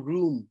have more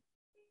room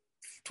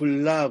to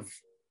love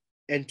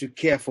and to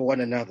care for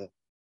one another.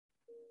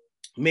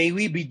 May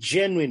we be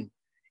genuine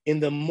in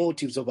the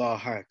motives of our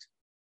heart.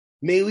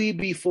 May we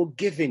be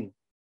forgiving.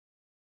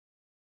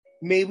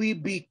 May we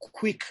be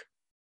quick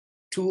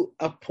to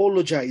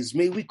apologize.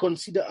 May we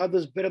consider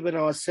others better than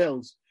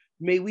ourselves.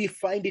 May we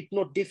find it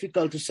not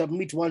difficult to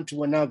submit one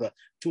to another,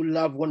 to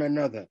love one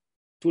another,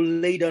 to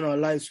lay down our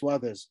lives for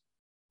others.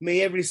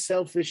 May every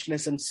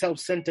selfishness and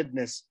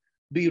self-centeredness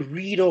be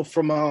rid of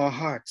from our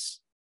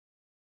hearts.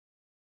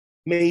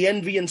 May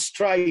envy and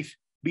strife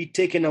be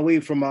taken away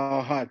from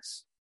our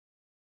hearts.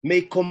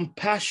 May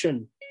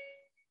compassion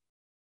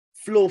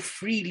flow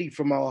freely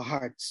from our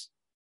hearts.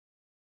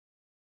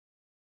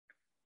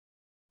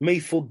 May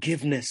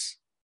forgiveness,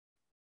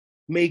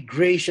 may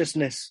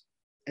graciousness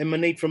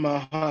emanate from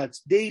our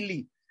hearts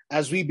daily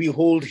as we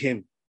behold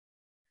him.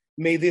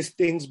 May these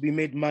things be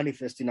made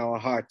manifest in our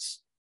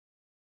hearts.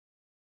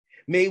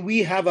 May we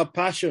have a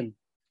passion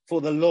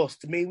for the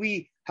lost. May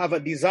we have a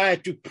desire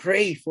to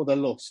pray for the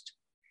lost.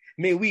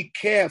 May we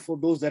care for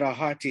those that are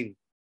hurting.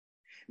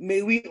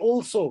 May we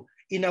also,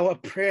 in our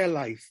prayer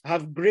life,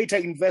 have greater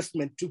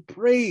investment to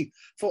pray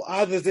for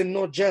others and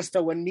not just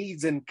our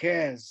needs and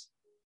cares.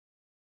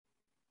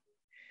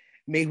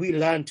 May we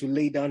learn to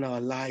lay down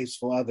our lives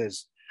for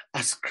others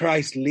as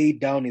Christ laid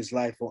down his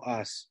life for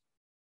us.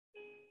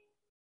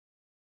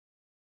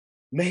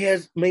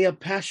 May a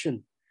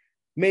passion,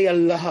 may a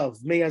love,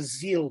 may a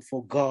zeal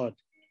for God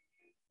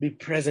be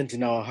present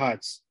in our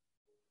hearts.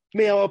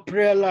 May our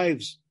prayer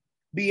lives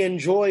be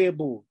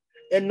enjoyable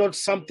and not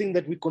something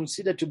that we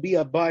consider to be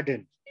a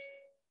burden.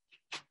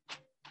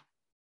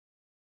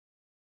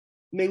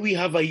 May we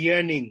have a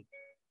yearning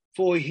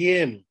for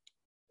him.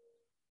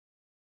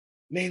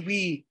 May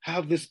we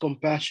have this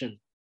compassion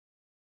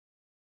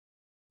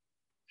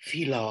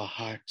fill our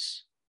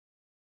hearts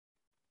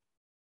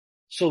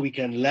so we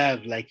can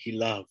love like he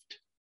loved.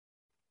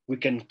 We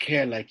can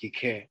care like he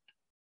cared.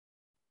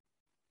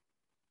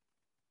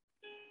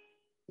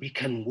 We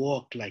can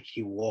walk like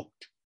he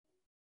walked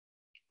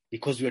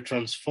because we are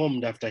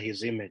transformed after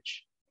his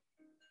image.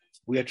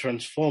 We are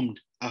transformed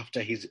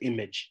after his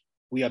image.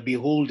 We are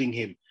beholding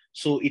him.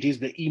 So it is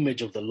the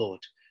image of the Lord.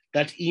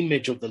 That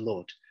image of the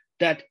Lord.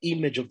 That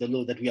image of the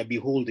Lord that we are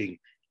beholding.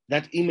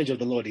 That image of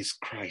the Lord is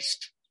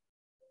Christ.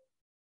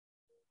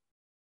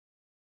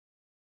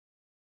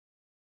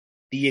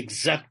 The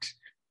exact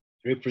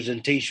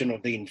representation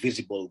of the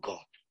invisible God.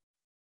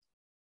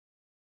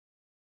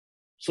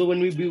 So when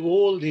we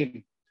behold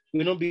him,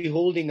 we're not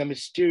beholding a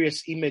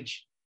mysterious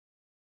image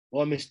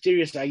or a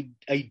mysterious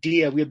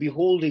idea. We are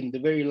beholding the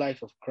very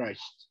life of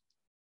Christ.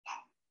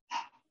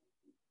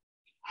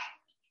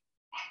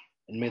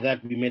 And may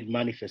that be made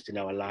manifest in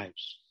our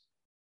lives.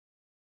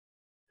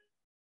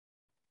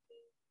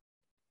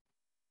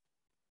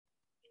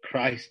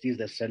 Christ is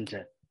the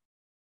center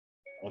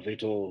of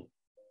it all.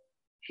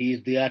 He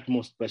is the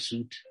utmost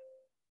pursuit.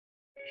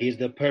 He is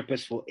the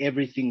purpose for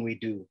everything we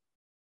do.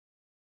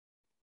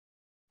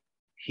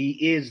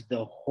 He is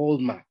the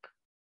hallmark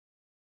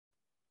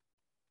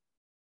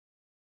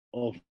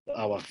of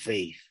our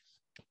faith.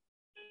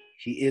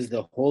 He is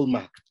the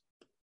hallmark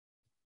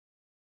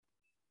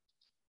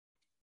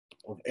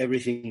of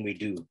everything we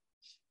do.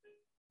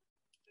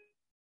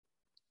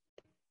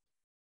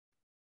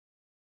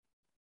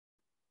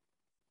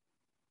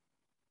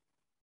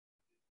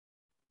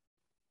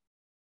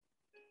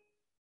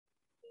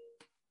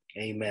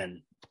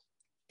 Amen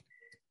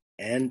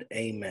and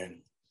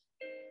amen.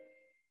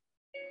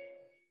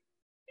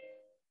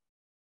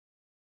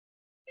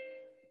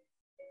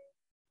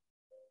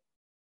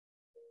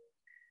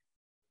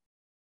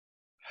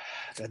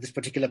 At this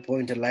particular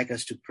point, I'd like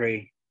us to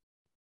pray.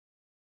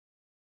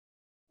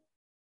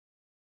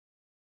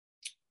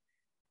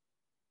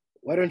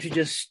 Why don't you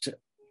just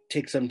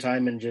take some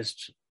time and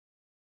just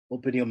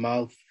open your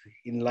mouth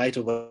in light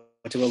of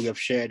whatever we have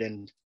shared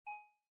and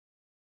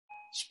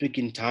speak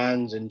in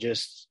tongues and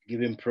just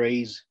give him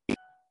praise.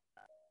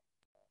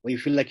 When you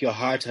feel like your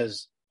heart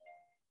has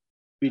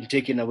been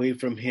taken away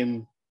from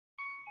him,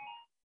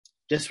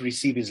 just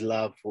receive his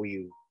love for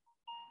you.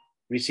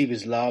 Receive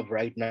his love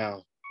right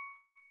now.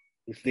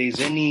 If there's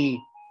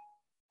any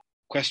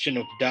question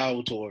of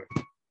doubt or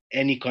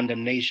any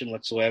condemnation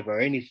whatsoever,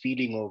 any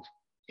feeling of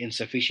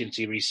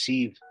insufficiency,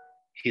 receive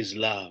his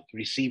love,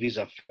 receive his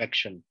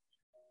affection,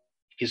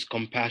 his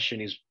compassion,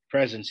 his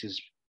presence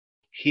is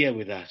here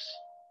with us.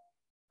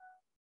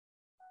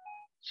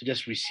 So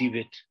just receive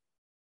it.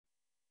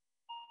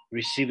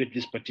 Receive it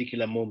this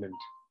particular moment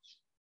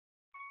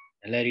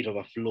and let it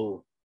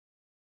overflow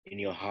in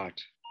your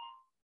heart.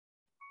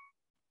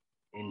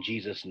 In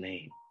Jesus'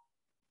 name.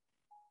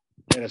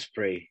 Let us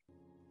pray.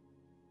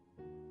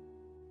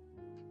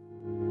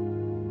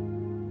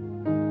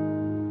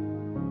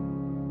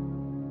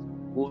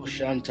 O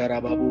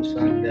Shantarababu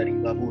Sandari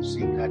Babu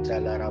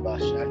Sikatala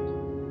Rabashandi.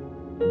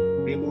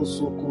 Rebo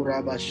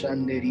Sokura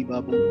Bashanderi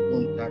Babu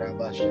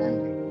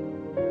Kuntarabashandi.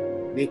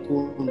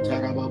 Bekun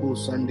Tarababu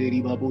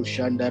Sanderi Babu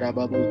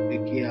Shandarababu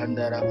Beki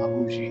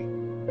Andarababuji.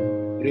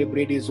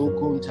 Rebrede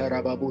Zokun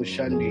Tarababu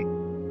Shandi.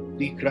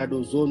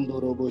 Likrado Zondo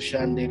Robo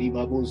Shanderi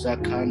Babu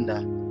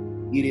Zakanda.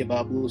 Ire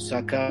Babu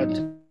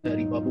Sakanta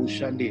Ribabu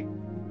Shandi.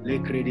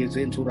 Lekrede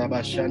Zentu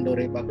Rabashando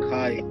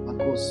Rebakai.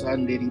 Ako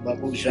Sanderi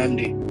Babu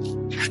Shandi.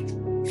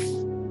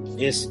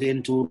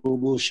 Estentu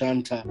Robo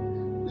Shanta.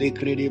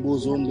 Lekrede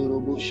Bozondo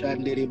Robo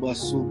Shanderi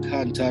Basu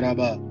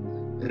Kantaraba.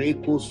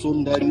 Reko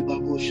Sundari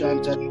Babu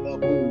Shanta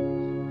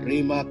Ribabu.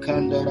 Rema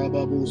Kanda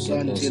Rababu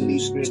Sante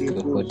Likrede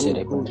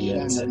Bozondo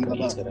Shandari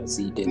Baba.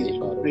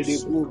 Lekrede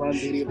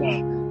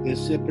Bubanderiba.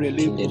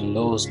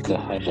 Los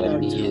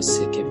Kahadalies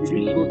que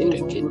prendere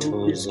che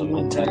tosa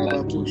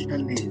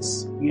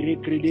matalakitis.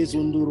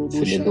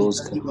 Filedos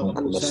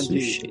Kahankala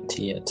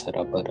Sushetia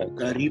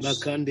Tarabaraka.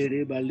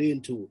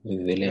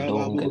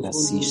 Veledonga la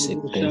Sise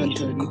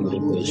Prento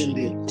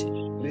Kurubajinite.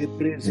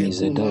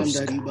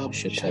 Mizedoska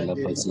Shetala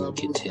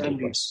Bazike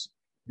Teribas.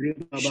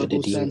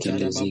 Shedinke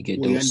Lezige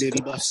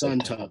Doska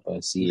Santa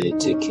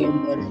Bazieteke.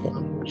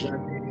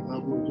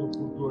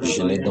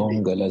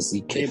 Sheledonga la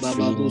zike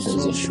finda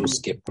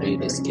zoshuske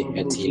predeske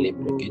hetile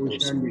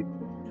bregedos.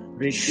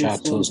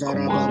 Shatos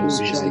komaros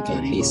zeke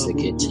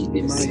hiseke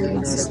tile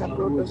zikasa.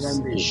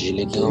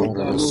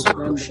 Sheledonga la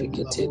sokushe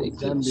ketere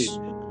kios.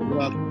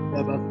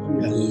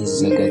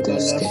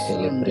 Nizagadoske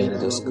hele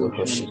brendos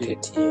kuhoshike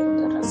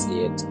tienda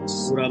razietos.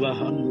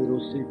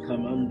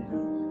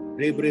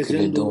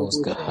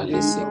 Kledonska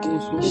haleseke.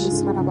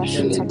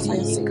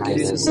 Sheledinga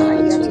la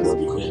zato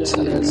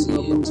kuntala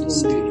zietos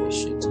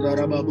kivashito.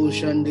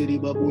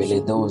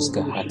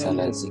 Veledonska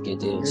hatala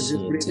zigedenshi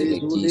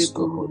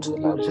telekisko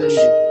hotelabush.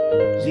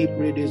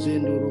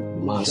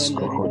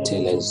 Masko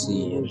hotelazi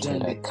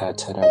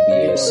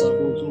enterakatarabiesi.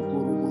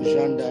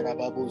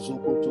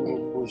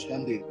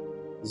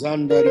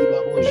 Zandari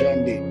babu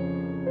jande.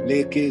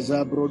 Leke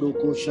zabrodo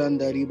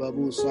koshandari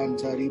babu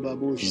santari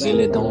babu shande.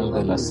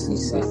 Zeledonga la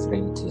sise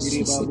frente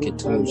sise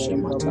ketuja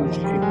matala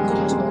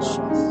kukotosh.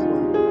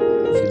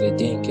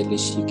 Filedenke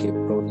leshike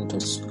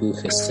prontos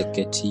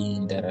kuheseketi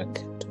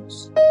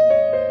indarakatos.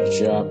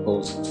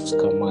 Jabos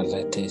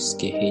kamalates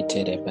ke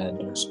hetere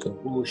bandosko.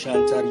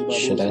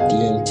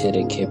 Shaladin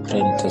tereke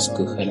prentos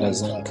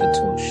kuhalazan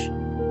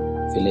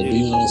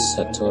Filedin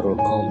satoro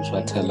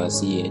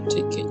kompatalazie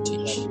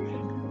teketish.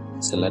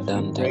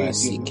 Saladan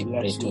tarasi ke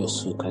preto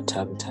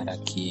sukatam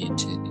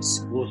tarakietes.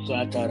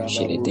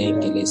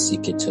 Shiledengele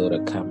siketora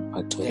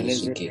kampato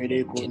suke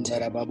kete.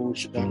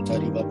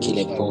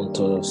 Kile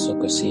ponto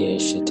sokosie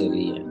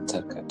shetelia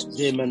takato.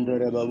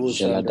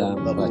 Shaladam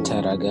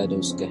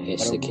bataragados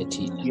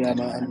kaheseketila.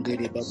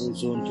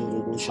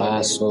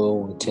 Faso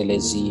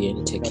untelezi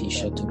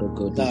entekisha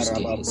torogodos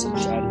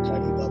keheseki.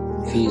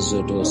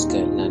 Fizo dos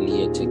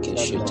kanaliete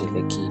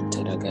kesheteleki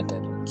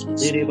taragadana.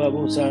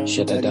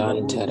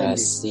 Shadadan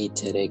tarasi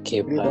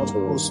tereke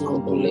patos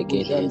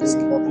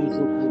kobolegedenski.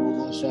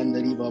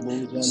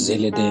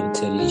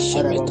 Zeledente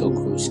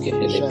lishametokus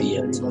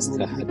kehelebiantis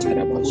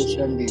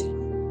kahatarabashante.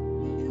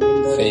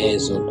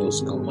 Fezo dos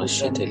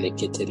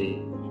komasheteleketere.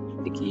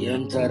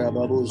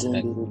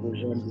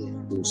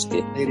 Uske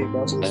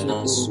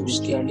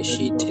anasuske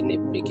eshitele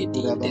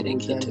brigedindere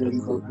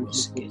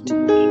keterokoruskete.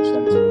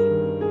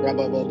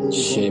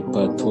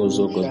 Shepa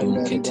tozo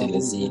godun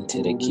ketelezin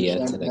terekia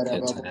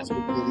terekatara.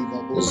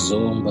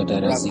 Zomba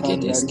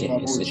darazigedeske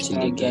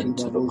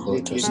hesetiligent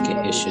rokotoske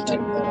heshete.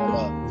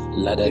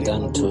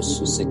 Ladagantos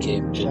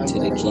suseke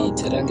tereki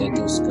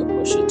teragaduska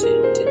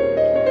poshetente.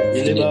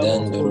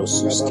 Filedandro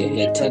suske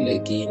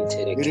hetelegin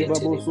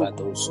tereketele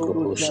badosko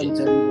hoshe.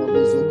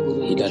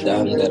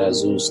 Hidadandara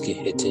zuske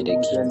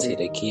hetelegin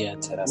terekia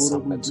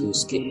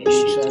terasapatuske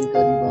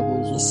heshita.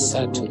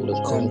 Isato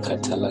lokon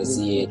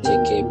katalazie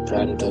teke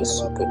brandos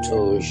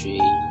kotoje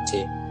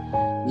inte.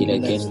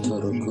 Ilegento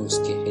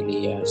rukuske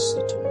helias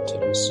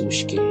atontero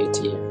suske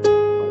hetia.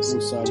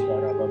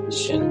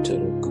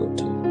 Shantoro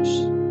kotosh.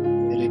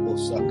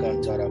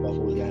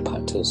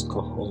 Patos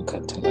kohon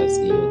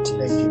katalazie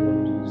teke.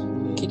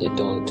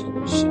 Kidedonto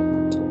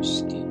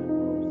shapatoske.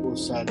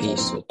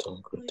 Piso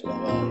tonkoto.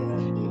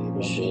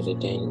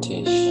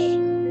 Jededentes.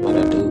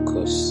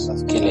 Maradukos.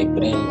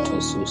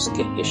 Kelebrentos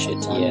uske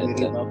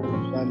heshetiata.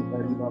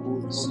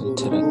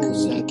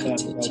 Santarakuri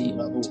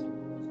kitetiata.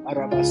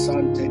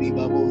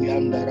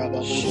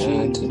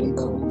 Shatara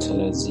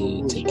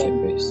kontalazie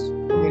tekebes.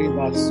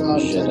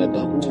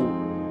 Jadadanto.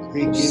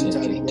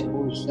 Usekete.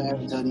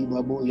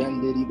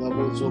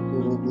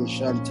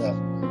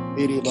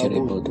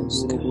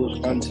 Kerebodoska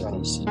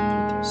katalisi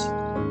predisi.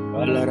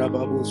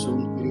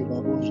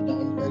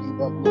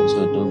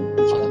 Zodom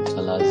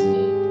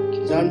katalazie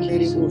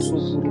kerekisos.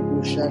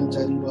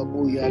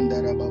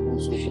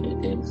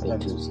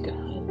 Shededempetuska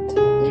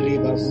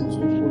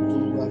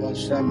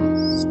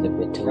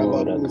Stepetora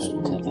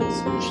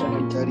cantalasi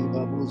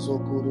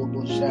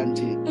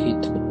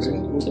Kitotra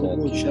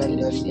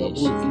Kitresia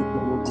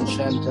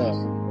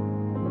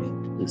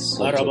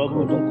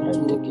Isotokoda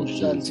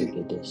Pratekisi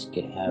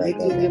Gedeske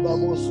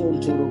Haragadas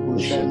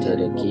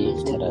Ushatereki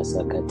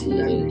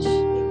Terasakatires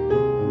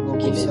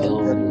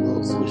Kiledon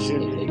Suske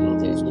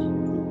Helides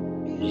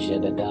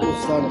Jadadan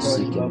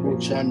Asike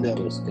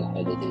Predoska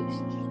Helides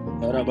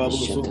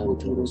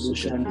Shatanturus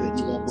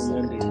Kehetis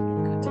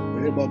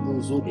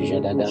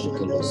Jadadan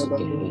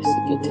Keluske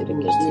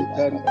Hesiketereketi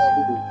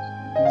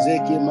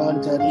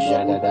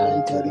Jadadan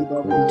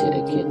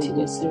Tereketi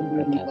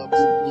Desembratas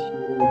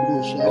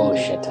O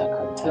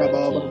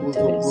Shatakantaraki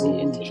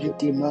Teresiete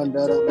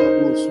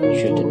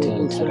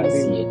Shudatan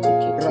Tarasiete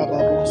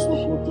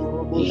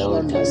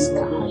Lotas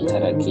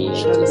Kahantaraki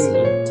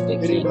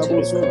Tereketi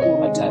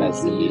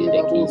Patarasi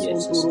Reki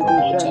Jesus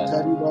Komota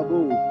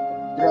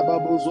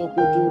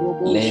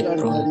Le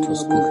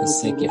prontos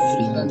kuhseke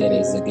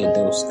frindere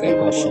zagedoska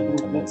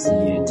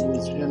pashantamasiete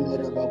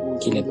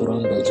Kile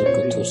brondo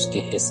zukotuske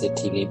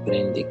hesetile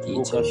brende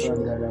kitash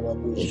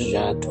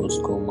Jatos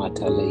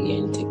komatale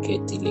yente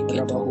ketile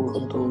keton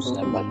kotos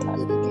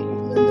abatal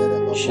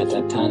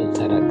Shatatan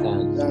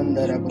tarakan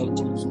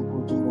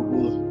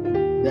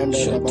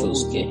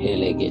Shatoske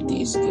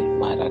helegediske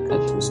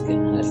marakatuske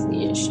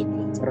hasnieshik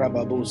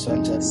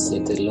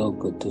Sete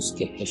logo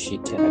tuske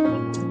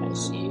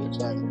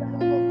heshitarakantanasiete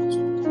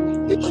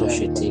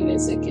Crochetile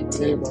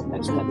zeketin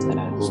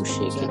akatara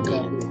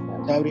husheketin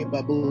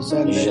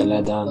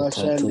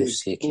Jaladanta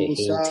tuske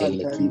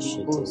kehintele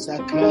kishete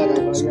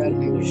Tuske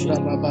huje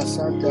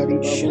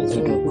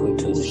Shanturuku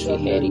tuske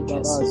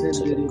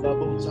herikasinture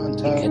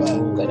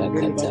Ikatungara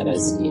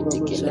kataraziete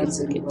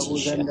kelezeketi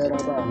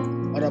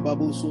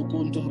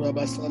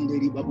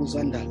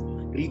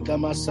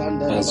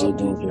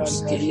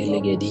Azododos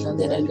kehelegedin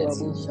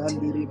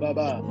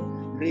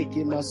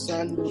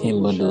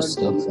Himbodos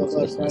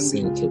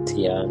dofufasin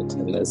ketian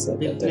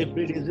talazagada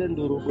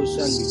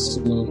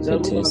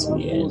Sunketesi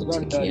and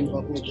tekian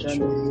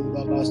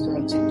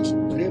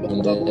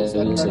And the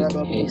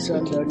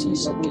heseketi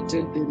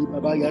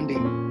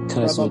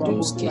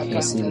Kazodos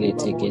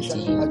kehesilete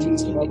getin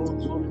kitele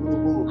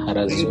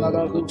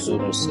Harazun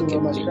kuturu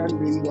sekebrin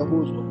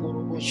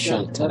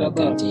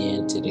Shantaragadi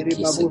ente de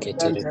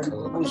kisekete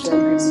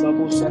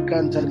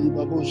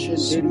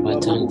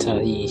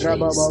Matanta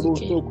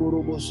iheisike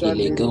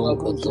Ilegon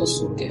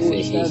kotosuke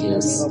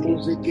fehihilsike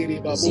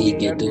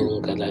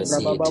Zigedun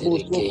galaziete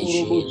de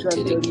keji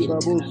ente de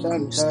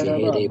kintarakuske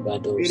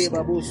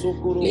herebadoska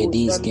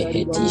Lediske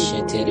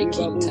hetishe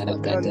terekin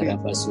tarakadara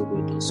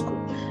basubudosko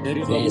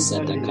Vesa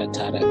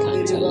takatara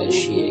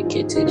kantalashie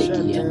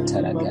keteregian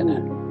taragara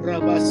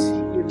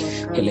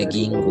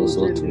Elegingos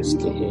outros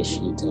que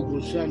reshita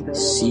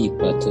Si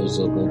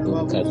patozo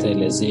godum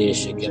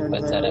katelezeshe que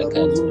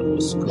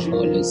patarakatorus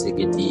koholes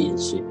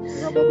egediche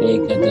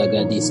Eka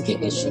dagadis que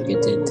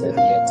heshiketenta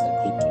riata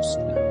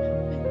kutuska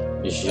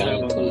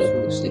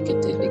Jantolocus que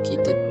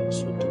telekite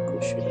prosuto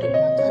kushute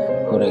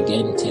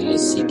Horagente le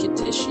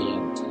sikite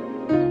shiante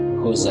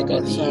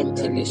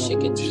Hosagadiente le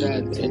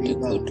sheketine brede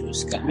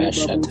kutus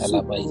kahasha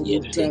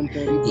talabayente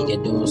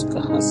Igedus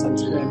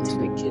kahasatiente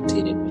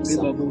leketine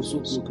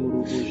mesamusus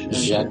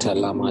Jata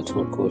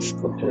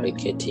lamatokoshko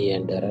horeketi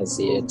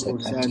endaraziete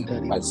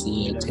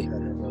katamaziete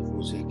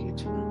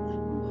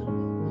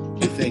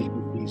Thank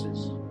you,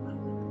 Jesus.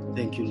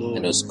 Thank you,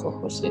 Lord.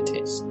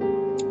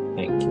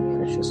 Thank you,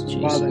 precious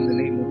Jesus. Father, in the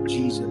name of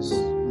Jesus,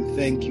 we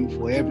thank you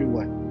for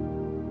everyone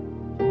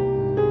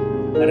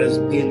that has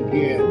been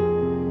here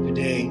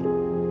today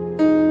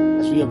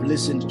as we have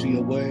listened to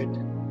your word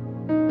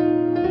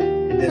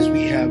and as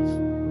we have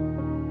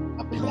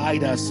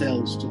applied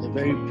ourselves to the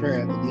very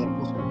prayer that the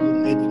Apostle Paul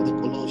made for the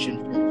Colossian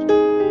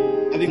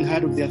church. Having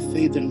heard of their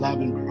faith and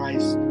love in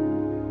Christ,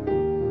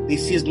 they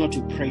cease not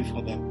to pray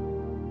for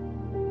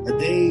them, that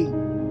they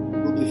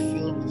will be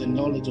filled with the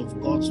knowledge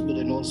of God's will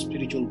and all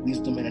spiritual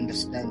wisdom and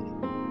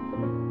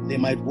understanding. They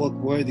might walk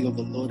worthy of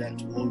the Lord and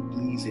to all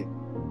please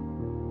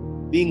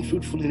Him, being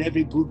fruitful in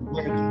every good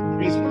work,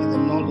 increasing in the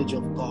knowledge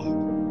of God,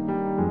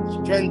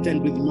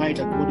 strengthened with might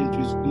according to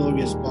His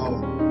glorious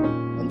power,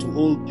 and to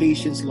all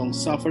patience,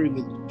 long-suffering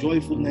with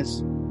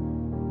joyfulness,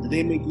 that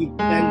they may give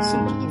thanks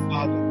unto the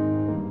Father,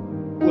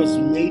 who has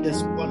made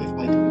us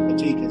qualified to be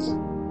partakers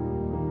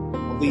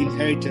of the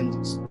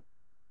inheritance of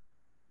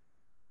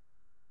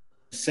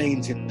the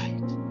saints in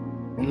light.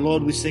 And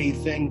Lord, we say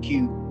thank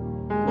you,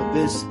 for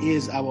this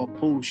is our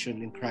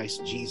portion in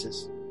Christ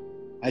Jesus.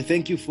 I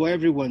thank you for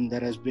everyone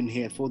that has been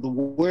here, for the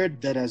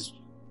word that has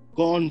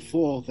gone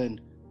forth and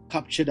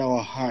captured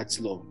our hearts,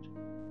 Lord,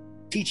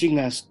 teaching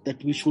us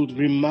that we should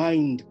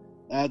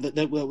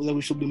that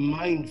we should be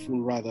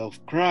mindful rather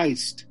of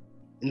Christ,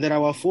 and that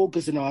our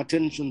focus and our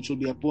attention should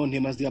be upon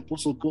Him, as the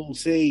Apostle Paul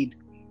said,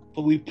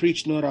 for we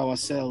preach not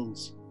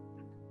ourselves,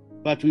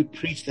 but we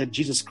preach that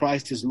Jesus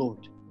Christ is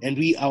Lord, and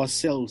we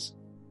ourselves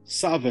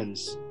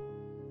servants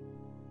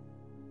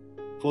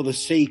for the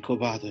sake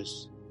of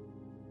others.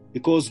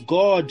 Because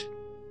God,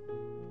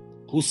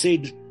 who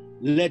said,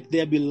 let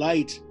there be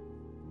light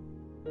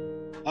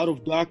out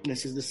of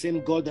darkness, is the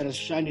same God that has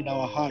shined in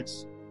our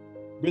hearts,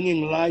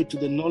 bringing light to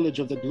the knowledge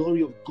of the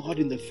glory of God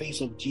in the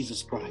face of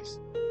Jesus Christ.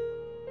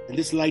 And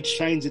this light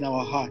shines in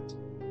our heart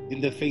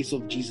in the face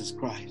of Jesus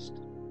Christ.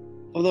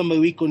 Father, may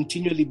we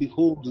continually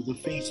behold the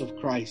face of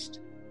Christ,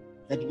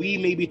 that we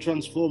may be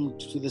transformed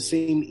to the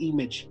same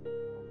image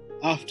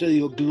after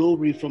your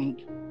glory from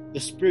the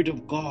Spirit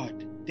of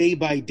God day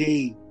by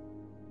day.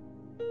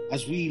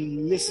 As we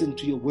listen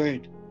to your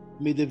word,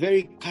 may the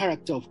very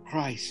character of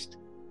Christ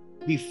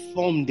be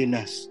formed in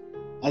us.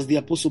 As the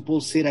Apostle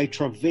Paul said, I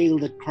travail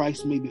that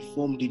Christ may be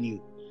formed in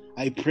you.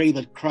 I pray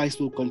that Christ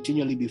will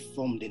continually be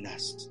formed in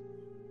us,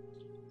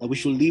 that we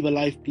shall live a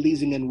life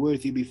pleasing and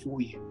worthy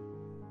before you,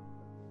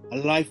 a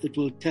life that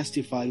will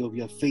testify of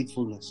your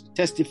faithfulness,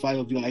 testify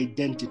of your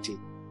identity,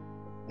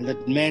 and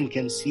that man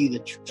can see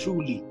that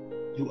truly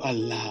you are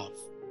love,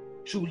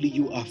 truly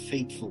you are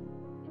faithful.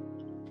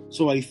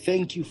 So I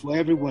thank you for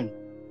everyone.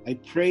 I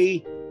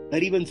pray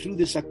that even through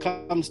the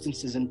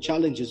circumstances and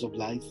challenges of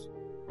life,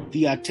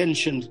 the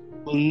attention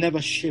will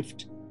never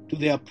shift to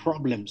their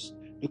problems,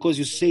 because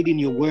you said in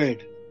your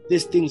word,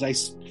 these things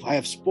I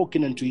have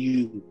spoken unto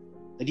you,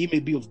 that ye may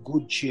be of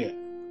good cheer.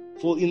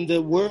 For in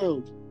the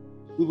world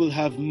we will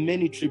have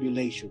many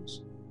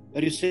tribulations.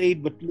 But you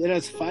said, but let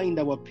us find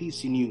our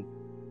peace in you,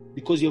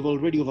 because you have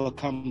already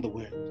overcome the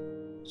world.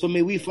 So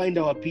may we find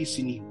our peace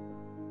in you.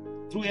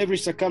 Through every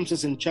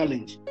circumstance and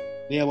challenge,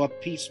 may our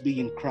peace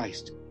be in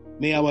Christ.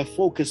 May our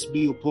focus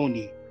be upon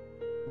you.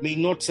 May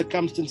not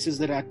circumstances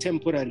that are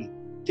temporary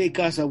take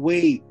us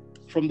away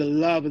from the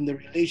love and the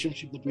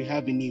relationship that we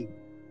have in you,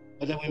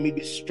 but that we may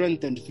be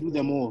strengthened through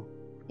them all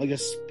by your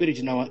Spirit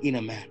in our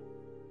inner man.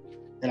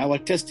 That our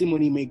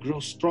testimony may grow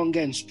stronger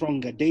and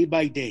stronger day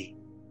by day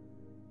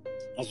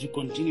as we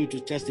continue to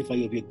testify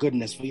of your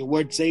goodness. For your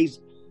word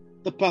says,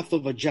 the path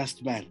of a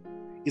just man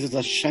is as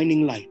a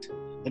shining light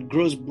that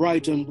grows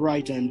brighter and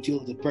brighter until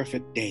the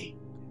perfect day,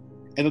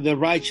 and that the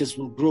righteous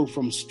will grow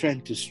from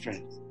strength to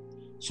strength.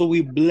 So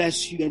we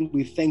bless you and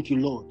we thank you,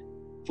 Lord,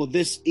 for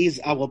this is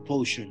our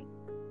portion,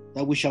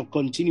 that we shall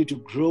continue to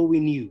grow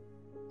in you,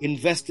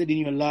 invested in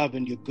your love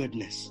and your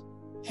goodness,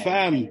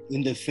 firm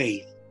in the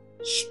faith,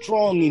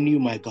 strong in you,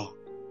 my God.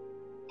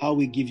 How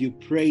we give you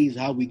praise,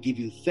 how we give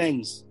you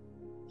thanks,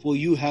 for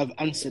you have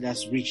answered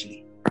us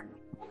richly,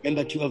 and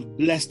that you have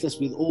blessed us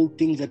with all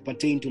things that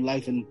pertain to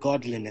life and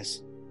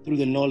godliness through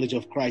the knowledge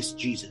of Christ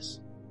Jesus.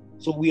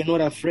 So we are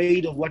not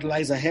afraid of what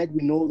lies ahead.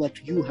 We know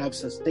that you have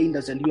sustained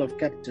us and you have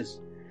kept us.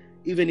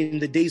 Even in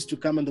the days to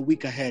come and the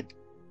week ahead,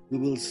 we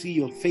will see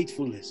your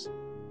faithfulness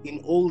in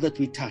all that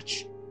we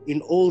touch,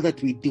 in all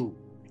that we do,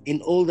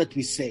 in all that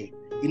we say,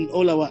 in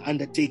all our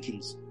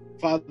undertakings.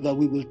 Father,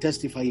 we will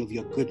testify of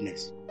your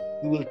goodness.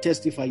 We will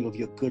testify of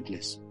your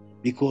goodness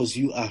because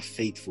you are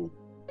faithful.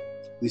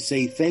 We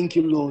say thank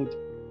you, Lord.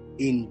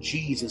 In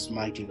Jesus'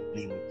 mighty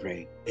name we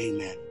pray.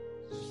 Amen.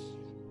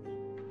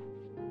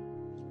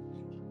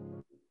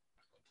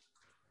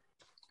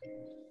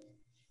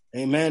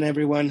 Amen,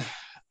 everyone.